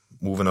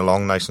 moving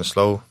along nice and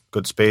slow,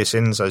 good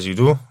spacings as you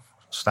do,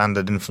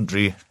 standard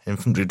infantry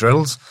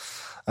drills.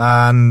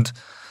 And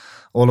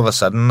all of a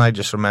sudden I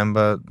just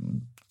remember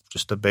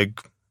just a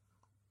big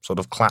sort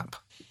of clap,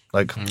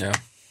 like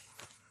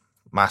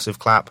massive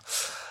clap.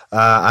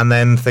 And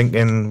then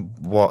thinking,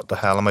 what the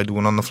hell am I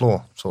doing on the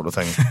floor, sort of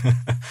thing.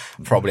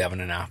 Probably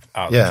having a nap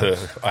out the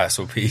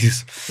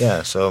SOPs.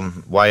 Yeah, so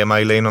why am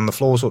I laying on the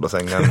floor, sort of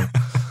thing. And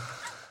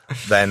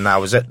then that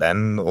was it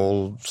then.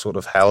 All sort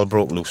of hell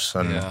broke loose.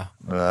 And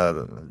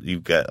you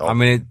get... I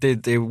mean,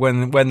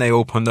 when they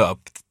opened up,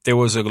 there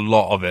was a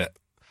lot of it.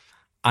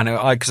 And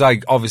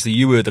because obviously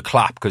you were the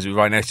clap because we were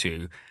right next to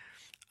you.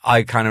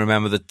 I kind of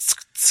remember the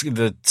tuss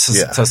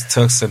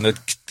and the...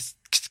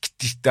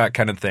 that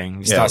kind of thing.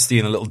 You start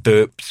seeing a little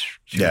dirt.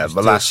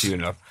 But that's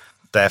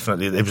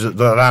definitely it was,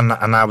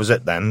 and that was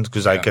it then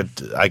because I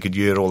could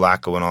hear all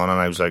that going on, and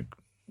I was like,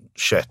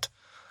 shit,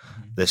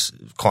 this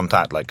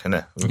contact, like,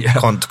 innit?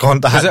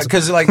 Contact.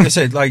 Because, like I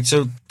said, like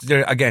so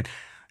again,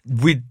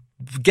 we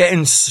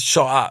getting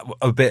shot at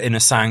a bit in a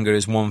Sangha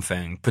is one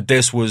thing, but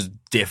this was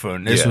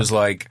different. This was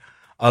like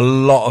a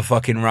lot of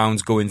fucking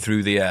rounds going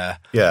through the air.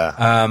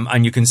 Yeah.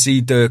 And you can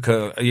see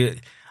Durka.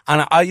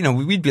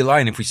 And we'd be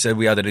lying if we said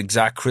we had an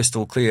exact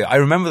crystal clear. I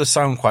remember the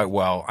sound quite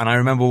well, and I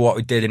remember what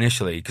we did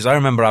initially, because I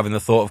remember having the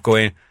thought of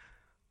going,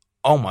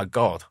 oh my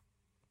God,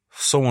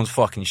 someone's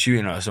fucking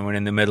shooting at us and we're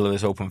in the middle of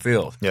this open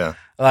field. Yeah.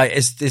 Like,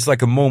 it's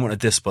like a moment of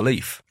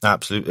disbelief.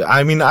 Absolutely.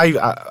 I mean,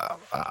 I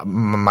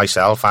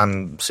myself,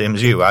 and same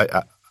as you,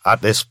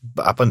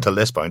 up until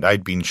this point,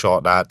 I'd been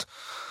shot at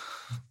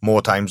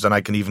more times than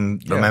I can even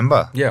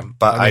remember. Yeah.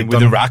 But I mean,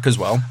 with Iraq as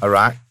well.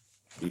 Iraq.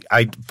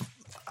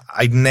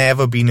 I'd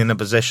never been in a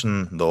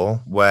position, though,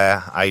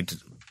 where I'd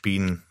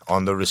been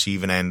on the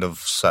receiving end of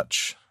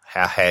such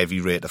a heavy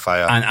rate of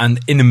fire. And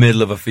in the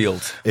middle of a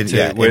field.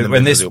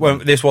 When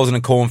this wasn't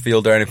a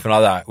cornfield or anything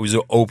like that, it was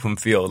an open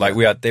field. Like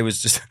it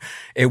was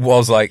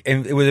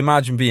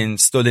imagine being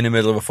stood in the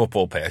middle of a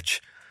football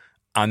pitch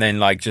and then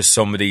like just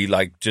somebody,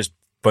 like just a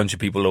bunch of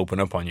people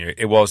open up on you.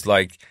 It was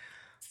like,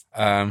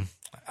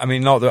 I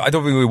mean, I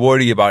don't think we were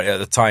worried about it at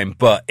the time,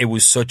 but it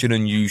was such an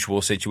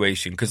unusual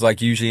situation because,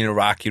 like, usually in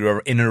Iraq, you're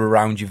in and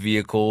around your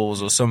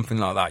vehicles or something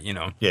like that, you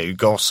know. Yeah, you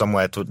go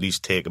somewhere to at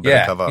least take a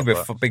bit of cover. Yeah,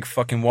 you'd be a big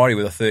fucking warrior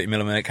with a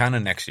 30mm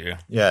cannon next to you.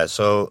 Yeah,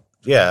 so,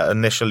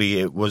 initially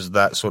it was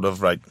that sort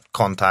of,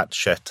 contact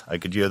shit. I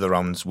could hear the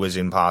rounds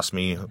whizzing past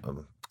me,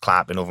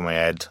 clapping over my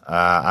head.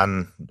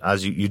 And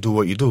as you do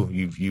what you do,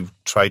 you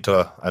try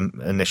to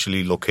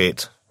initially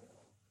locate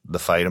the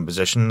firing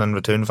position and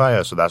return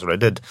fire. So that's what I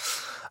did.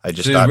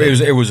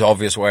 It was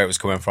obvious where it was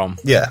coming from.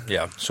 Yeah.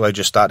 Yeah. So I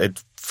just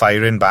started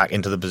firing back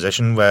into the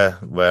position where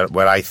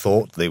I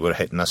thought they were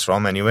hitting us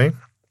from anyway.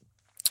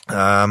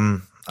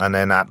 And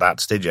then at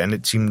that stage end,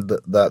 it seemed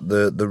that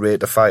the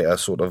rate of fire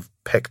sort of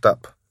picked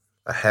up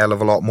a hell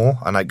of a lot more.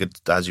 And I could,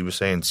 as you were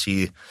saying,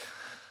 see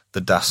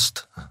the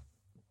dust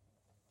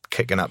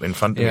kicking up in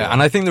front of me. Yeah,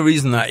 and I think the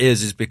reason that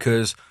is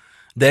because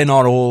they're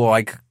not all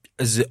like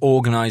as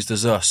organised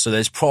as us. So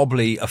there's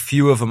probably a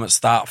few of them that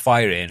start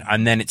firing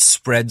and then it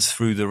spreads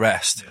through the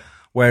rest. Yeah.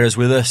 Whereas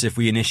with us, if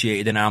we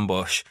initiated an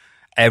ambush,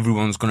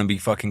 everyone's going to be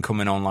fucking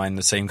coming online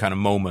the same kind of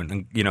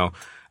moment.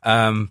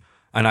 And,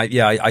 And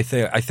I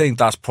think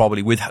that's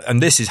probably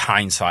and this is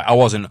hindsight.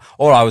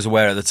 All I was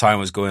aware at the time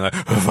was going like,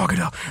 oh, fucking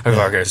hell,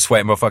 fucking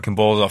sweating my fucking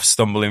balls off,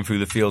 stumbling through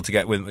the field to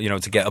get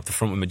up the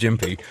front with my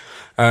jimpy.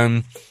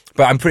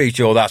 But I'm pretty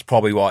sure that's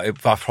probably what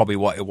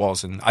it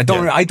was. And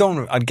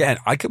again,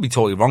 I could be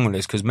totally wrong with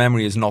this because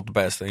memory is not the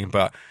best thing,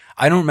 but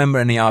I don't remember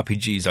any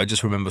RPGs. I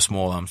just remember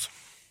small arms.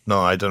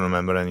 No, I don't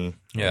remember any.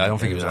 Yeah, I don't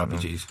think it was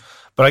RPGs.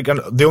 But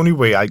the only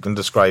way I can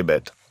describe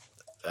it,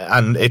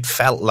 and it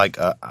felt like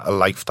a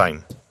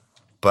lifetime,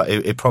 but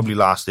it probably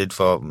lasted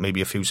for maybe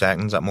a few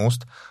seconds at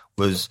most,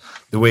 was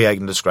the way I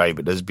can describe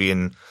it as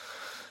being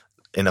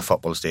in a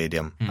football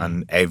stadium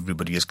and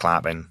everybody is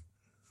clapping.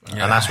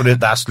 Yeah.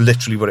 And that's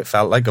literally what it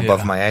felt like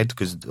above my head,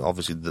 because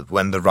obviously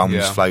when the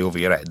rounds fly over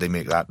your head, they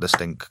make that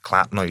distinct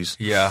clap noise.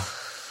 Yeah.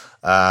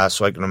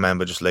 So I can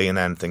remember just laying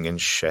there and thinking,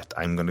 shit,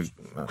 I'm going to...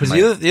 Because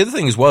the other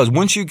thing as well is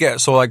once you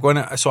get... So I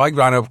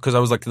ran up, because I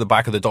was like to the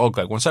back of the dog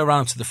leg. Once I ran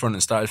up to the front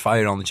and started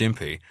firing on the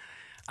jimpy,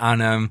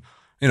 and,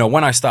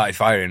 when I started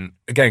firing,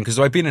 again, because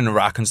I'd been in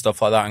Iraq and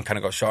stuff like that and kind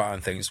of got shot at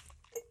and things,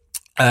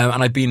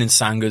 and I'd been in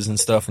Sangas and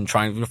stuff and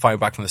trying to fire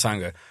back from the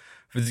Sangha.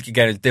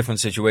 Again, a different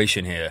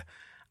situation here.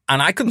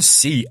 And I couldn't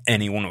see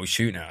anyone who was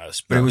shooting at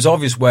us, but it was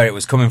obvious where it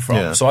was coming from.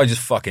 Yeah. So I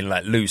just fucking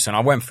let loose, and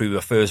I went through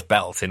the first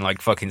belt in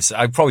like fucking.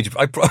 I probably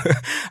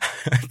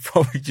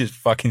just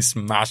fucking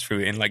smashed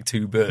through it in like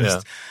 2 bursts.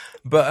 Yeah.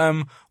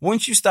 But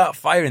once you start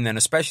firing, then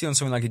especially on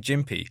something like a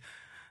jimpy,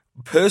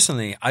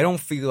 personally, I don't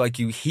feel like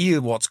you hear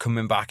what's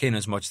coming back in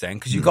as much then,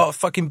 because you've got a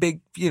fucking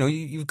big,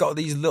 you've got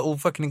these little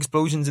fucking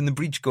explosions in the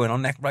breech going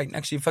on right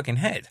next to your fucking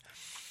head.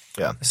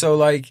 Yeah. So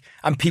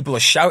and people are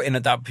shouting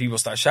at that. People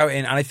start shouting,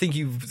 and I think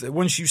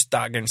once you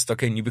start getting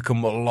stuck in, you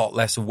become a lot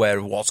less aware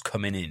of what's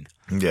coming in.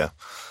 Yeah,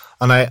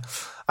 and I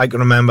can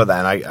remember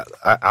then. I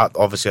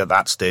obviously at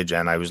that stage,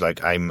 then I was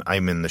like, I'm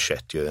in the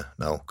shit,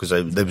 because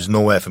there was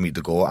nowhere for me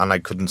to go, and I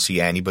couldn't see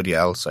anybody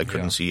else. I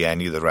couldn't see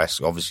any of the rest.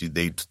 Obviously,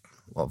 they'd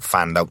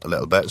fanned out a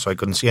little bit, so I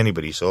couldn't see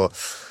anybody. So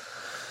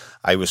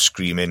I was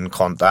screaming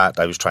contact.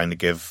 I was trying to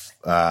give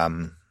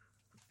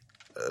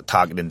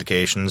target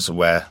indications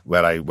where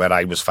I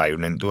was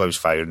firing into. I was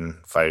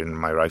firing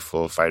my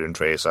rifle, firing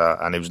tracer,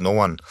 and there was no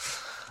one.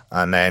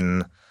 And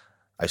then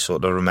I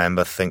sort of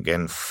remember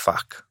thinking,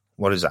 fuck,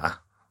 what is that?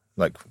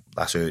 Like,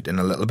 that's hurting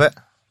a little bit.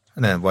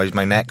 And then why is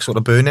my neck sort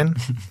of burning?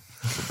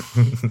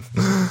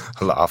 I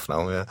laugh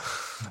now, yeah.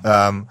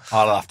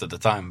 I laughed at the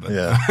time, but...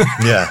 Yeah.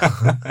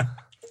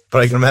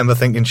 But I can remember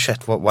thinking,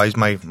 shit, why is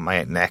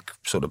my neck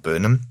sort of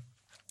burning?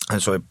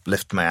 And so I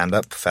lifted my hand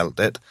up, felt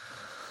it.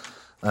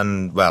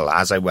 And, well,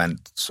 as I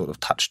went, sort of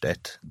touched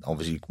it,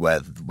 obviously where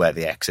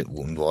the exit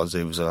wound was,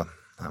 it was a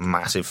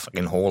massive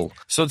fucking hole.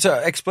 So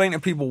to explain to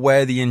people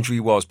where the injury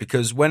was,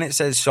 because when it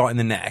says shot in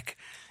the neck,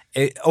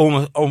 it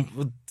almost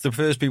the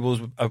first people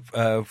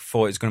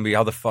thought it's going to be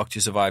how the fuck do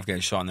you survive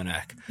getting shot in the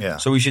neck. Yeah.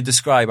 So we should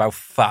describe how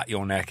fat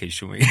your neck is,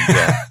 shouldn't we?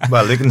 Yeah.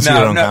 Well, they can see it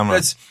on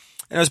camera.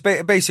 It's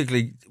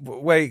basically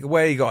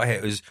where you got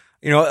hit was,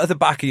 at the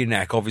back of your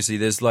neck, obviously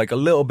there's like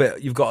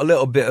you've got a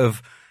little bit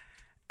of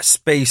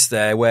space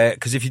there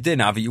because if you didn't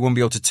have it, you wouldn't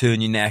be able to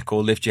turn your neck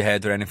or lift your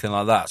head or anything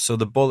like that. So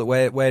the bullet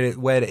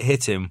where it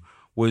hit him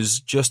was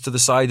just to the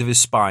side of his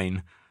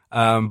spine,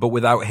 but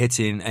without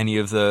hitting any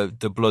of the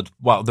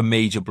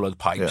major blood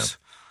pipes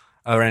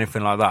or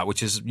anything like that,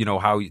 which is,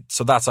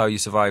 so that's how you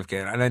survive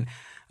getting. And then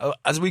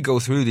as we go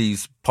through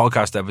these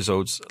podcast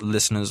episodes,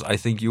 listeners, I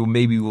think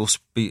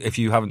if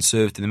you haven't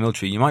served in the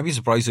military, you might be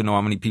surprised to know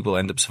how many people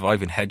end up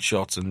surviving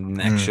headshots and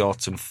neck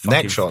shots and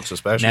neck shots,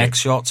 especially neck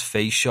shots,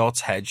 face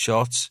shots,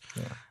 headshots.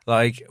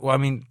 Yeah.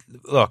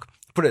 Look,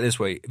 put it this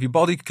way: if your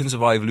body can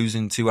survive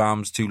losing 2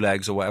 arms, 2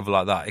 legs, or whatever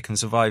like that, it can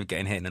survive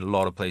getting hit in a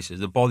lot of places.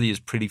 The body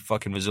is pretty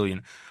fucking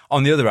resilient.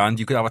 On the other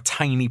hand, you could have a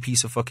tiny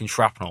piece of fucking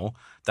shrapnel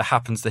that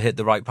happens to hit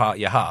the right part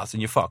of your heart,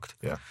 and you're fucked.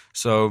 Yeah.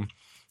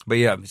 But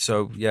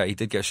he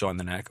did get shot in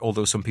the neck,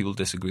 although some people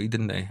disagreed,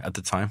 didn't they, at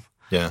the time?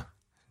 Yeah. Do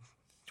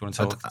you want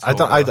to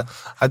tell?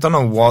 I don't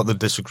know what the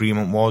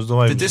disagreement was,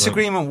 though. The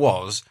disagreement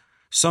was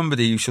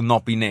somebody who should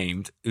not be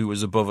named, who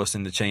was above us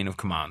in the chain of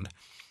command,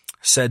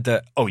 said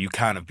that, you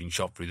can't have been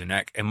shot through the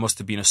neck. It must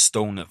have been a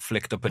stone that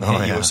flicked up and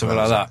hit you or something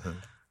like that.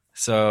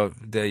 So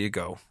there you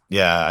go.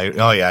 Yeah.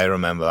 I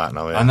remember that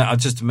now. Yeah. And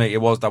just to make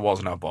that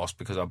wasn't our boss,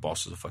 because our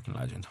boss is a fucking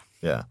legend.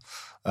 Yeah.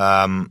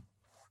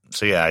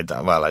 So yeah, I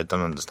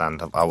don't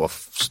understand how a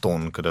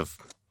stone could have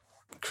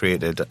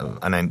created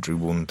an entry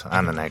wound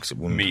and an exit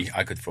wound. Me,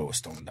 I could throw a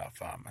stone that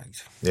far,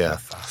 mate. Yeah.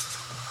 That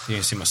fast. You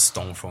can see my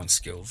stone throwing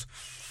skills.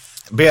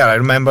 But yeah, I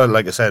remember,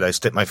 like I said, I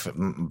stick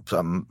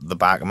the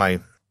back of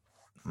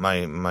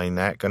my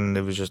neck, and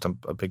there was just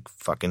a big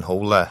fucking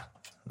hole there.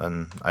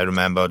 And I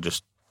remember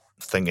just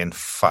thinking,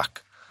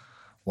 fuck,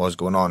 what's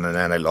going on? And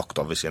then I looked,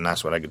 obviously, and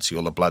that's where I could see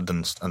all the blood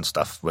and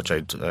stuff, which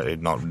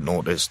I'd not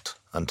noticed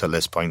until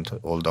this point,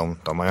 all down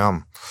my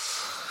arm.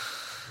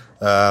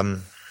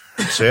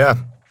 So yeah,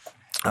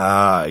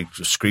 I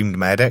just screamed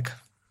medic,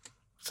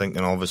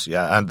 thinking obviously,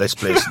 and this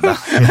place.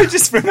 I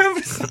just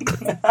remembered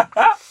something.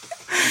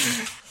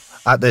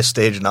 At this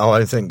stage now,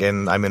 I'm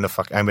thinking I'm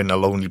in a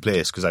lonely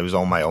place because I was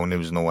on my own. There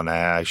was no one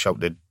there. I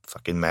shouted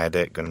fucking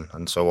medic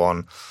and so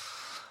on.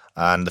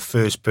 And the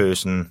first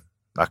person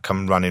that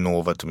come running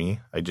over to me,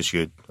 I just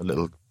heard a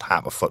little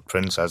tap of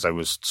footprints as I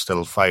was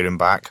still firing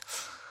back,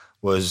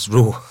 was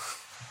Rue.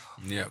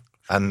 Yeah.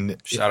 And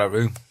Shout out,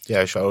 Rue.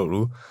 yeah, shout out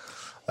Rue.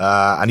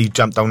 And he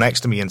jumped down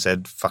next to me and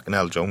said, "Fucking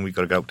hell, John, we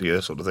got to get out of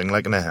here," sort of thing,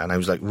 like, and I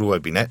was like, "Rue,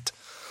 I've been hit."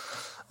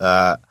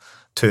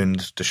 Turned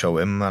to show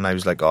him, and I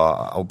was like,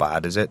 "Oh, how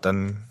bad is it?"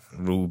 And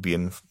Rue,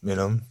 being,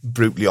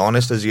 brutally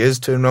honest as he is,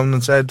 turned around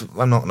and said,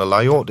 "I'm not gonna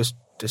lie,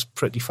 this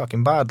pretty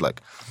fucking bad,"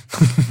 like,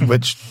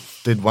 which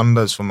did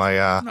wonders for my.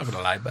 I'm not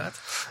gonna lie, bad.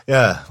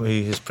 Yeah,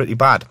 he's pretty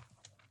bad.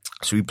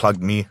 So he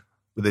plugged me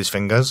with his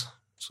fingers.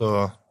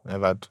 So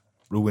I've had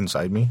Rue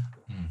inside me.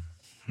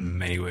 In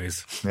many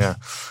ways. Yeah.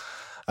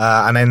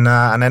 And then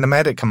a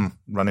medic come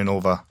running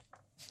over.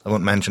 I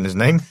won't mention his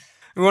name.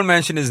 We won't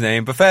mention his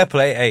name, but fair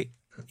play. Hey,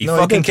 he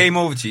came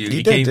over to you.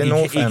 He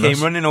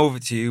came running over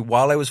to you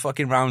while I was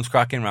fucking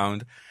cracking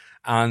round.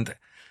 And,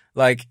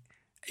 like,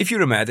 if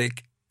you're a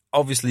medic,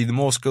 obviously the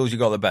more skills you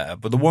got, the better.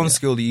 But the one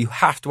skill that you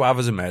have to have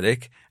as a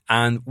medic,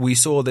 and we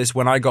saw this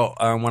when I got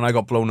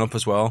blown up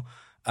as well.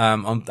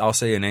 I'll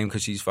say her name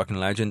because she's fucking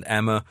legend.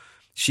 Emma.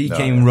 She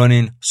came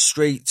running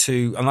straight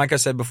to, and like I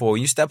said before,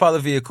 you step out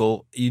of the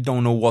vehicle, you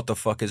don't know what the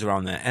fuck is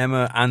around there.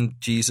 Emma and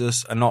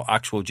Jesus, and not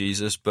actual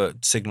Jesus,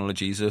 but signal of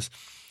Jesus.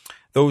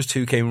 Those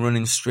two came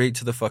running straight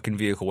to the fucking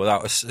vehicle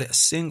without a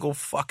single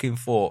fucking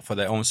thought for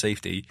their own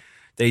safety.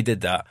 They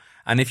did that.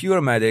 And if you're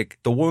a medic,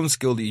 the one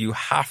skill that you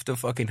have to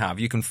fucking have,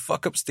 you can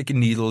fuck up sticking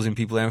needles in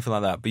people, anything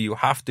like that, but you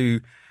have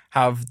to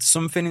have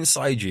something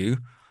inside you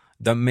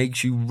that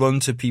makes you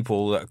run to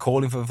people that are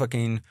calling for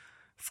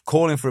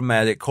a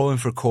medic, calling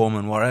for a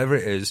corpsman, whatever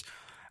it is.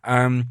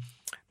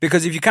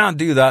 Because if you can't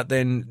do that,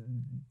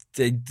 then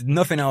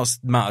nothing else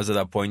matters at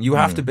that point. You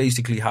have to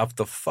basically have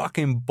the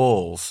fucking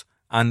balls,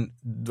 and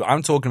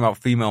I'm talking about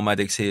female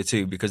medics here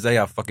too, because they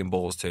have fucking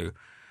balls too,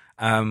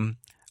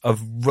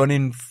 of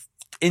running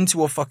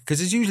into a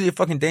because it's usually a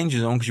fucking danger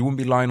zone because you wouldn't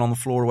be lying on the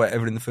floor or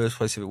whatever in the first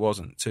place if it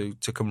wasn't, to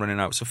come running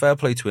out. So fair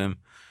play to him.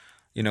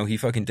 He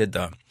fucking did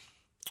that.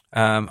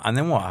 And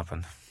then what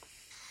happened?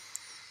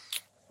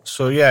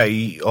 So yeah,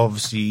 he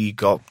obviously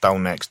got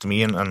down next to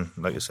me, and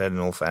like I said, in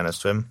all fairness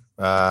to him,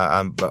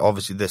 but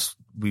obviously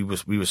we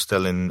were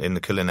still in the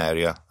killing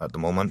area at the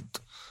moment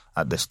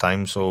at this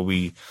time, so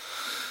we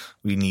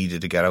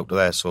needed to get out of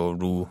there. So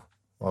Rue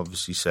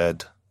obviously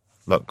said,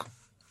 "Look,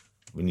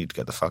 we need to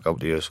get the fuck out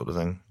of here," sort of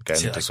thing.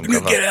 Get into some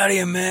cover. Get out of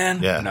here,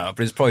 man. Yeah. No,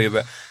 but it's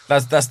probably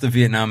that's the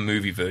Vietnam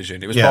movie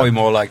version. It was probably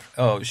more like,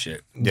 oh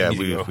shit. Yeah,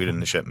 we're in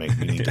the shit, mate.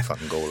 We need to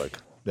fucking go, like.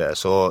 Yeah,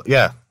 so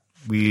yeah,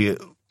 we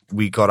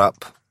got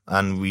up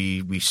and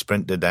we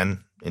sprinted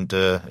then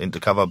into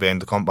cover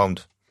behind the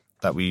compound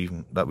that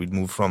we'd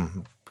moved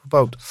from,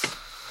 about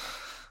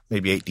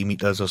maybe 80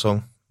 meters or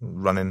so,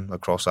 running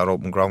across that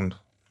open ground,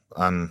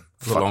 and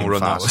a long run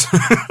fast.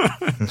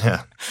 That was.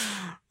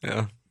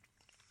 Yeah.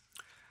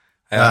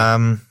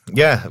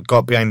 Yeah.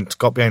 Got behind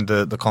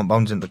the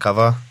compounds into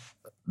cover.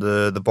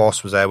 The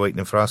boss was there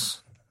waiting for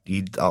us.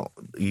 He'd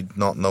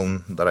not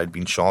known that I'd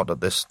been shot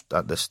at this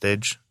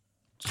stage.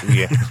 So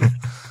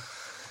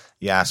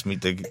he asked me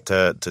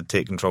to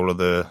take control of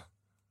the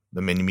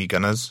mini-me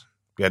gunners.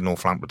 We had no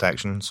flank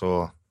protection,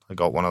 so I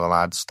got one of the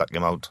lads, stuck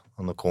him out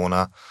on the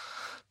corner,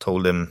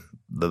 told him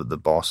the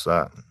boss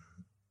that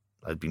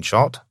I'd been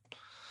shot.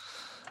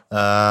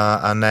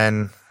 And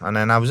then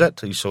that was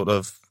it.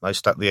 I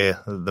stuck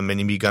the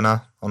mini-me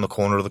gunner on the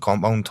corner of the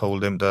compound,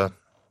 told him to.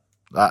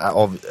 I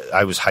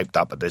was hyped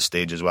up at this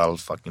stage as well,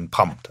 fucking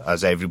pumped,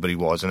 as everybody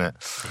was, innit?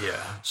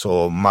 Yeah.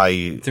 So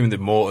I think the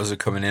mortars are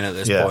coming in at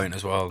this point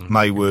as well.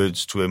 My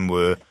words to him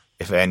were,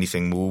 if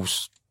anything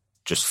moves,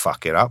 just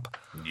fuck it up.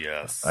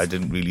 Yes. I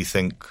didn't really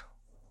think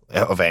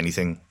of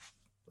anything,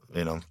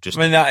 just...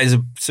 I mean, that is,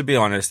 to be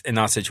honest, in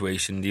that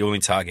situation, the only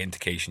target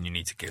indication you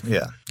need to give.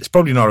 Yeah. It's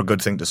probably not a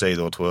good thing to say,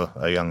 though, to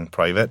a young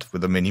private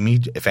with a mini-me.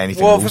 If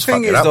anything moves, fuck the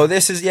thing it is, up. though,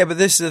 this is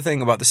the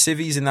thing about the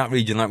civvies in that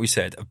region, like we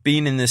said, have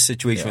been in this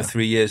situation for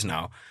 3 years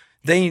now.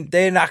 They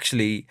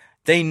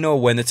know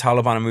when the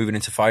Taliban are moving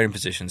into firing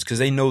positions because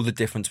they know the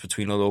difference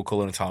between a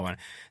local and a Taliban.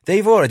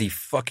 They've already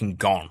fucking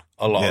gone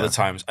a lot of the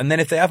times. And then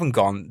if they haven't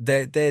gone,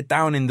 they're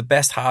down in the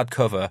best hard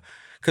cover.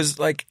 Because,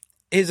 like,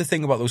 here's the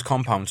thing about those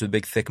compounds with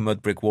big, thick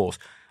mud brick walls.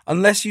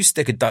 Unless you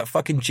stick a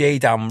fucking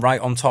J-dam right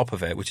on top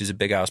of it, which is a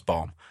big-ass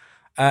bomb,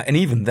 and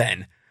even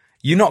then,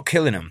 you're not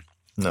killing them,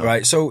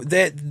 right? So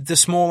the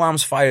small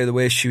arms fire the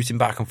way shooting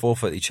back and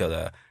forth at each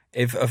other.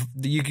 If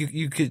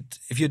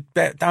you're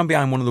down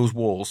behind one of those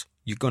walls,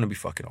 you're going to be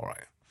fucking all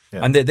right.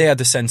 Yeah. And they had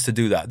the sense to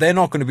do that. They're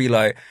not going to be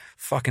like,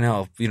 fucking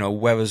hell,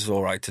 weather's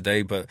all right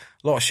today, but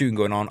a lot of shooting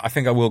going on. I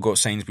think I will go to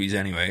Sainsbury's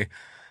anyway.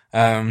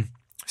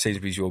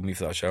 Sainsbury's, you owed me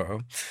for that shout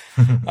out.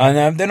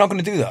 And they're not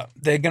going to do that.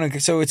 They're going to.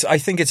 So I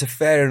think it's a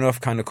fair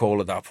enough kind of call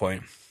at that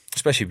point,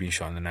 especially being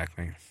shot in the neck,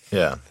 mate.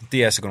 Yeah.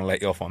 DS are going to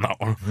let you off on that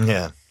one.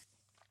 Yeah.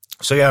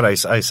 So yeah, I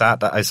sat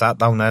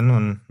down then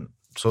and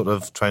sort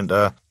of trying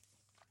to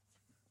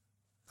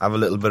have a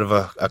little bit of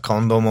a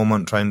condo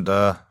moment, trying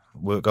to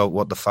work out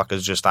what the fuck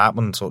has just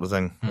happened, sort of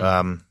thing.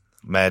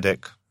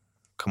 Medic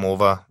come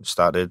over,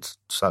 started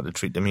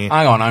treating me.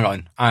 Hang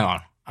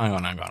on.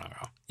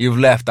 You've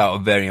left out a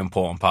very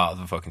important part of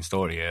the fucking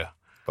story here.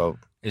 But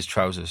His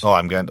trousers.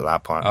 I'm getting to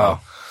that part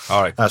now.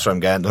 All right. That's what I'm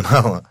getting to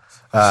now.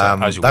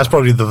 That's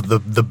probably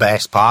the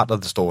best part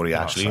of the story,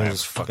 actually. sorry,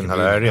 It's fucking fucking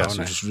hilarious.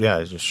 moving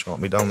on, It just shot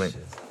me down, mate.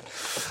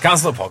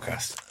 Cancel the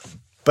podcast.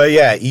 But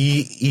yeah,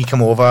 he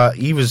come over.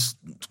 He was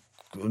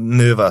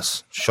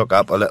nervous, shook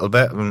up a little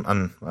bit,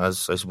 and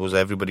as I suppose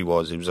everybody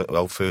was, it was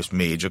our first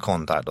major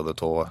contact of the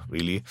tour,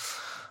 really.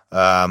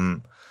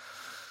 And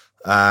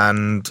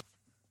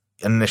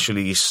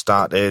initially he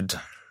started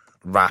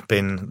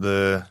wrapping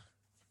the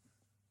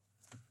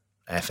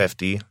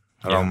FFD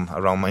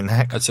around my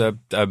neck. That's a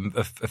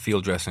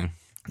field dressing.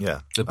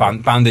 Yeah, The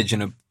bandage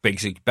and a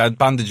basic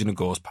bandage and a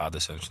gauze pad,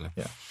 essentially.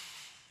 Yeah.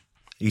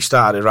 He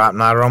started wrapping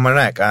that around my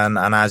neck, and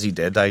as he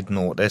did, I'd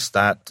noticed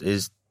that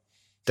his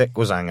dick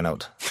was hanging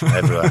out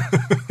everywhere.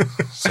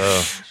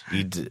 So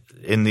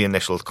in the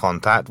initial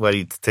contact where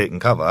he'd taken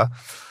cover,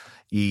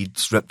 he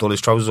stripped all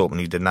his trousers open.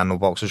 He didn't have no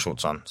boxer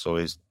shorts on, so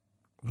his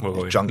junk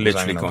was literally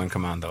hanging out. going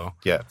commando.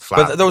 Yeah,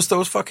 flat. But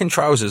those fucking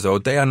trousers, though,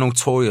 they are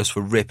notorious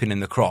for ripping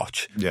in the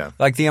crotch. Yeah.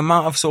 Like, the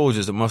amount of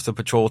soldiers that must have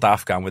patrolled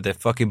Afghan with their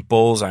fucking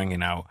balls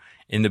hanging out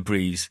in the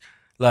breeze.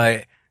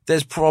 Like,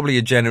 there's probably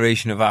a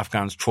generation of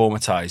Afghans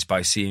traumatized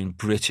by seeing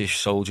British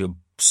soldier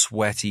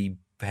sweaty,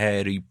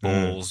 hairy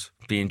balls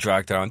being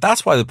dragged around.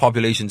 That's why the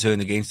population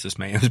turned against us,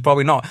 mate. It was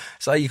probably not.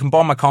 It's like, you can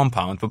bomb a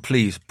compound, but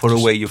please put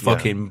away your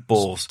fucking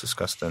balls. It's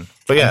disgusting.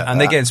 But yeah.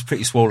 And they're getting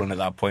pretty swollen at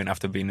that point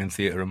after being in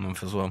theatre a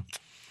month as well.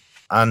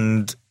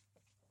 And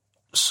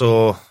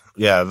so,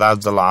 yeah,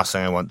 that's the last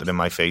thing I wanted in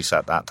my face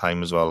at that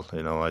time as well.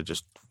 You know, I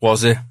just...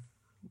 Was it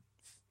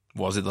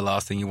the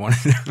last thing you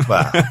wanted?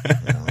 Well,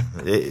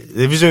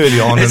 it was early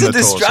on It's in a the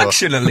tour.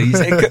 distraction, at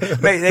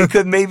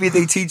least. Maybe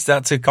they teach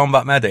that to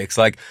combat medics.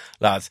 Like,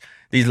 lads,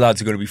 these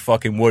lads are going to be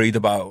fucking worried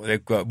about...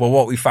 Well,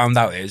 what we found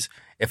out is,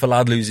 if a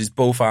lad loses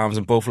both arms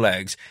and both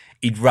legs,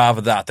 he'd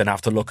rather that than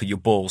have to look at your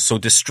balls. So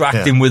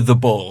distract him with the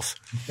balls.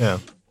 Yeah.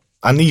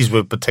 And these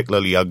were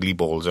particularly ugly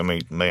balls, I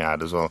may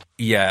add as well.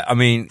 Yeah, I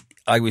mean,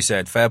 like we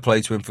said, fair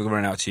play to him for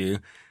running out to you.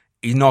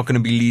 He's not going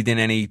to be leading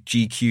any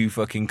GQ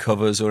fucking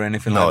covers or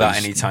anything like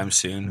that anytime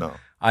soon. No.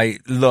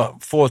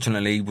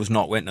 Fortunately, was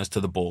not witness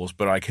to the balls,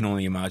 but I can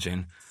only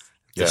imagine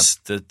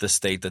the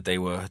state that they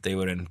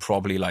were in.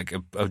 Probably like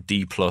a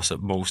D plus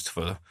at most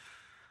for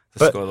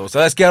the score of those. So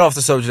let's get off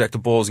the subject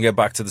of balls and get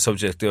back to the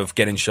subject of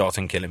getting shot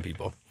and killing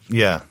people.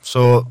 Yeah,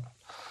 so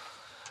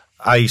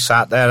I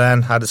sat there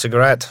then, had a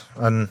cigarette,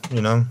 and,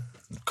 you know,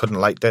 couldn't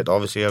light it,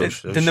 obviously.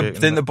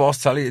 Didn't the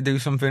boss tell you to do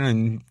something?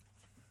 And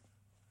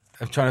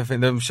I'm trying to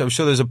think. I'm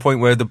sure there's a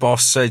point where the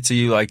boss said to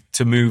you, like,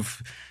 to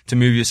move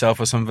yourself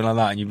or something like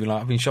that, and you'd be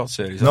like, "I've been shot,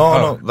 sir." He's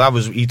like, No, that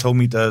was, he told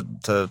me to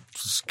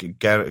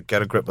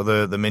get a grip of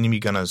the mini-me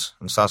gunners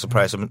and start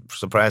suppressing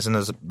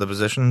the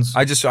positions.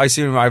 I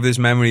seem to have this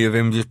memory of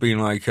him just being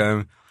like,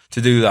 to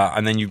do that,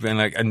 and then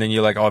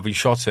you're like, "Oh, I've been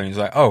shot, sir." And he's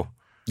like, "Oh,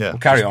 yeah, well,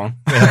 carry on."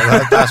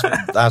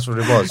 Yeah, that's what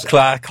it was.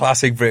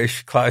 Classic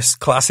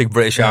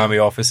British Army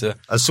officer.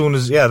 As soon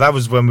as, that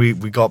was when we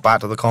got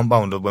back to the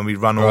compound, when we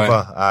ran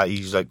over,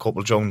 he's like,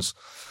 "Corporal Jones,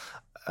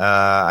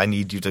 I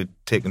need you to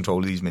take control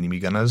of these mini-me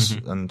gunners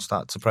and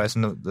start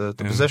suppressing the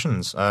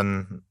positions."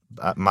 And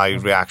my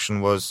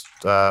reaction was,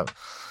 "Sir,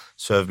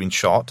 I've been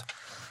shot."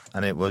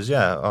 And it was,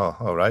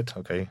 all right,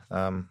 okay,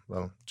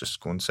 well,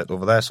 just go and sit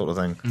over there, sort of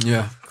thing.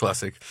 Yeah,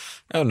 classic.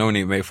 Oh, no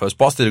need to make fuss.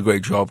 Boss did a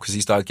great job because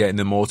he started getting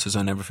the mortars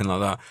and everything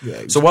like that.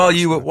 Yeah, so while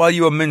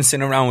you were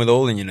mincing around with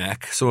all in your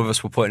neck, some of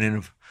us were putting in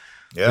a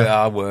bit of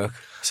hard work.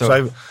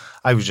 So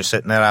I was just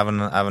sitting there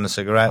having a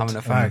cigarette, having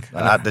a fag.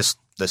 And at this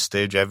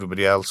stage,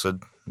 everybody else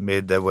had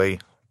made their way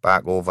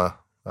back over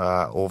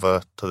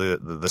to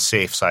the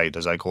safe side,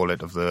 as I call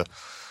it, of the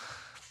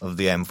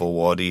M4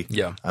 Wadi,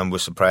 and we're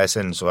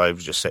suppressing. So I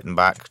was just sitting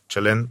back,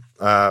 chilling,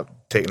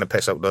 taking a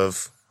piss out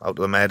of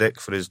the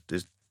medic for his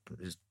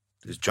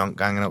junk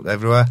hanging out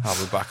everywhere.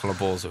 I'll be back on the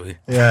balls, are we?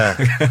 Yeah,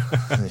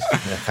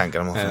 I can't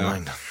get him off my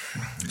mind.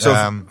 So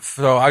I'm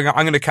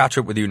going to catch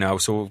up with you now,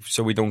 so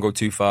we don't go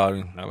too far.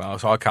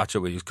 So I'll catch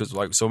up with you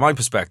because, so my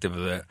perspective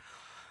of it,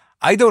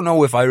 I don't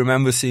know if I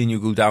remember seeing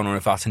you go down or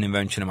if that's an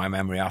invention in my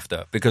memory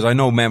after, because I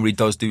know memory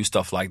does do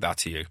stuff like that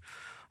to you.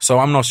 So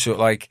I'm not sure,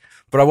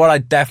 but what I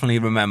definitely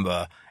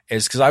remember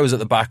is because I was at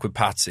the back with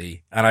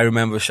Patsy and I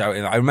remember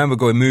shouting, I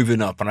remember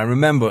moving up, and I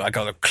remember I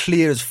got a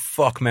clear as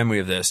fuck memory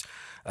of this,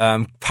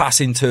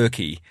 passing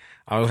Turkey.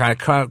 I was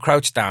kind of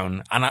crouched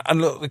down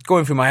and look,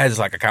 going through my head is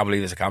like, I can't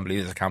believe this, I can't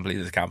believe this, I can't believe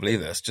this, I can't believe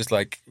this. Just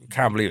like,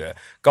 can't believe it.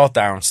 Got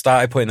down,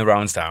 started putting the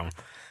rounds down.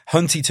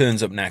 Hunty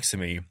turns up next to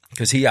me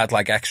because he had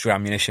like extra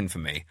ammunition for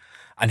me,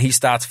 and he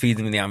starts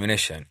feeding me the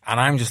ammunition. And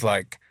I'm just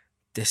like,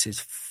 this is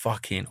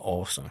fucking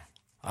awesome.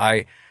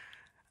 I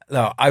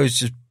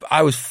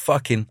was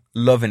fucking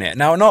loving it.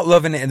 Now, not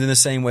loving it in the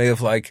same way of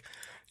like,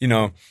 you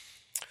know,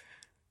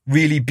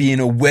 really being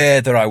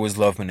aware that I was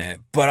loving it,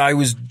 but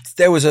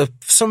there was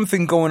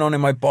something going on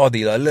in my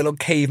body, like a little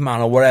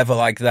caveman or whatever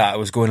like that. I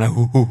was going like,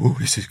 ooh,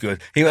 this is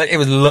good.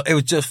 It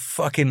was just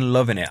fucking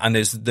loving it. And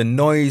there's the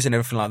noise and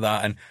everything like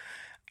that.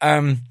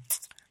 And,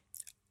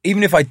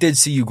 even if I did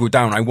see you go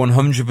down, I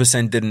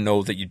 100% didn't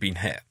know that you'd been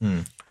hit.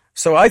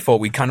 So I thought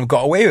we kind of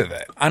got away with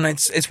it. And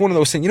it's one of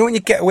those things, you know, when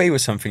you get away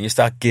with something, you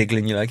start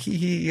giggling, you're like,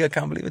 hee, I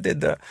can't believe I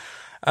did that.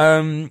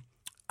 And,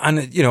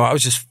 you know, I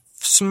was just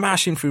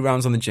smashing through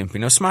rounds on the gym.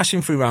 You know,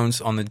 smashing through rounds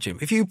on the gym.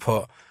 If you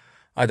put,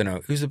 I don't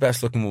know, who's the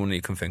best looking woman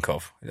you can think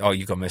of? Oh,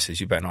 you got misses.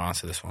 You better not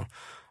answer this one.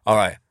 All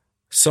right.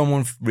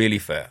 Someone really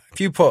fit.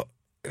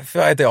 If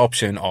I had the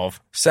option of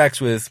sex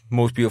with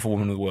most beautiful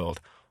woman in the world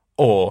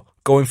or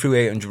going through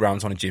 800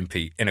 rounds on a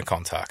gympie in a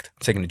contact,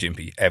 I'm taking a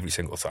gympie every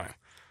single time.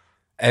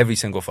 Every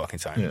single fucking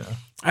time. Yeah.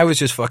 I was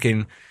just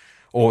fucking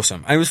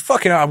awesome. And it was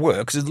fucking hard work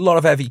because there's a lot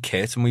of heavy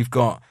kit and we've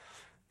got,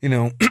 you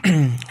know,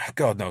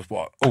 God knows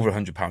what, over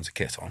 100 pounds of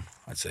kit on,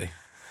 I'd say.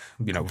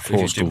 You know, for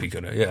your gympie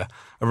gunner, yeah,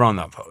 around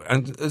that part.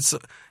 And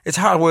it's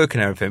hard work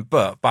and everything,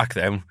 but back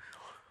then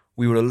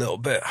we were a little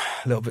bit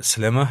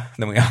slimmer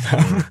than we are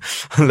now,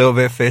 a little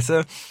bit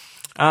fitter.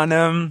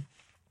 And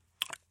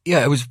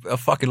yeah, it was a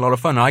fucking lot of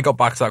fun. And I got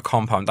back to that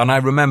compound, and I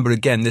remember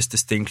again this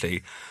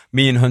distinctly.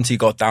 Me and Hunty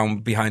got down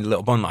behind a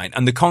little bun line,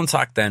 and the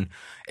contact then,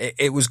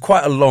 it was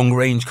quite a long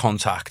range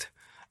contact.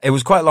 It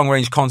was quite a long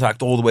range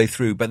contact all the way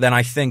through, but then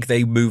I think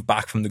they moved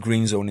back from the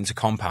green zone into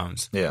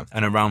compounds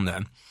and around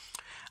them.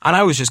 And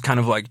I was just kind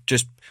of like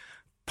just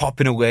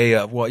popping away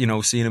at what, you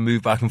know, seeing him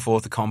move back and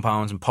forth to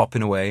compounds and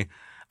popping away.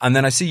 And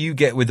then I see you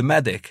get with the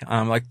medic, and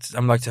I'm like to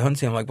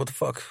Hunty, I'm like, what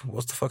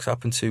the fuck's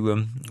happened to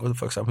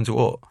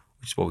Ort?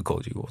 Which is what we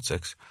called you, Ort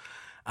 6.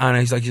 And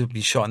he's like, he's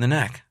been shot in the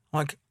neck. I'm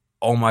like,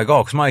 oh my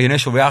God, because my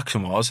initial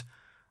reaction was,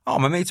 oh,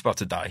 my mate's about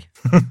to die.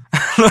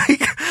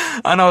 Like,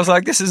 and I was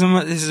like, this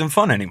isn't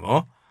fun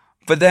anymore.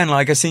 But then,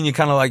 like, I seen you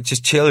kind of like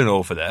just chilling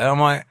over there. I'm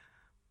like,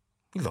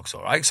 he looks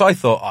all right. So I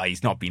thought, oh,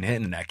 he's not been hit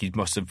in the neck. He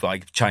must have,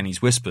 like,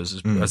 Chinese whispers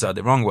as I had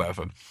it wrong,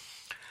 whatever.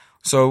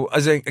 So,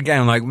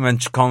 again, like we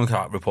mentioned,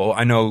 contact report,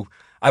 I know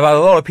I've had a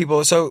lot of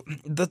people. So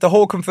the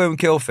whole confirmed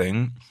kill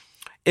thing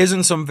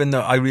isn't something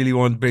that I really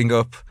want to bring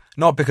up.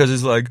 Not because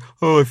it's like,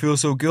 oh, I feel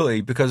so guilty.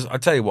 Because I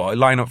tell you what, I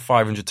line up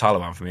 500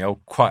 Taliban for me, I'll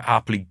quite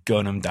happily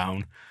gun them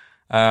down.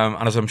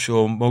 And as I'm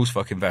sure most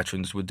fucking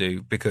veterans would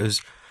do,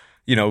 because,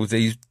 you know,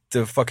 the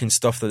fucking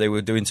stuff that they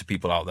were doing to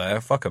people out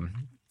there, fuck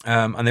them.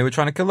 And they were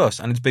trying to kill us.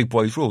 And it's big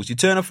boys rules. You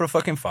turn up for a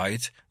fucking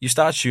fight, you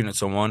start shooting at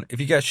someone. If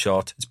you get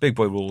shot, it's big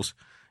boy rules.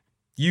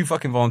 You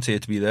fucking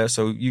volunteered to be there,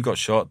 so you got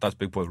shot, that's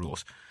big boy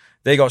rules.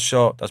 They got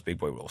shot, that's big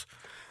boy rules.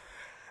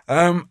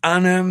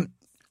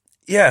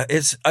 Yeah,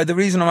 it's the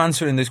reason I'm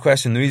answering this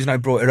question, the reason I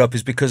brought it up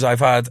is because I've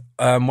had,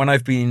 when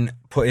I've been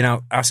putting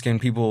out, asking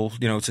people,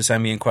 you know, to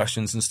send me in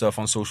questions and stuff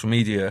on social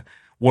media,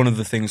 one of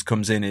the things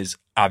comes in is,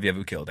 have you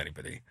ever killed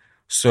anybody?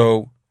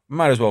 So,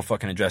 might as well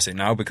fucking address it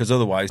now, because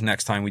otherwise,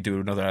 next time we do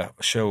another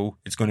show,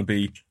 it's going to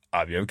be,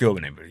 have you ever killed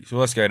anybody? So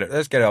let's get it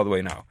out of the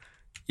way now.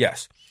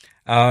 Yes.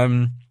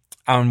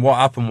 And what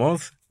happened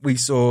was, we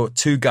saw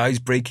two guys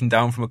breaking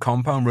down from a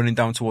compound, running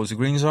down towards the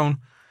green zone.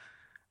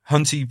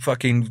 Hunty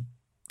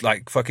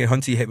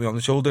Hunty hit me on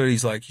the shoulder.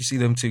 He's like, you see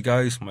them two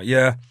guys? I'm like,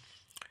 yeah.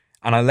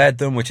 And I led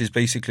them, which is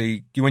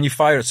basically, when you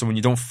fire at someone,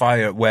 you don't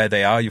fire at where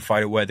they are, you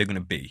fire at where they're going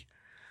to be.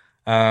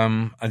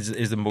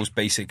 Is the most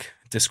basic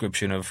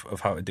description of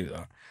how to do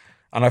that.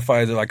 And I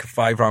fired like a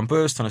 5-round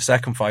burst and a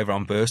second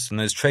 5-round burst, and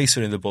there's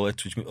tracer in the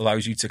bullet, which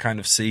allows you to kind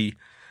of see,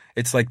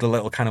 it's like the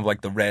little kind of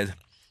like the red,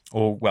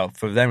 or well,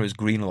 for them it was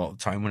green a lot of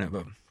the time, wasn't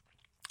it?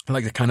 But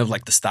like the kind of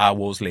like the Star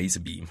Wars laser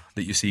beam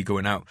that you see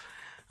going out.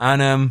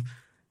 And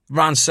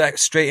ran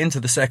straight into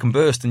the second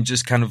burst and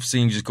just kind of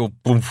seeing just go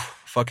boom,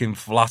 fucking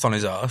flat on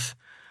his ass.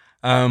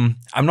 I'm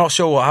not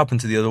sure what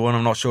happened to the other one.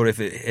 I'm not sure if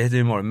it hit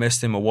him or it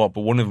missed him or what,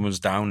 but one of them was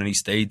down and he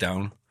stayed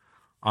down.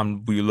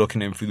 And we were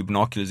looking at him through the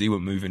binoculars. He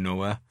wasn't moving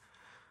nowhere.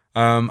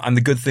 And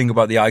the good thing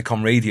about the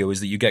ICOM radio is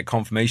that you get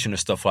confirmation of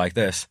stuff like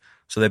this.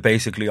 So they're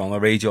basically on the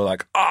radio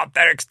like, oh,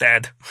 Derek's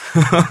dead,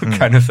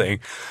 kind of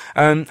thing.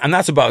 And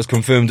that's about as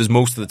confirmed as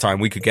most of the time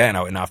we could get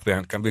out in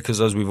Afghanistan,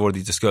 because as we've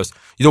already discussed,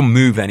 you don't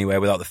move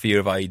anywhere without the fear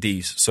of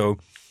IEDs. So,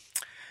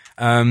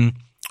 and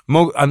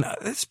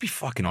let's be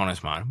fucking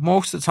honest, man.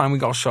 Most of the time we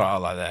got shot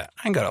out like that,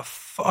 I ain't got a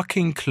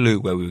fucking clue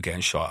where we were getting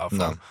shot out from.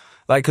 No.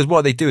 Like, because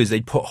what they do is they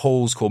put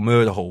holes called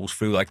murder holes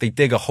through, like they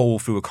dig a hole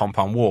through a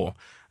compound wall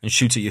and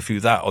shoot at you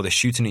through that, or they're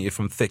shooting at you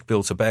from thick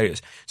built-up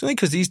areas. It's only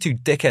because these two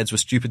dickheads were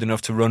stupid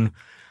enough to run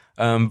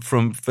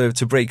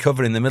to break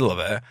cover in the middle of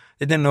it.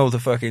 They didn't know the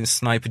fucking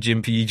sniper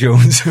Jim P.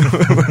 Jones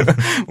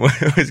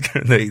was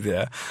going to be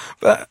there.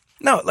 But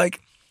no, like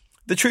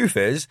the truth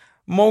is,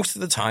 most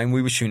of the time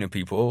we were shooting at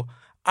people.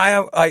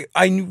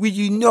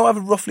 You know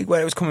roughly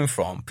where it was coming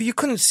from, but you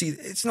couldn't see.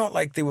 It's not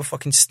like they were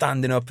fucking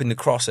standing up in the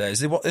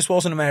crosshairs. This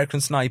was an American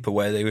sniper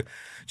where they were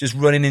just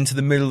running into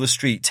the middle of the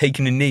street,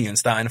 taking a knee and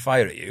starting to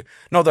fire at you.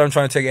 Not that I'm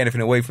trying to take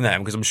anything away from them,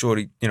 because I'm sure,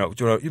 but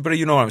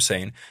you know what I'm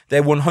saying.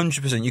 They're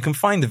 100%. You can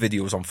find the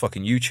videos on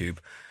fucking YouTube.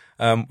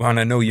 And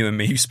I know you and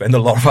me spend a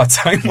lot of our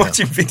time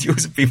watching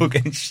videos of people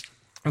getting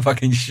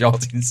fucking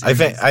shot. I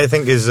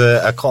think is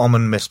a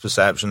common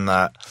misperception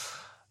that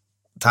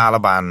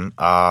Taliban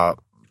are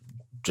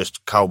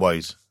just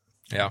cowboys.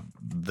 Yeah,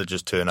 they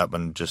just turn up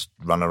and just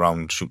run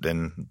around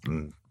shooting,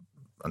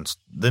 and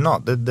they're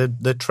not.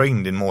 They're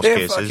trained in most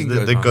cases.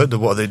 They're good at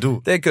what they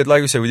do. They're good,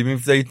 like we said.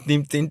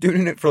 They've been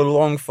doing it for a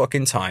long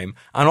fucking time,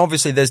 and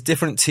obviously there's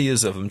different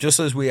tiers of them. Just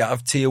as we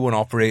have tier 1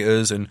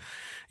 operators, and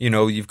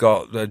you've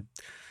got the.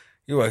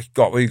 At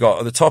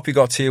the top you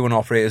got tier 1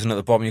 operators, and at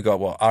the bottom you got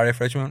what? RAF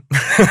Regiment?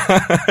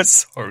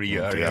 Sorry,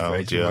 RAF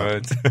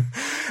Regiment.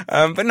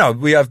 But no,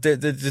 we have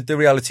the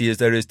reality is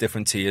there is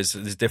different tiers,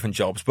 there's different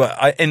jobs. But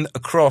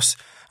across,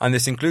 and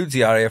this includes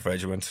the RAF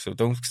Regiment, so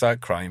don't start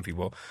crying,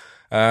 people.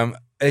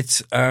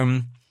 It's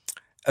a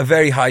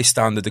very high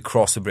standard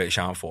across the British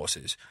Armed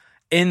Forces.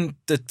 In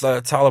the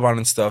Taliban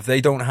and stuff,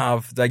 they don't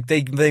have, like,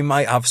 they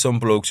might have some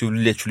blokes who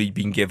literally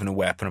been given a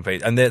weapon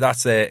and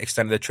that's their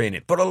extent of their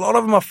training. But a lot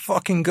of them are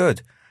fucking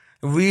good.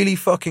 Really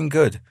fucking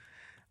good.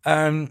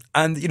 And,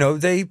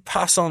 they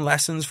pass on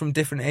lessons from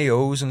different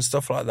AOs and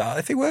stuff like that.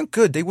 If they weren't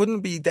good, they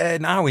wouldn't be there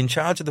now in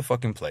charge of the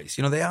fucking place.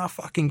 They are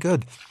fucking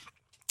good.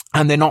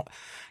 And they're not,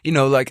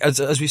 like,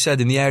 as we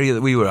said, in the area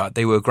that we were at,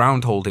 they were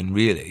ground holding,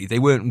 really. They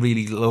weren't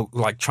really,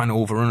 like, trying to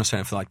overrun us or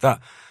anything like that.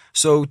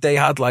 So they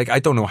had, like, I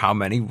don't know how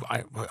many.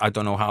 I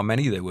don't know how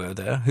many there were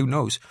there. Who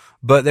knows?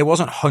 But there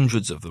wasn't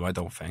hundreds of them, I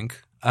don't think.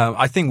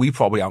 I think we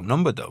probably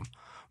outnumbered them.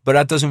 But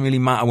that doesn't really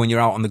matter when you're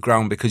out on the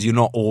ground because you're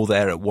not all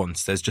there at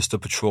once. There's just a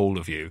patrol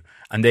of you.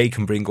 And they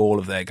can bring all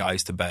of their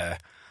guys to bear.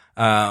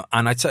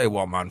 And I tell you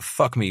what, man,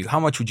 fuck me. How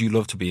much would you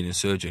love to be an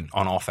insurgent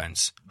on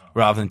offense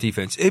rather than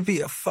defense? It'd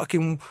be a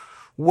fucking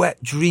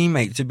wet dream,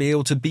 mate, to be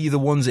able to be the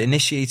ones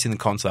initiating the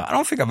contact. I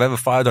don't think I've ever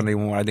fired on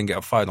anyone when I didn't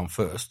get fired on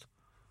first.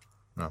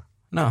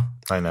 No.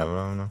 I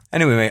never know.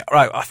 Anyway, mate,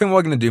 right, I think what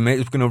we're going to do, mate,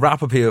 is we're going to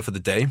wrap up here for the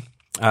day.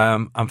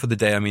 And for the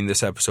day, I mean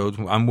this episode.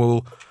 And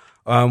we'll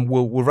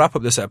wrap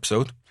up this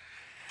episode.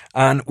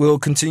 And we'll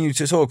continue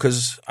to talk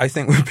because I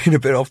think we've been a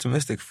bit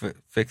optimistic for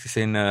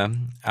fixing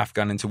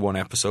Afghan into one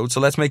episode.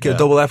 So let's make it a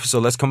double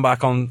episode. Let's come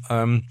back on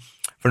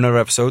for another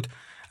episode.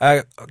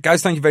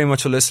 Guys, thank you very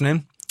much for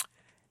listening.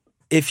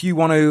 If you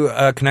want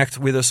to connect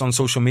with us on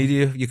social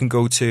media, you can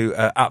go to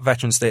at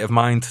Veteran State of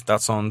Mind.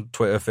 That's on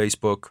Twitter,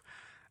 Facebook,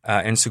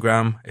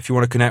 Instagram. If you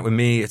want to connect with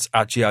me, it's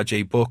at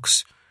GRJ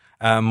Books.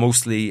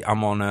 Mostly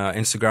I'm on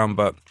Instagram,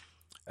 but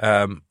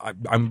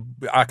I'm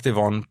active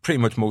on pretty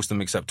much most of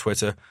them except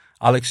Twitter.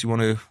 Alex, you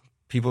want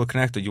people to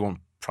connect, or you want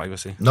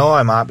privacy? No,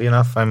 I'm happy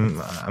enough. I'm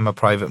a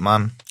private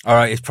man. All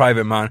right, it's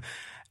private man.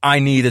 I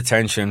need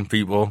attention,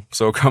 people.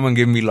 So come and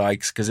give me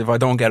likes, because if I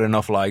don't get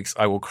enough likes,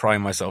 I will cry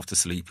myself to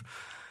sleep.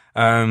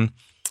 Right,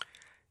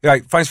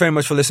 thanks very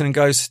much for listening,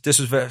 guys. This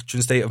was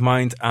Veteran State of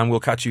Mind, and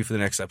we'll catch you for the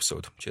next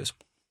episode. Cheers.